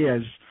 3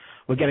 years,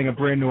 we're getting a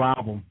brand new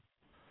album.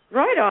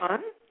 Right on.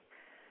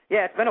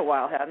 Yeah, it's been a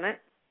while, hasn't it?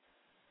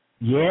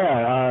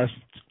 Yeah,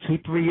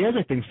 2-3 years,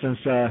 I think, since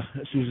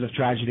Seasons of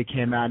Tragedy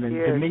came out, and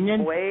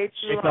Dominion way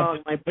too shaped long.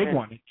 up my big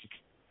one.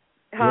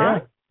 Huh? Yeah.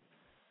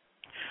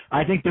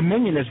 I think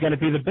Dominion is going to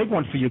be the big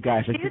one for you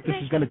guys. I think this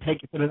is going to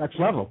take it to the next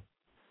level.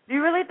 Do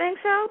you really think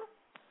so?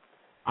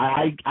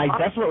 I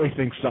definitely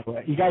think so.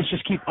 You guys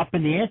just keep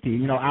upping the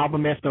ante,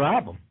 album after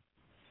album.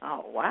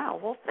 Oh, wow.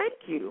 Well, thank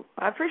you.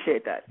 I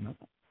appreciate that.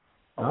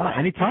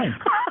 Anytime.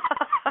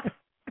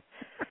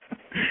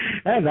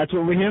 Hey, that's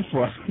what we're here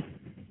for.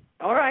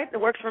 All right. It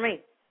works for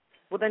me.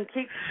 Well, then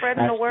keep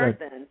spreading the word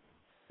then.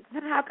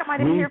 Then how come I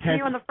didn't hear from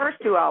you on the first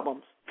two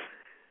albums?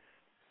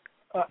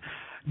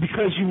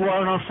 Because you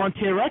weren't on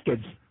Frontier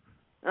Records.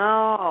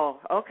 Oh,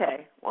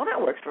 okay. Well, that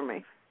works for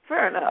me.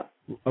 Fair enough.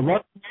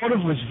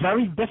 Locomotive was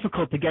very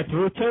difficult to get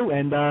through to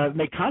and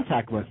make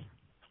contact with.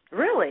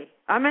 Really?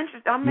 I'm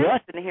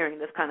interested in hearing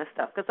this kind of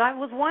stuff because I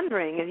was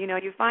wondering, and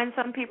you find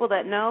some people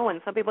that know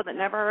and some people that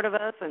never heard of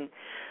us, and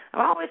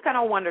I've always kind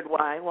of wondered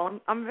why. Well,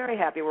 I'm very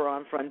happy we're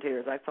on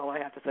Frontiers. That's all I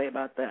have to say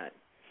about that.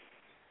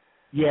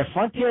 Yeah,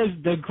 Frontiers,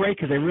 they're great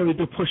because they really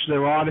do push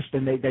their artists,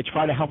 and they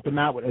try to help them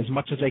out with as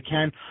much as they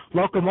can.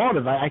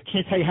 Locomotive, I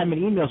can't tell you how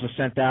many emails are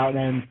sent out,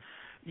 and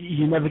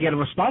you never get a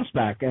response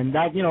back. And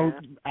that,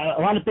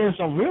 a lot of bands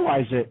don't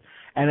realize it,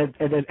 and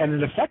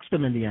it affects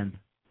them in the end.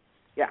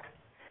 Yeah.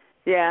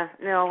 Yeah,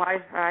 no,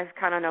 I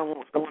kind of know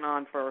what's going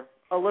on for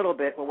a little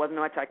bit, but wasn't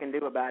much I can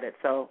do about it.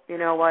 So, you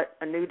know what?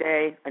 A new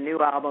day, a new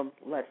album.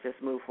 Let's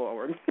just move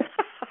forward.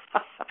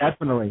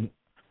 Definitely.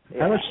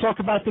 Yeah. And let's talk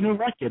about the new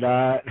record.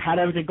 How did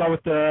everything go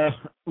with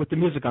the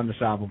music on this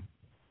album?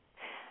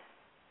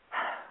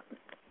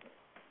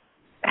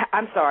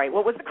 I'm sorry.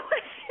 What was the question?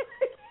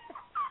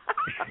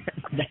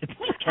 That's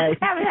okay.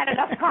 I haven't had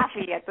enough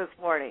coffee yet this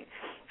morning.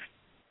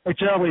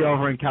 It's early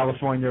over in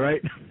California,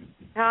 right?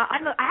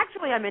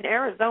 I'm in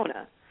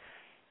Arizona.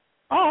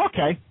 Oh,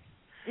 okay.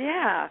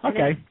 Yeah.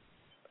 Okay.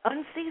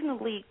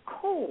 Unseasonably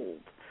cold.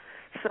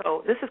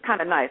 So this is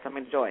kind of nice. I'm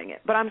enjoying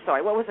it. But I'm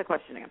sorry. What was the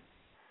question again?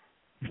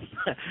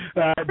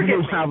 The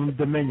new album,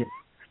 Dominion.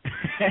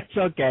 It's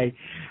okay.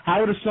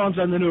 How are the songs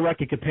on the new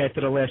record compared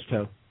to the last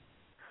two?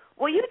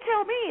 Well, you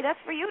tell me. That's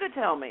for you to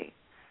tell me.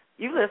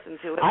 You listen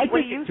to it.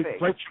 What do you think? I think it's a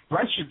great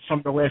progression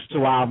from the last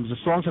two albums. The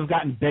songs have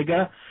gotten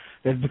bigger.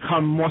 They've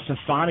become more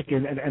symphonic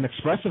and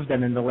expressive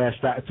than in the last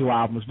two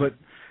albums. But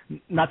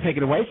not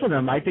taking away from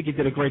them, I think you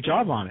did a great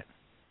job on it.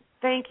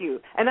 Thank you.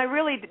 And I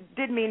really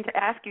did mean to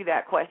ask you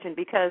that question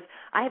because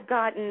I've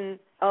gotten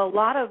a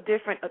lot of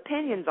different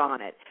opinions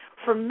on it.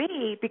 For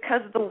me,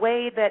 because of the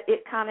way that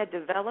it kind of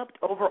developed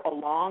over a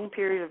long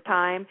period of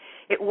time,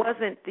 it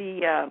wasn't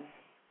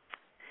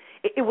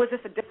it was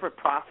just a different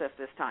process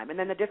this time. And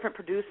then the different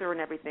producer and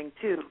everything,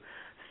 too.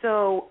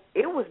 So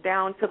it was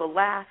down to the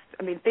last.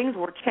 Things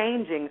were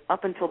changing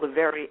up until the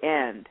very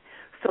end.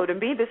 So to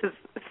me, this is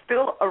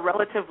still a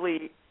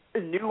relatively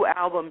new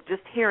album,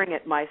 just hearing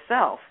it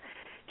myself.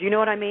 Do you know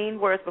what I mean?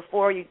 Whereas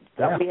before we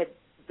had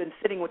been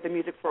sitting with the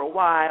music for a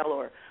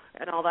while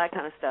and all that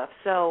kind of stuff.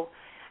 So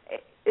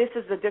this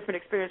is a different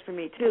experience for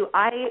me, too.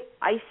 I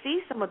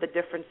see some of the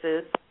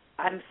differences.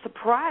 I'm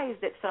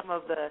surprised at some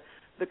of the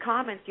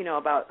comments,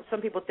 about some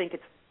people think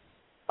it's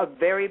a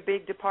very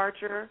big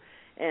departure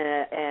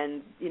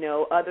and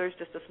others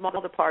just a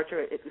small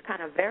departure. It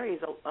kind of varies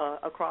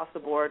across the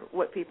board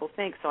what people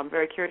think, so I'm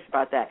very curious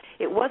about that.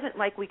 It wasn't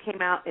like we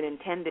came out and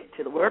intended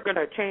we're going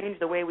to change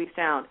the way we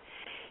sound.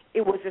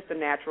 it was just a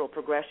natural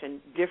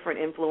progression, different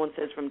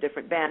influences from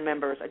different band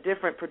members, a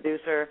different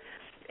producer,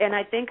 and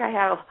I think I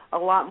have a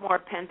lot more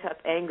pent-up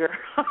anger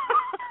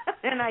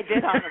than I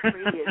did on the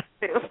previous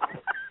two.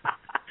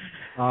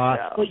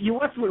 Well, you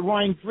worked with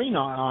Ryan Green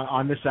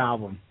on this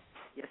album.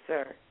 Yes,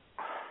 sir.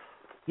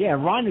 Yeah,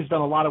 Ryan has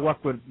done a lot of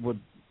work with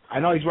I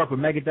know he's worked with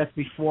Megadeth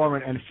before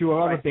and a few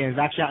other bands,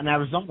 actually out in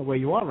Arizona where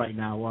you are right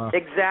now.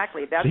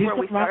 Exactly. That's where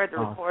we started the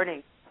Oh.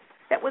 recording.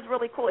 That was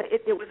really cool.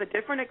 It was a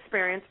different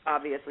experience,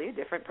 obviously, a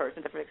different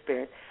person, different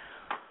experience.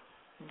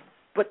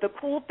 But the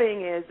cool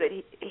thing is that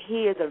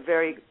he is a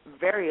very,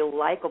 very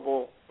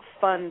likable,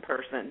 fun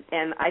person.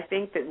 And I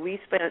think that we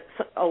spent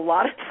a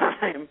lot of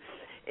time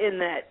in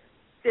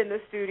the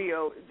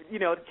studio, you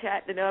know,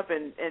 chatting it up,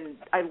 and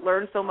I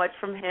learned so much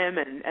from him,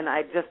 and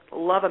I just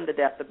love him to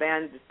death. The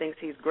band just thinks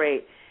he's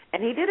great.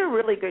 And he did a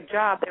really good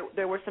job.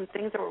 There were some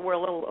things that were a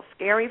little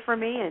scary for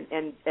me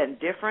and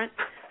different,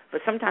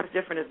 but sometimes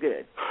different is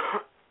good.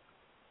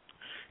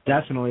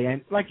 Definitely,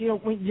 and like, you know,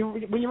 when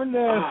you're in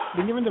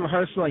the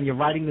rehearsal and you're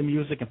writing the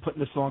music and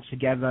putting the songs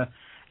together,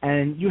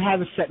 and you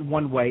have it set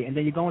one way, and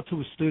then you go into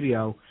a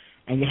studio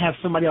and you have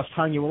somebody else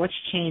telling you, well, let's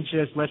change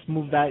this, let's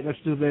move that, let's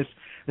do this.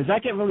 Does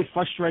that get really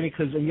frustrating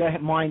because in your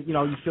mind, you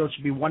know, you feel it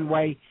should be one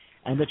way,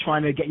 and they're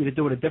trying to get you to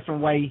do it a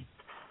different way?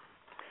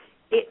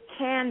 It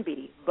can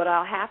be, but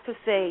I'll have to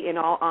say, in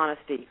all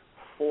honesty,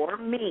 for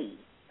me,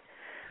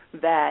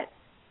 that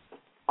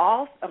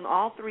on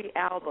all three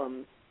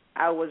albums,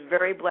 I was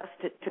very blessed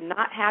to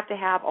not have to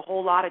have a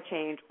whole lot of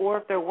change, or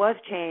if there was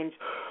change,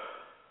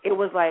 it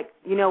was like,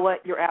 you know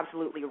what, you're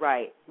absolutely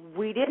right.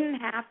 We didn't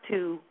have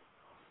to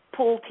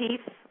pull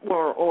teeth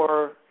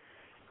or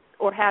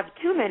have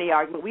too many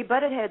arguments. We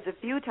butted heads a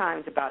few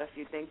times about a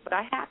few things, but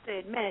I have to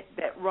admit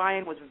that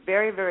Ryan was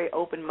very, very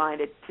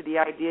open-minded to the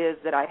ideas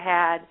that I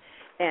had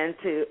and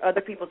to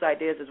other people's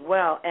ideas as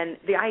well. And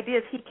the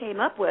ideas he came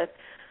up with,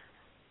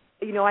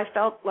 you know, I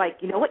felt like,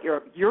 you know what,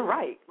 you're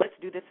right. Let's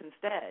do this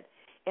instead.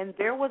 And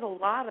there was a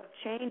lot of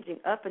changing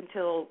up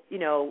until, you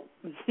know,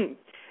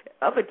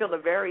 up until the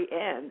very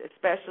end,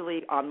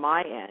 especially on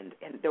my end.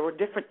 And there were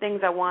different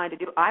things I wanted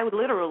to do. I would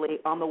literally,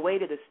 on the way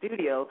to the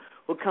studio,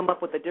 would come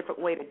up with a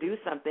different way to do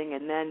something,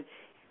 and then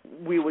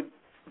we would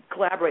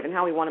collaborate on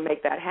how we want to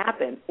make that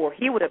happen. Or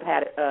he would have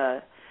had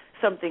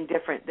something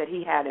different that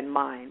he had in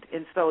mind.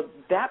 And so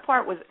that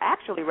part was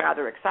actually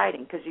rather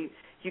exciting because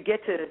you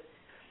get to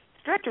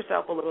stretch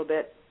yourself a little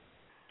bit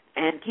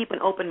and keep an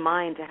open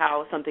mind to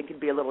how something can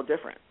be a little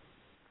different.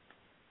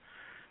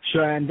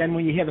 Sure, and then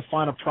when you hear the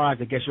final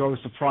product, I guess you're always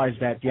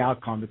surprised at the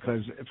outcome because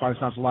it probably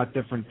sounds a lot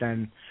different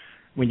than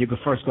when you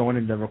first go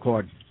in to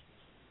record.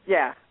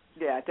 Yeah,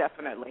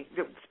 definitely.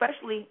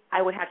 Especially,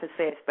 I would have to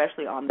say,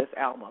 especially on this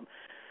album,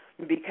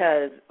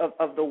 because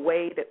of the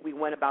way that we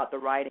went about the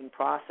writing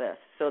process.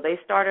 So they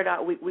started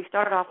out. We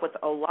started off with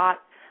a lot,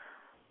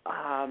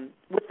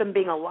 with them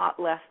being a lot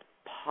less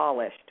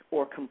polished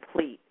or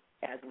complete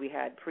as we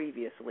had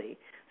previously.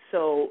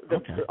 So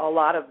a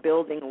lot of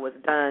building was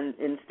done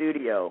in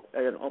studio,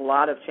 and a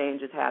lot of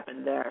changes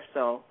happened there.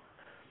 So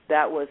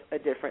that was a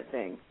different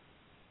thing.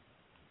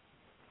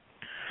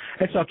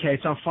 It's okay.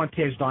 It's on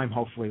Frontier's dime,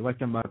 hopefully. Let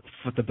them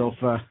foot the bill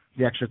for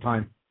the extra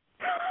time.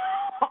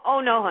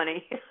 Oh, no,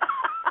 honey.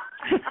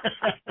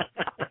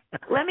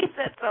 Let me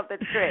set something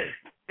straight.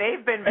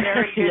 They've been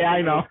very good. Yeah,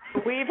 I know.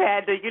 We've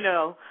had to, you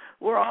know,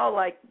 we're all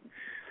like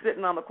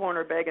sitting on the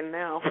corner begging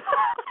now.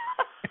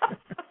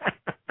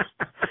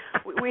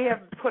 We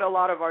have put a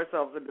lot of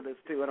ourselves into this,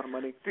 too, and our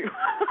money, too.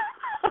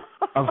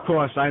 Of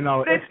course, I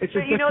know. It's a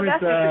you know,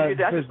 different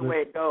that's business. the way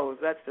it goes.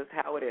 That's just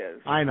how it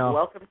is. I know.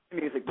 Welcome to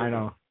music business. I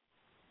know.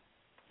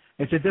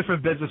 It's a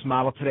different business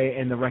model today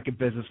in the record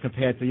business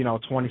compared to,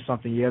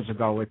 20-something years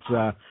ago. It's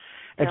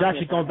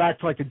actually going back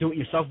to like the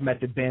do-it-yourself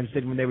method bands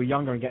did when they were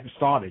younger and getting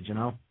started,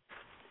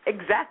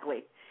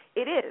 Exactly.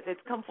 It is.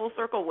 It's come full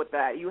circle with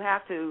that. You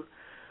have to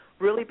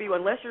really be,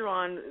 unless you're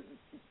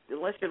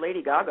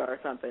Lady Gaga or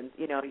something,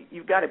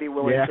 you've got to be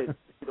willing to do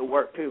the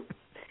work too.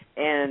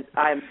 And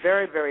I'm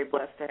very, very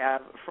blessed to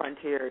have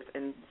Frontiers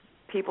and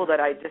people that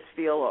I just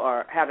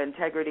feel have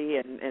integrity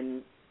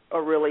and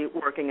are really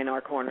working in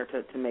our corner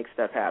to make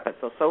stuff happen.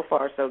 So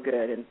far, so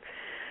good.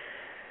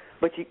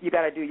 But you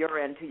got to do your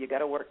end too. You got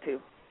to work too.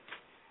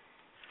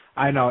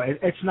 I know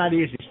it's not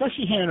easy,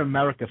 especially here in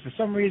America. For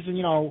some reason,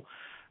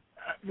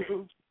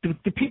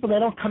 the people that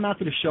don't come out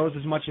to the shows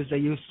as much as they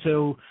used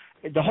to.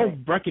 The whole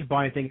record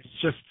buying thing is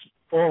just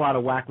all out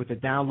of whack with the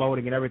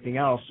downloading and everything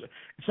else.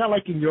 It's not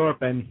like in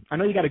Europe, and I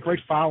know you got a great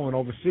following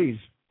overseas.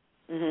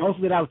 Mm-hmm.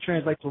 Hopefully that will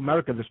translate to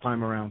America this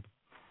time around.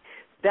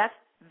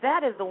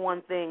 That is the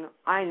one thing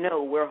I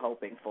know we're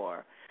hoping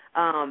for.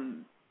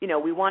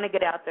 We want to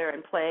get out there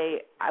and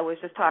play. I was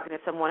just talking to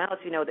someone else.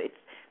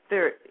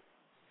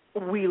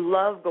 We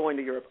love going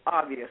to Europe,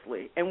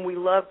 obviously, and we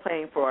love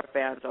playing for our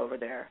fans over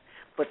there.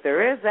 But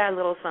there is that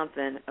little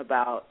something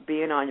about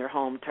being on your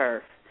home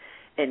turf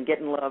and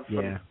getting love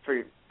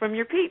from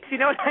your peeps. You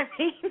know what I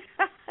mean?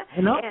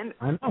 I know.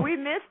 And we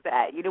miss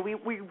that.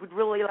 We would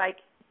really like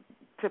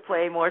to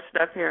play more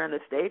stuff here in the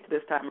States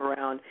this time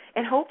around,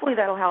 and hopefully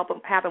that'll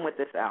happen with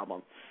this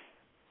album.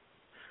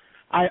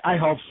 I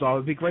hope so.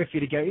 It'd be great for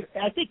you to get.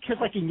 I think because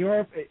like in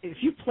Europe, if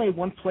you play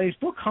one place,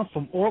 they'll come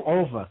from all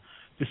over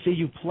to see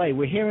you play.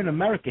 We're here in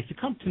America. If you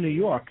come to New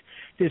York,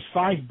 there's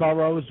 5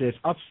 boroughs, there's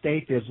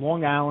upstate, there's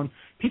Long Island.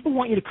 People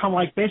want you to come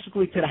like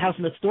basically to the house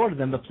next door to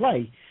them to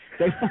play.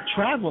 They won't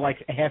travel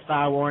like a half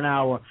hour or an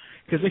hour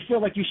because they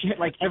feel like you should hit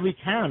like every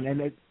town,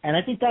 and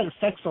I think that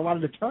affects a lot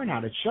of the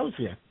turnout. It shows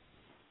you.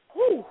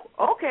 Ooh,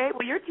 okay.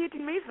 Well, you're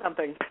teaching me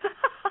something.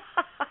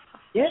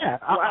 Yeah,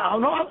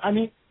 wow. I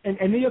mean,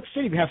 in New York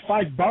City, we have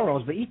 5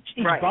 boroughs, but each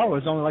borough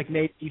is only like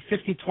maybe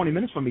 15, 20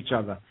 minutes from each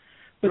other.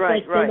 But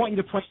they want you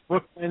to play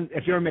Brooklyn.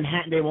 If you're in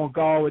Manhattan, they won't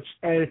go. It's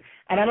and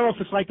I don't know if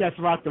it's like that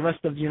throughout the rest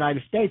of the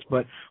United States,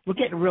 but we're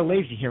getting real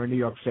lazy here in New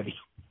York City.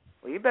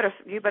 Well, you better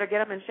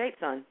get up in shape,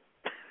 son.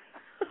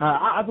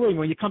 I believe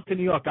when you come to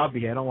New York, I'll be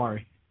here. Don't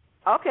worry.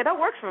 Okay, that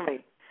works for me.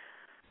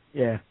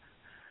 Yeah,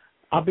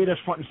 I'll be there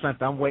front and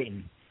center. I'm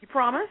waiting. You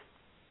promise?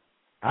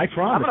 I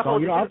promise. I'm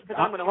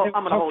going to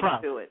hold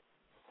you to it.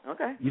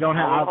 Okay. You don't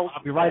have.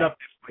 I'll be right up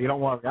there. You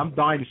don't worry. I'm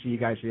dying to see you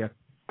guys here.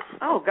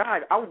 Oh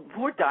God,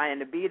 we're dying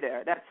to be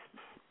there. That's,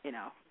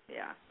 yeah.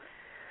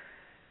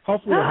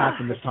 Hopefully it'll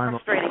happen this time.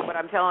 It's frustrating, but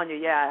I'm telling you,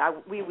 yeah,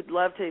 we would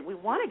love to. We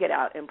want to get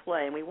out and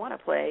play, and we want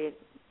to play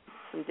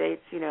some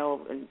dates,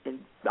 and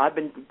I've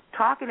been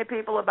talking to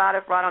people about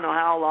it for I don't know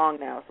how long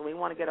now. So we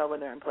want to get over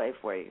there and play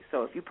for you.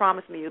 So if you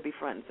promise me you'll be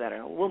front and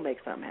center, we'll make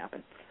something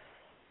happen.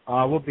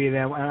 We'll be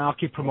there, and I'll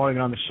keep promoting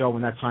it on the show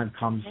when that time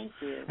comes. Thank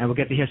you. And we'll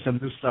get to hear some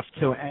new stuff,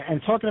 too.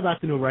 And talking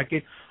about the new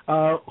record,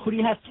 who do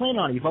you have playing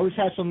on it? You've always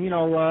had some,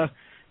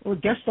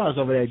 guest stars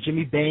over there.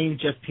 Jimmy Bain,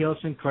 Jeff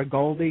Pearlson, Craig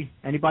Goldie.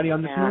 Anybody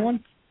on this new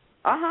one?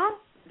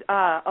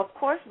 Of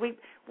course,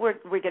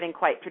 we're getting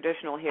quite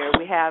traditional here.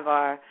 We have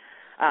our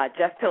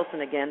Jeff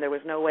Pearlson again. There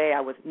was no way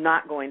I was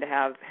not going to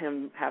have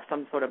him have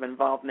some sort of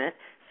involvement.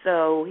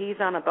 So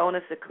he's on a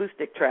bonus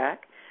acoustic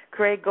track.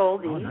 Craig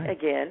Goldie,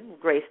 again,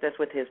 graced us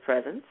with his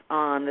presence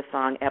on the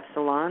song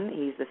Epsilon.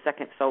 He's the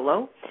second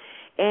solo.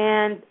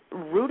 And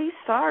Rudy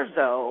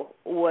Sarzo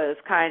was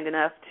kind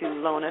enough to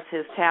loan us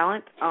his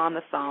talent on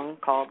the song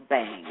called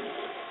Bang.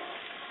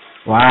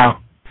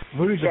 Wow.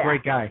 Rudy's a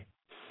great guy.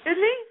 Isn't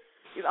he?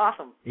 He's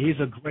awesome. He's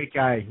a great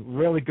guy.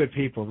 Really good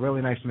people.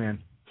 Really nice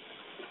man.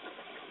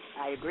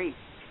 I agree.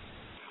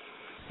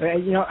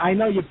 I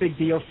know you're big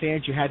Dio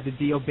fans. You had the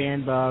Dio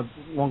band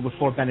long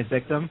before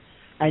Benedictum.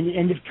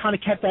 And you've kind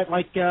of kept that,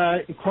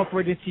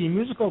 incorporated into your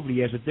music over the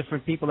years with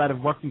different people that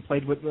have worked and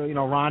played with,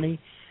 Ronnie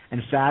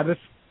and Sabbath.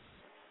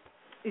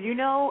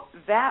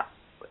 That,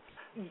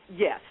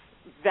 yes.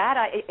 That,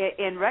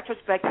 in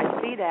retrospect,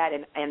 I see that,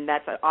 and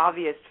that's an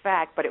obvious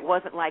fact, but it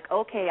wasn't like,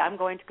 okay, I'm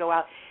going to go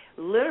out.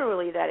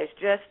 Literally, that is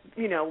just,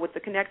 with the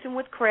connection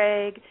with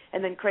Craig,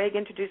 and then Craig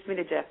introduced me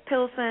to Jeff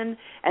Pearlson,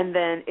 and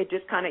then it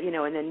just kind of,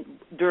 and then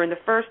during the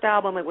first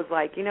album, it was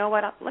like, you know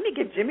what, let me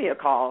give Jimmy a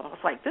call. I was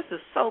like, this is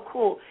so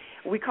cool.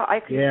 I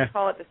could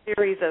call it the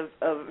series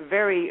of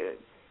very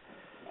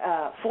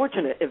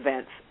fortunate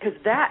events, because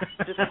that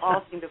just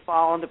all seemed to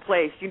fall into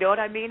place. You know what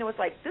I mean? It was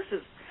like, this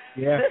is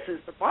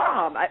the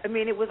bomb. I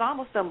mean, it was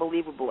almost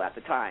unbelievable at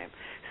the time.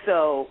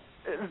 So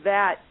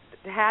that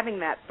having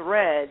that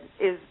thread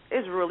is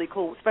really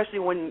cool, especially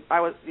when I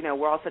was,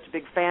 we're all such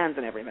big fans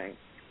and everything.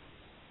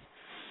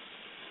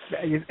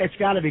 It's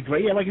got to be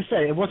great. Yeah, like I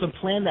said, it wasn't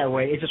planned that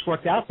way. It just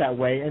worked out that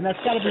way, and that's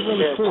got to be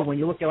really cool when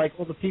you look at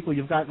all the people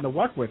you've gotten to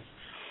work with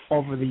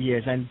over the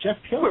years. And Jeff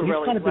Pearlson,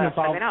 he's kind of been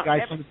involved with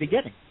guys from the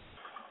beginning.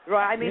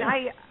 Right. I mean,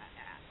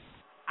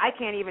 I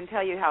can't even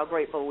tell you how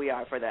grateful we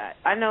are for that.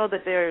 I know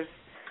that there's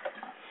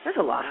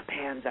a lot of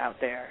bands out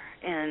there,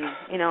 and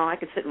I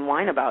could sit and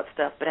whine about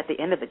stuff, but at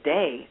the end of the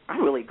day,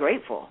 I'm really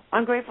grateful.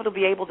 I'm grateful to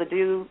be able to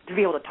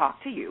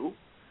talk to you,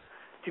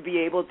 to be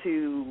able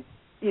to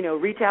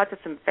reach out to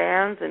some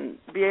fans and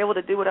be able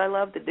to do what I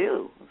love to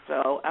do.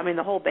 So, I mean,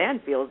 the whole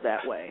band feels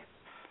that way.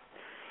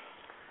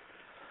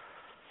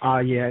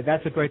 Yeah,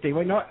 that's a great thing.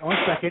 Wait, no, one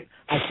second.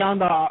 I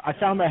found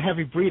a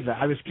heavy breather.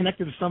 I was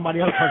connected to somebody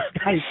else on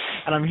Skype,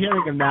 and I'm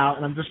hearing him now,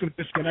 and I'm just going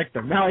to disconnect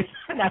him. Now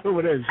I know who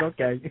it is.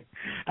 Okay.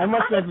 I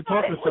must have been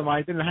talking to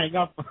somebody. I didn't hang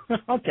up.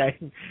 Okay.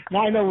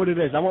 Now I know what it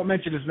is. I won't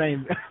mention his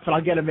name, but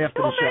I'll get him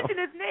after the show. Don't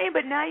mention his name,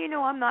 but now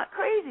I'm not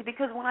crazy,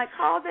 because when I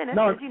called in, it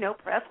says,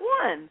 press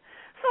 1.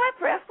 So I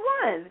pressed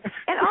 1,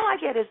 and all I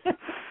get is...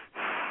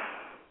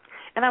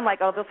 And I'm like,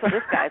 so this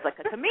guy's like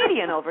a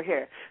comedian over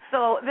here.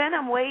 So then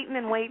I'm waiting,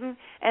 and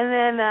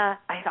then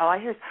all I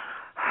hear is,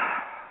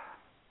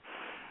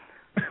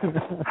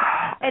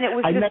 and it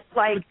was just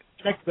like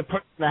the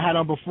person I had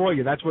on before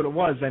you. That's what it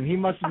was, and he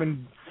must have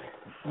been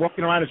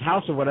walking around his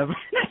house or whatever.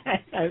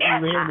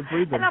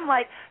 And I'm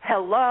like,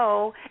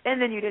 hello,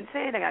 and then you didn't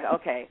say anything. I go,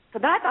 okay. So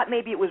then I thought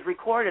maybe it was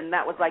recorded, and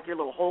that was like your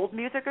little hold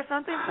music or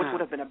something, which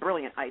would have been a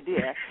brilliant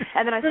idea.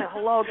 And then I said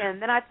hello again,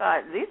 and then I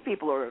thought, these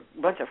people are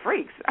a bunch of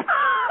freaks.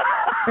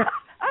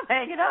 I'm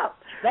hanging up.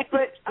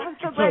 But I'm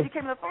so glad you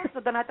came to the phone, so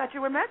then I thought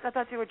you were messing. I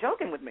thought you were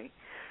joking with me.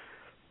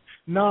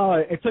 No,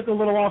 it took a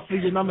little while for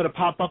your number to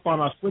pop up on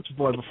our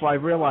switchboard before I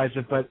realized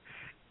it, but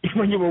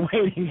when you were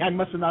waiting. I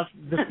must have not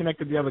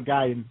disconnected the other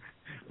guy,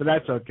 but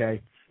that's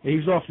okay.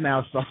 He's off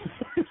now, so I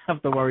don't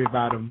have to worry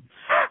about him.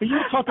 But you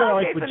were talking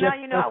okay, with so Jeff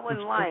now you know I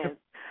wasn't lying.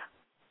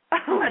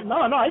 No,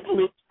 I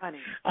believe. Funny.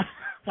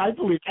 I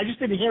believe. I just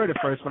didn't hear it at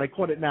first, but I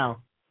caught it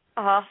now.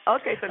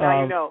 Okay, so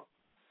now you know.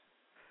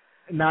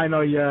 Now I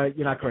know you're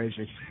not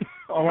crazy.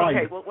 All right.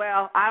 Okay,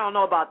 well, I don't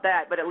know about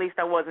that, but at least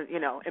I wasn't,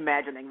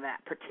 imagining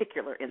that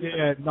particular incident.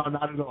 Yeah, no,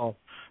 not at all.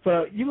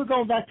 But you were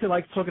going back to,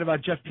 talking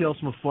about Jeff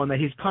Peelsman before, and that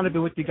he's kind of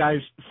been with you guys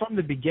from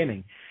the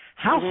beginning.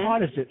 How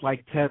hard is it,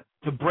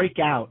 to break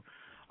out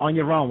on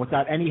your own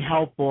without any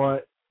help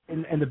or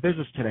in the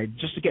business today,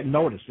 just to get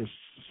noticed?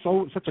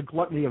 There's such a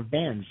gluttony of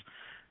bands.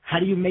 How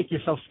do you make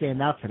yourself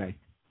stand out today?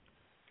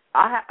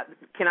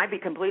 Can I be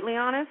completely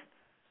honest?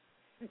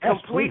 Yes,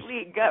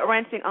 completely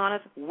gut-wrenching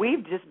honest,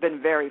 we've just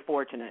been very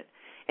fortunate.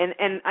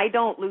 And I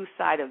don't lose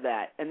sight of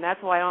that. And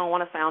that's why I don't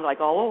want to sound like,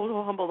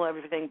 humble and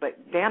everything,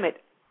 but damn it,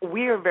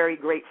 we are very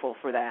grateful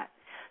for that.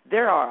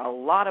 There are a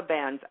lot of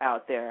bands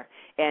out there,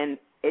 and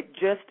it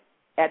just,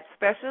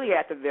 especially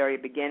at the very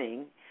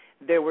beginning,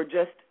 there were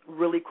just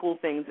really cool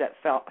things that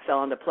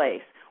fell into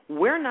place.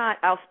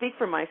 I'll speak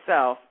for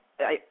myself,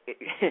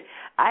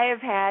 I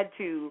have had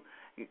to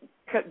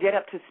get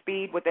up to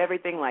speed with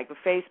everything like the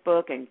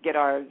Facebook and get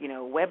our,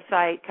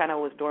 website kind of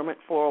was dormant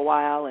for a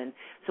while, and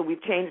so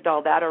we've changed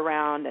all that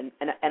around, and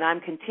I'm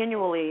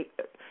continually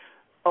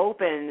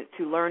open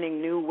to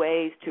learning new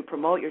ways to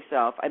promote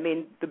yourself. I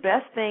mean, the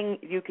best thing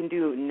you can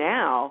do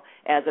now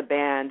as a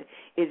band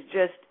is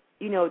just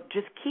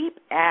keep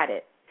at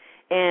it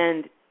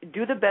and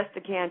do the best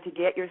you can to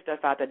get your stuff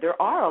out there.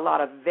 There are a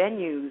lot of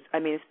venues,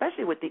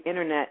 especially with the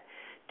internet,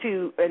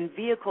 and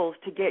vehicles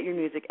to get your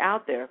music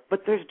out there,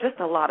 but there's just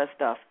a lot of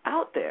stuff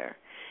out there.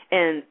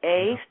 And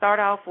start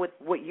off with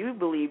what you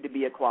believe to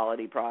be a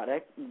quality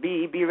product.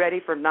 B, be ready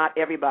for not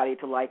everybody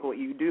to like what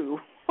you do.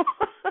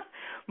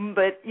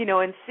 But,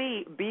 and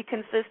C, be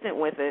consistent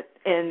with it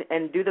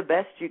and do the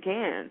best you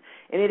can.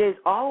 And it is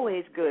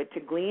always good to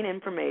glean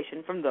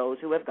information from those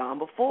who have gone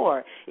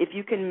before. If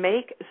you can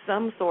make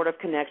some sort of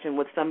connection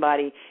with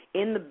somebody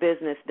in the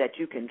business that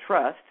you can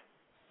trust,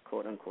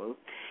 quote unquote,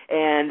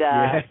 and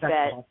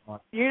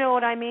you know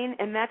what I mean?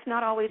 And that's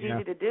not always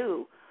easy to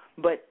do.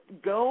 But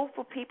go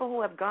for people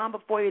who have gone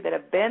before you that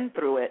have been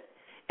through it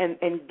and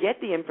get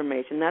the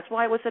information. That's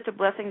why it was such a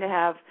blessing to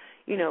have,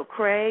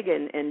 Craig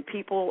and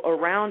people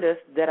around us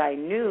that I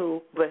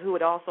knew but who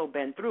had also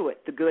been through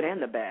it, the good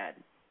and the bad.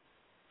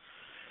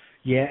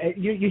 Yeah,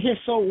 you hear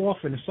so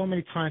often, so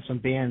many times from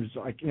bands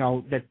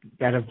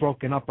that have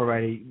broken up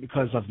already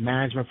because of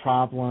management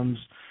problems,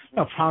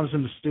 problems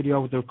in the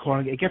studio with the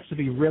recording. It gets to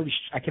be really,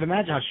 I can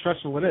imagine how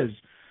stressful it is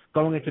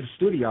going into the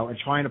studio and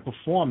trying to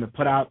perform and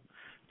put out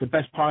the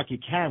best product you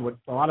can with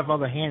a lot of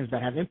other hands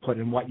that have input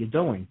in what you're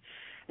doing.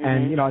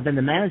 And, then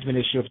the management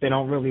issue, if they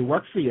don't really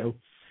work for you,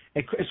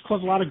 it's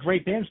caused a lot of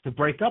great bands to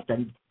break up.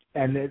 And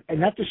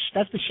that's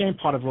the shame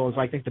part of it is,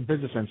 I think, the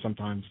business end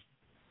sometimes.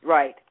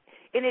 Right.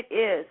 And it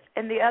is.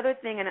 And the other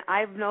thing, and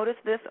I've noticed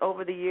this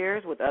over the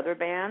years with other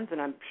bands,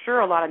 and I'm sure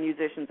a lot of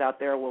musicians out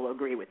there will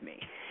agree with me,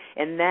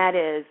 and that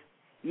is,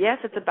 yes,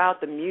 it's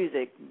about the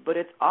music, but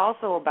it's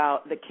also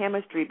about the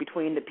chemistry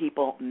between the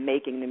people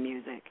making the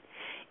music.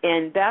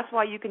 And that's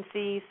why you can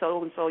see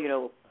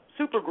so-and-so,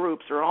 super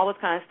groups or all this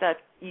kind of stuff.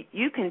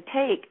 You can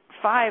take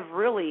 5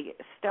 really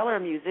stellar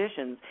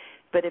musicians,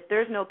 but if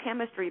there's no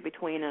chemistry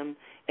between them,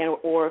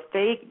 or if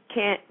they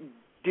can't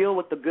deal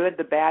with the good,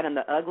 the bad, and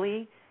the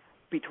ugly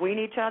between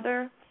each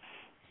other,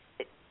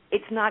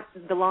 it's not,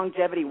 the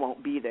longevity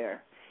won't be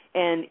there.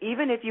 And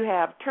even if you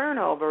have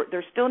turnover,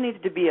 there still needs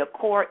to be a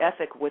core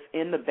ethic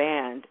within the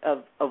band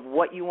of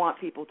what you want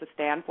people to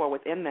stand for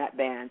within that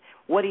band,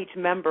 what each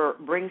member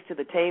brings to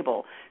the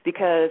table.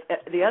 Because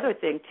the other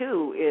thing,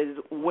 too, is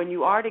when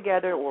you are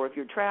together or if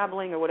you're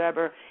traveling or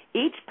whatever,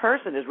 each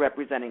person is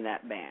representing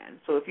that band.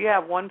 So if you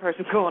have one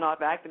person going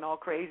off acting all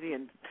crazy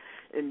and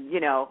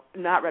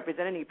not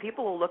representing you,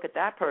 people will look at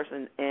that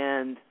person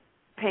and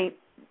paint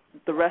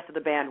the rest of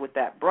the band with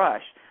that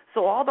brush.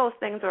 So all those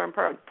things are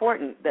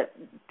important, that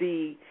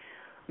the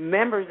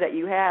members that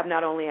you have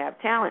not only have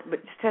talent,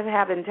 but just to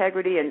have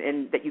integrity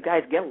and that you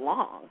guys get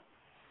along.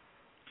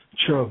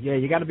 True. Yeah,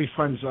 you got to be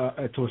friends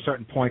to a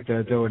certain point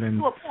to do it. To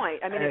a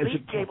point. At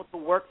least be able to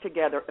work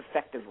together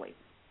effectively.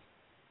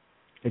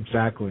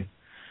 Exactly.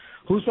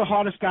 Who's the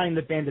hardest guy in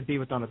the band to be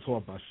with on a tour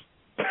bus?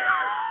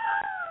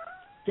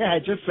 Yeah,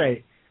 just say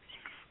it.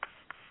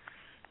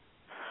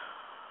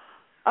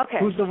 Okay.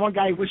 Who's the one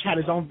guy you wish had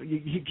his own?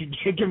 You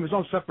could give him his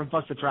own separate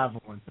bus to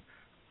travel on.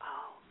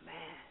 Oh man,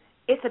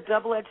 it's a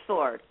double-edged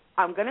sword.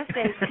 I'm gonna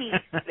say Pete.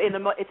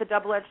 It's a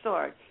double-edged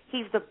sword.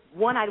 He's the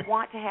one I'd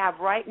want to have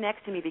right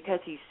next to me because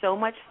he's so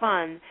much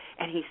fun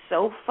and he's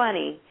so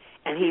funny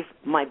and he's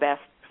my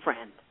best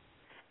friend.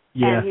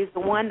 Yeah. And he's the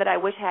one that I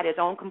wish had his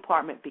own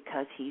compartment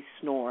because he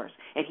snores.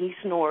 And he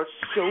snores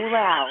so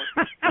loud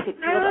you could feel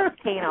the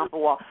paint off the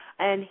wall.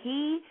 And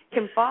he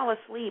can fall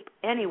asleep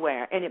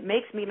anywhere. And it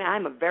makes me mad.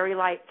 I'm a very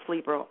light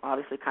sleeper,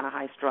 obviously kind of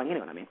high-strung, you know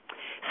what I mean.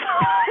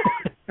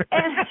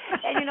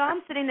 and you know,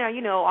 I'm sitting there,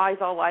 you know, eyes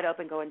all wide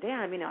open, going,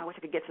 damn, you know, I wish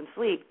I could get some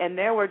sleep. And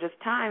there were just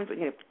times when,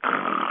 you know,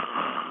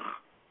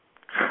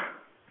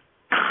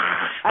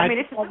 I mean,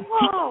 it's just,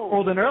 whoa.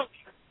 Called in early.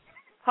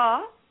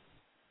 Huh?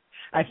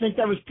 I think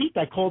that was Pete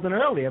that called in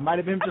early. It might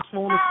have been just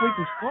falling asleep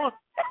and snoring.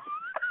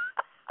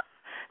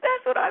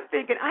 That's what I'm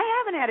thinking. I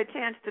haven't had a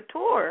chance to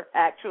tour,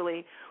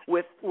 actually,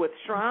 with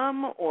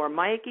Shrum or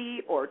Mikey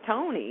or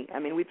Tony. I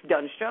mean, we've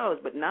done shows,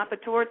 but not the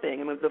tour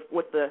thing. I mean,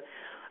 with the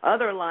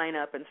other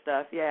lineup and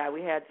stuff, yeah,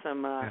 we had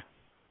some, other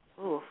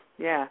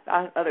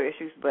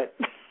issues, but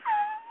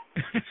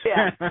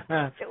yeah.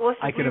 Let's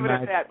just leave it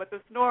at that. But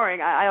the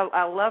snoring,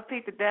 I love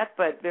Pete to death,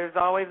 but there's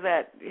always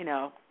that, you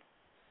know.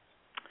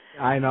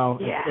 I know.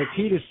 Yeah.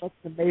 Pete is such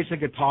an amazing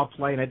guitar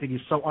player, and I think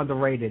he's so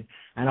underrated.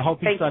 And I hope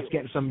he starts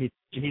getting some attention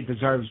he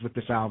deserves with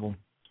this album.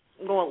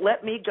 Well,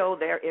 let me go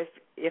there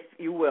if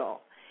you will.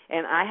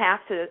 And I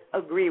have to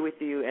agree with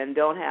you and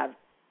don't have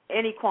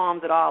any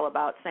qualms at all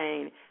about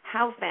saying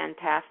how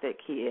fantastic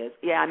he is.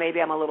 Yeah,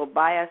 maybe I'm a little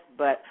biased,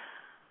 but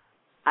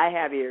I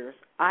have ears.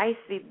 I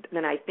see,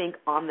 and I think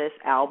on this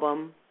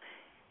album,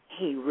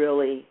 he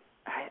really,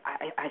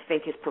 I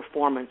think his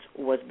performance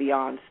was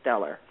beyond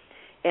stellar.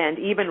 And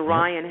even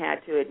Ryan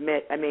had to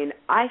admit, I mean,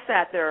 I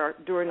sat there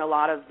during a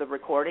lot of the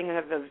recording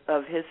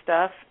of his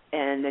stuff,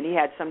 and then he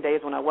had some days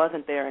when I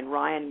wasn't there, and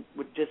Ryan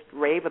would just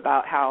rave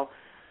about how,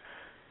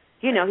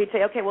 you know, he'd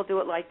say, okay, we'll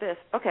do it like this.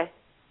 Okay.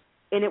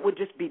 And it would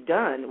just be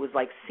done. It was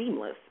like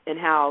seamless, and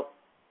how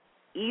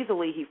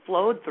easily he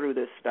flowed through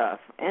this stuff.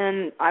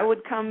 And I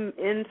would come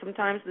in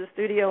sometimes to the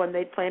studio, and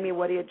they'd play me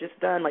what he had just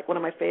done. Like one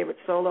of my favorite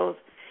solos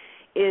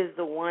is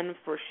the one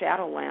for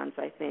Shadowlands,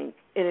 I think.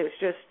 And it was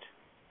just,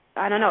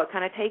 I don't know, it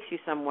kind of takes you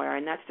somewhere,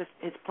 and that's just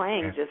his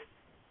playing. Just,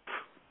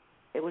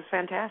 it was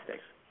fantastic.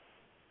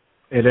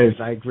 It is.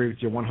 I agree with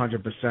you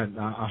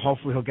 100%.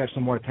 Hopefully he'll get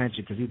some more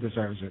attention because he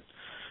deserves it.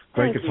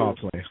 Great guitar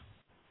player.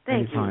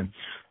 Thank Anytime. you.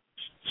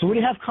 So what do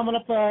you have coming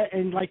up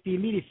in like the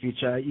immediate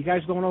future? You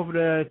guys going over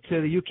to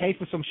the UK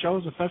for some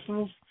shows or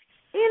festivals?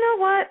 You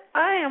know what?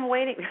 I am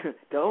waiting.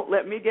 Don't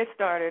let me get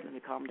started. Let me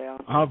calm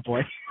down. Oh,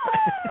 boy.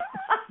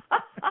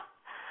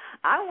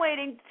 I'm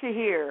waiting to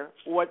hear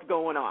what's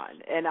going on,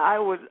 and I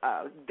was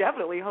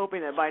definitely hoping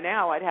that by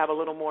now I'd have a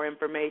little more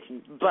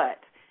information. But,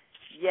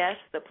 yes,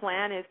 the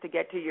plan is to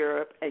get to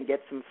Europe and get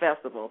some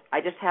festivals.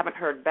 I just haven't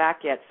heard back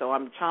yet, so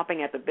I'm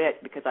chomping at the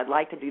bit because I'd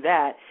like to do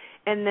that.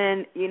 And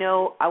then, you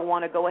know, I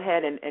want to go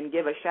ahead and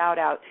give a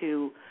shout-out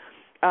to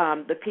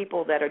the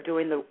people that are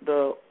doing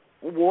the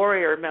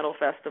Warrior Metal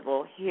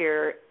Festival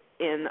here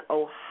in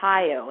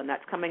Ohio, and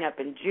that's coming up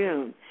in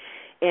June.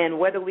 And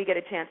whether we get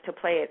a chance to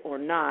play it or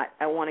not,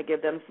 I want to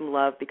give them some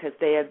love because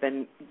they have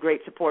been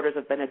great supporters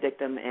of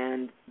Benedictum,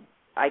 and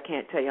I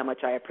can't tell you how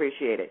much I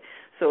appreciate it.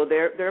 So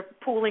they're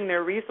pooling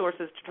their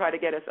resources to try to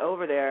get us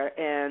over there,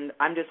 and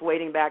I'm just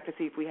waiting back to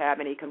see if we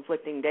have any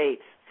conflicting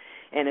dates.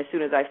 And as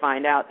soon as I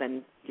find out,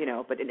 then, you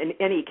know, but in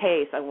any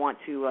case, I want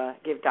to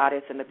give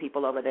Dottis and the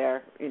people over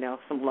there, you know,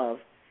 some love.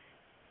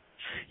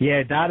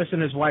 Yeah, Dottis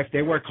and his wife,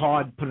 they work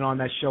hard putting on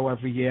that show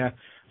every year.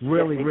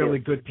 Really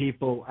good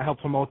people. I help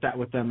promote that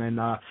with them, and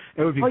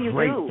it would be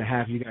great to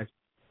have you guys.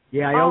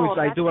 Yeah,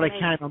 I do what I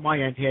can on my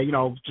end here, you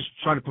know, just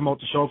trying to promote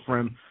the show for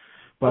him.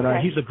 But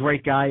he's a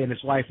great guy, and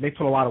his wife, they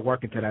put a lot of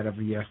work into that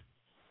every year.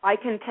 I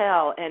can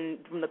tell, and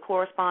from the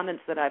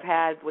correspondence that I've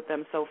had with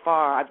them so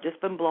far, I've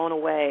just been blown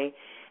away.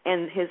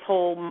 And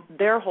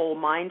their whole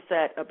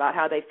mindset about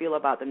how they feel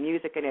about the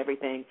music and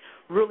everything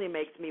really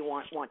makes me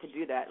want to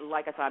do that.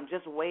 Like I said, I'm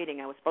just waiting.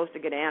 I was supposed to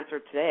get an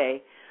answer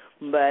today,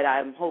 but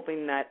I'm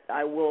hoping that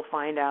I will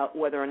find out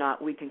whether or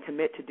not we can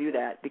commit to do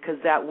that, because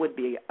that would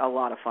be a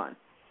lot of fun.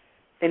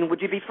 And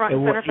would you be front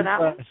and center for that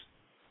one?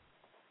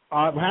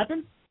 What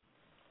happened?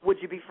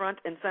 Would you be front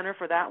and center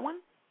for that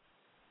one?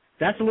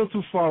 That's a little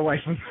too far away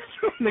from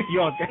New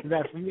York.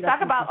 For me,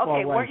 Talk about,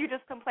 weren't you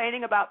just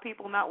complaining about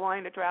people not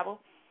wanting to travel?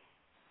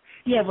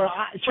 Yeah, but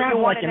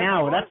travel like an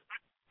hour.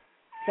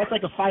 That's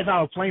like a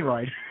 5-hour plane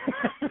ride.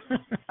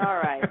 All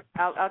right,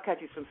 I'll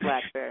cut you some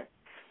slack there.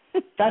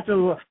 That's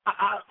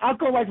I'll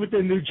go like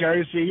within New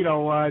Jersey, you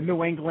know,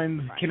 New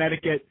England,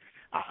 Connecticut,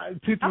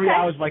 2-3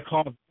 hours by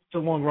car. It's a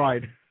long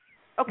ride.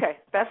 Okay,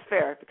 that's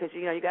fair because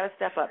you know you got to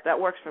step up. That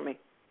works for me.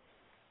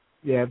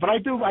 Yeah, but I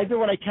do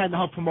what I can to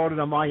help promote it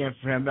on my end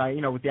for him,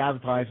 you know, with the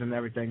advertising and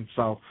everything.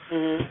 So.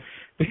 Mm-hmm.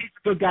 But he's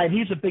a good guy, and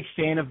he's a big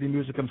fan of the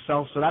music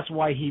himself, so that's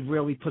why he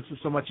really puts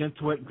so much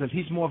into it, because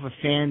he's more of a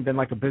fan than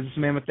like a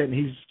businessman with it, and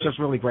he's just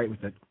really great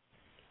with it.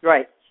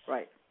 Right.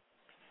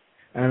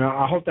 And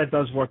I hope that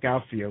does work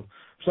out for you.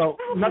 So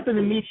nothing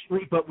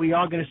immediately, but we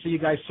are going to see you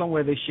guys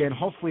somewhere this year, and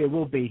hopefully it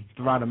will be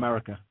throughout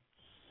America.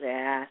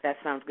 Yeah, that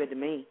sounds good to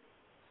me.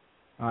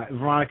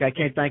 Veronica, I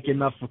can't thank you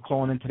enough for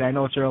calling in today. I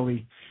know it's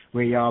early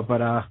where you are, but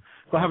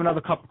go have another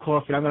cup of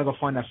coffee. I'm going to go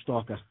find that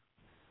stalker.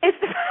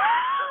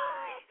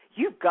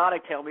 You got to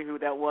tell me who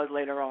that was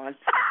later on.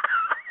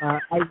 I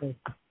will.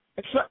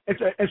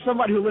 It's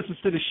somebody who listens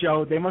to the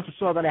show. They must have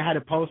saw that I had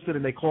it posted,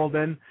 and they called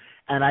in,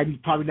 and I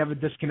probably never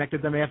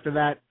disconnected them after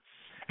that,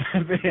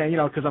 you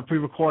know, because I'm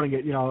pre-recording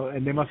it, you know,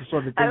 and they must have saw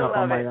the thing up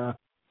on my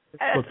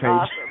That's page.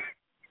 awesome.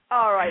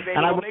 All right, baby.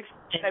 And We'll make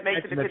sure that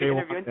makes it into the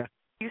interview. And thank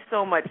you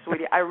so much,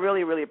 sweetie. I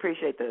really, really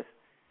appreciate this.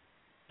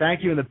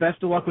 Thank you, and the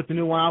best of luck with the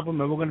new album,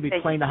 and we're going to be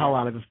playing the hell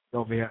out of it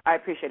over here. I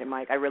appreciate it,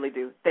 Mike. I really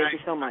do. Thank you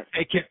so much.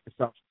 Take care of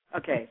yourself.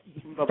 Okay.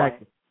 Bye-bye.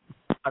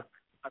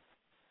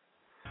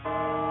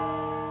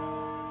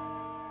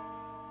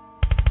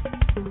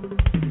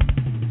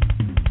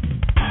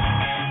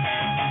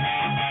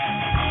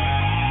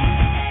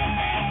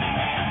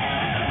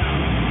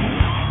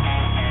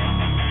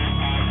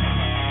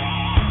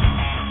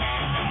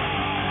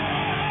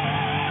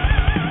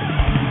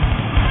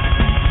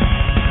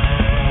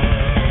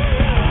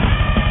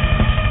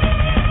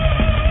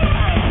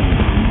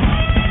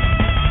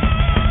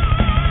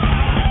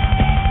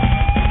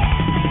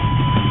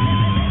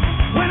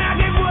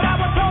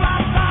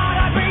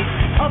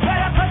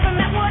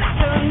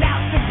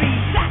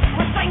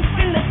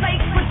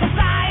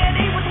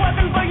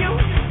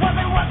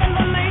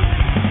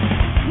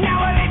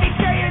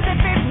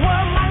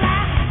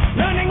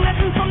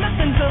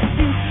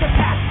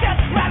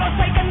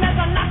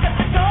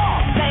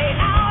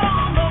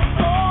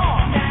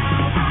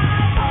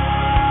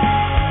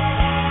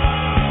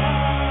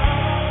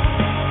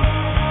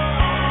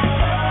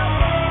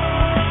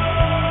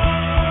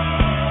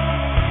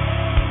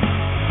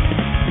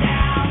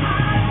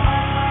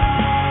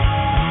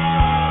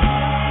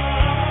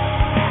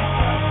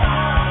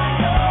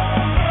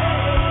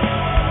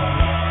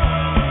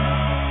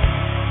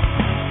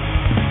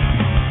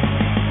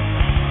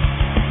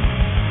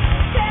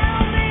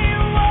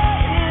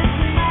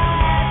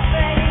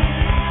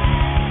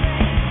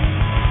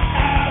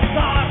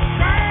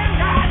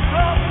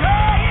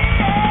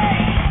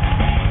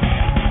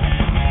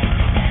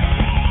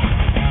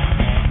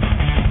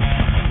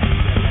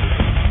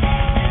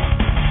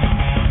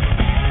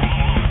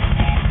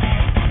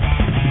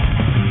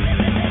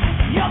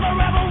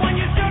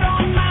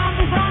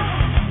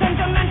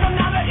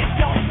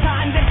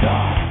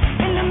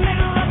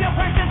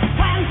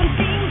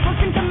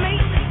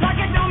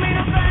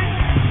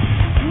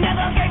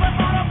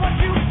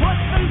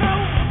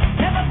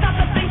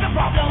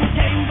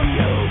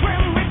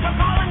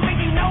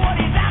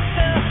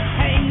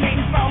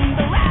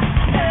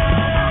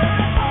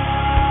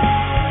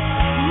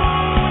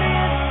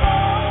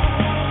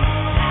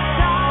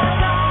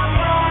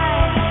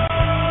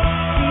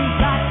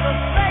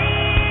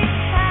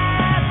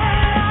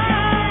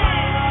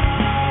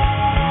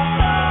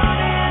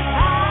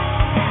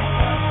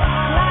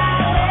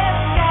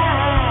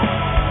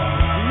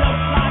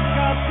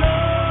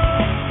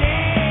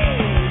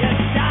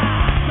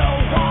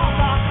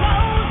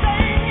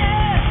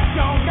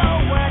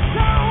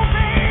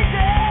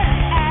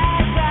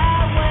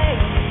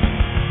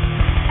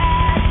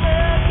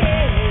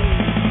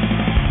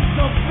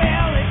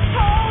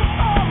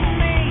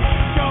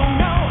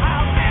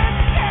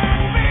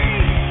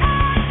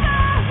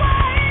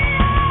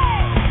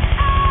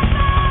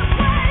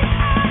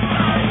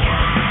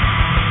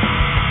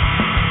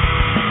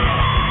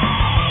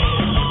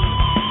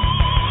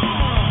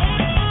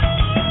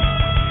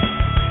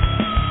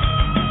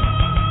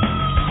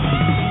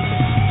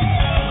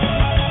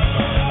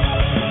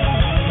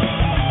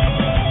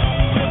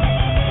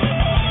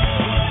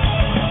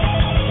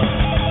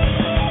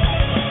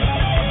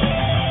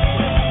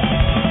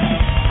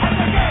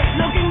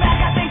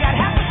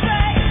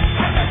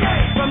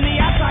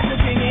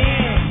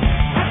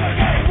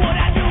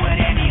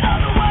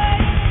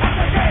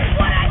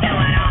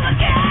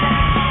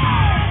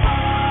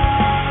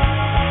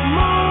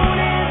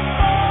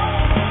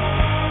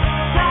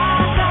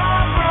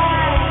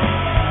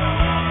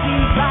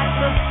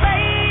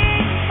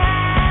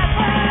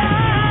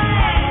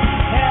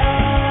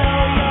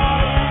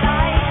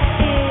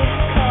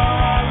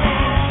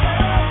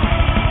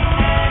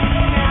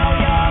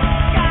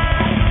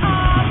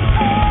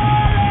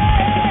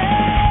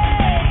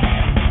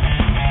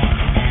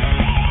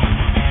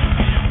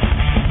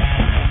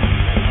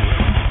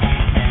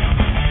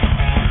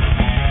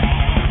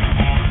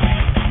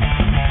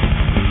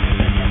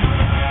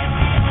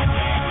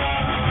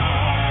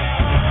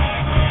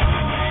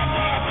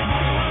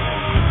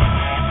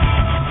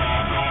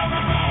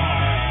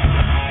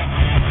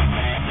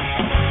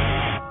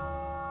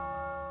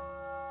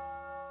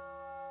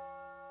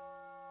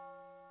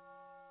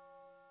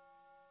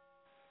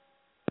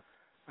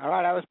 All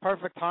right, that was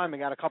perfect time. We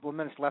got a couple of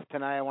minutes left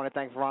tonight. I want to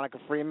thank Veronica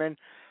Freeman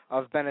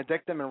of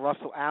In.Benedictum and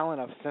Russell Allen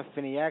of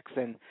Symphony X,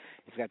 and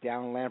he's got the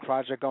Allen Land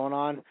project going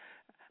on.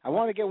 I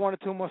wanted to get one or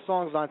two more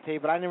songs on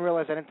tape, but I didn't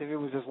realize that interview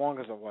was as long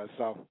as it was.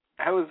 So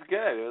that was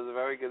good. It was a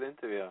very good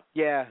interview.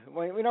 Yeah,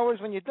 well, you know,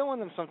 when you're doing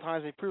them,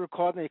 sometimes they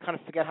pre-record them, you kind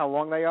of forget how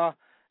long they are,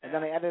 and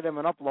then I edit them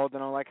and upload,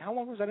 and I'm like, how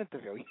long was that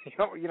interview?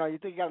 you know, you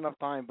think you got enough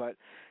time, but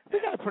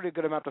we got a pretty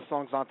good amount of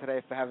songs on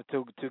today for having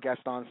two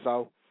guests on.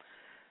 So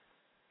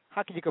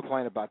how can you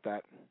complain about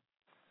that?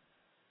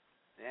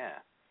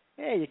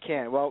 Yeah, you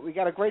can. Well, we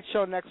got a great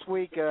show next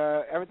week.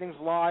 Everything's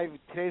live.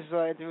 Today's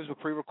interviews were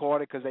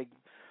pre-recorded because they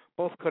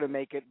both couldn't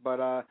make it.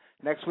 But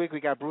next week we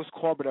got Bruce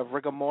Corbett of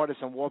Rigor Mortis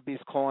and War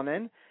Beast calling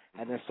in.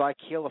 And then Cy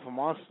Keeler from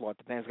Onslaught,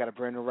 the band's got a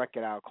brand new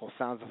record out called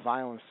Sounds of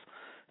Violence.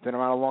 Been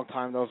around a long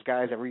time, those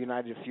guys. They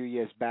reunited a few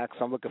years back,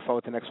 so I'm looking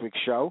forward to next week's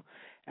show.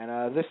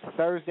 And this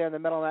Thursday on the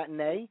Metal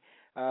Matinee,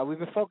 we've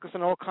been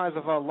focusing on all kinds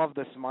of love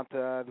this month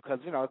because,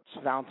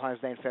 it's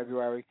Valentine's Day in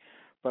February.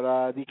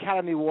 But the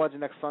Academy Awards are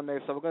next Sunday,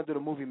 so we're going to do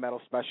the movie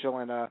metal special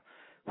and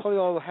play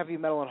all the heavy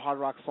metal and hard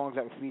rock songs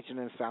that were featured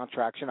in the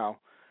soundtracks,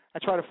 I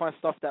try to find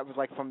stuff that was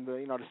like from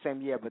the the same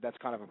year, but that's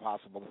kind of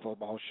impossible to fill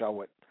the whole show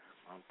with.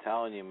 I'm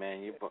telling you,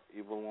 man, you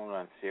belong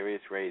on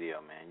serious radio,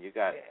 man. You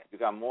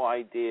got more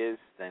ideas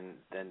than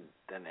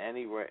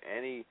any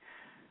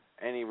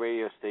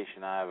radio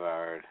station I've ever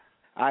heard.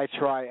 I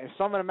try, and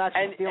some of them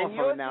actually stealing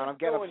from it now, and I'm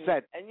getting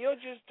upset. And you're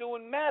just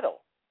doing metal.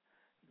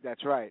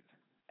 That's right.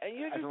 And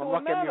you're just doing metal.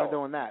 I'm lucky you're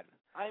doing that.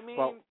 I mean,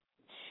 well,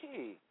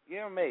 gee,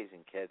 you're amazing,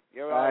 kid.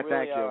 You're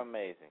thank you.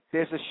 amazing.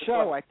 There's a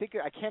show. I can't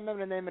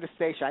remember the name of the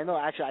station. I know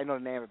the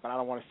name of it, but I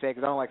don't want to say it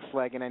because I don't like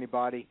slagging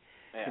anybody.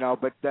 Yeah.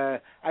 But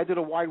I do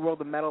the Wide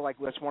World of Metal, like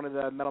that's one of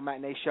the Metal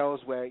Matinee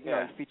shows where you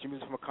feature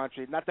music from a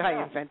country. Not that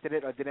I invented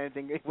it or did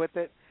anything with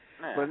it,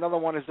 but another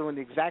one is doing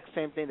the exact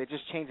same thing. They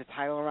just changed the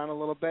title around a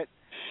little bit,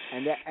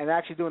 and they're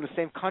actually doing the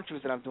same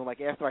countries that I'm doing.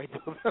 Like after I do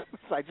them,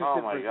 so I just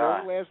did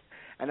Brazil last,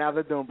 and now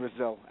they're doing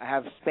Brazil. I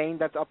have Spain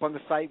that's up on the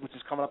site, which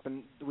is coming up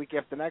in the week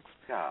after next.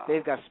 God.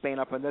 They've got Spain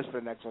up on this for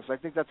the next one, so I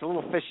think that's a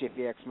little fishy if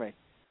you ask me.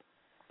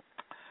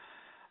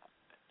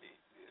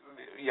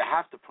 You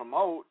have to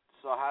promote.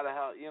 So how the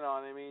hell, you know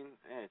what I mean?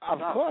 Of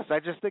course. I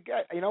just think,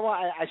 you know what,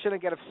 I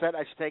shouldn't get upset.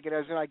 I should take it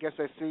as, I guess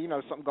I see,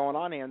 something going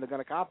on here and they're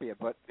going to copy it.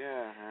 But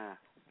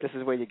this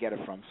is where you get it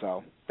from.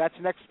 So that's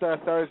next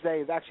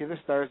Thursday. It's actually this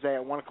Thursday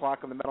at 1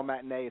 o'clock on the Metal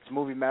Matinee. It's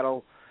movie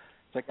metal.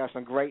 Check out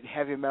some great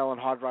heavy metal and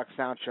hard rock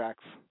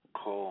soundtracks.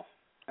 Cool.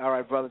 All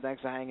right, brother.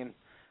 Thanks for hanging.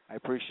 I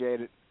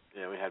appreciate it.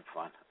 Yeah, we had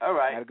fun. All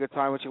right. I had a good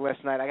time with you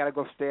last night. I got to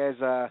go upstairs.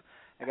 I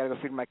got to go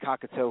feed my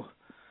cockatoo.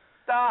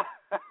 Stop.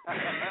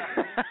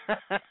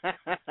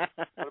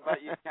 What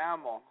about your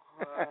camel?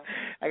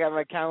 I got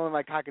my camel and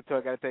my cockatoo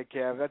I got to take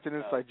care of. That's an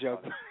inside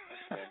joke.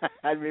 Okay.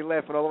 I had me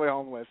laughing all the way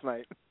home last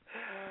night.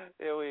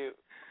 Yeah,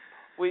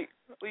 we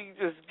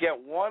just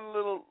get one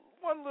little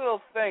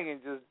thing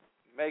and just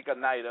make a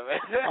night of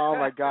it. Oh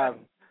my God.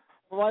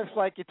 My wife's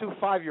like, you're 2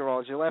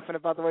 5-year-olds. You're laughing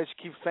about the way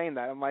she keeps saying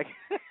that. I'm like,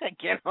 I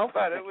can't help it.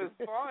 But it was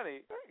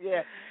funny.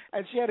 Yeah,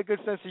 and she had a good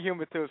sense of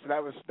humor too, so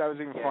that was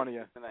even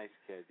funnier. She's a nice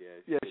kid,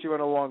 Yeah, she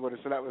went along with it,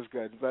 so that was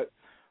good. But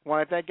I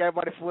want to thank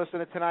everybody for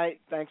listening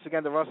tonight. Thanks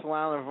again to Russell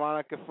Allen and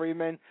Veronica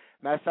Freeman.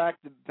 Matter of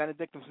fact,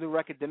 In.Benedictum's new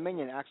record,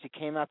 Dominion, actually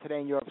came out today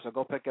in Europe, so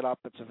go pick it up.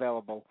 It's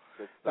available.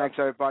 Thanks,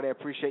 everybody. I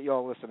appreciate you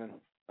all listening.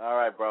 All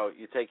right, bro.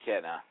 You take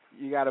care now.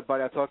 You got it,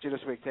 buddy. I'll talk to you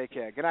this week. Take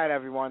care. Good night,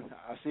 everyone.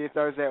 I'll see you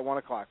Thursday at 1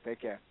 o'clock.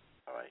 Take care.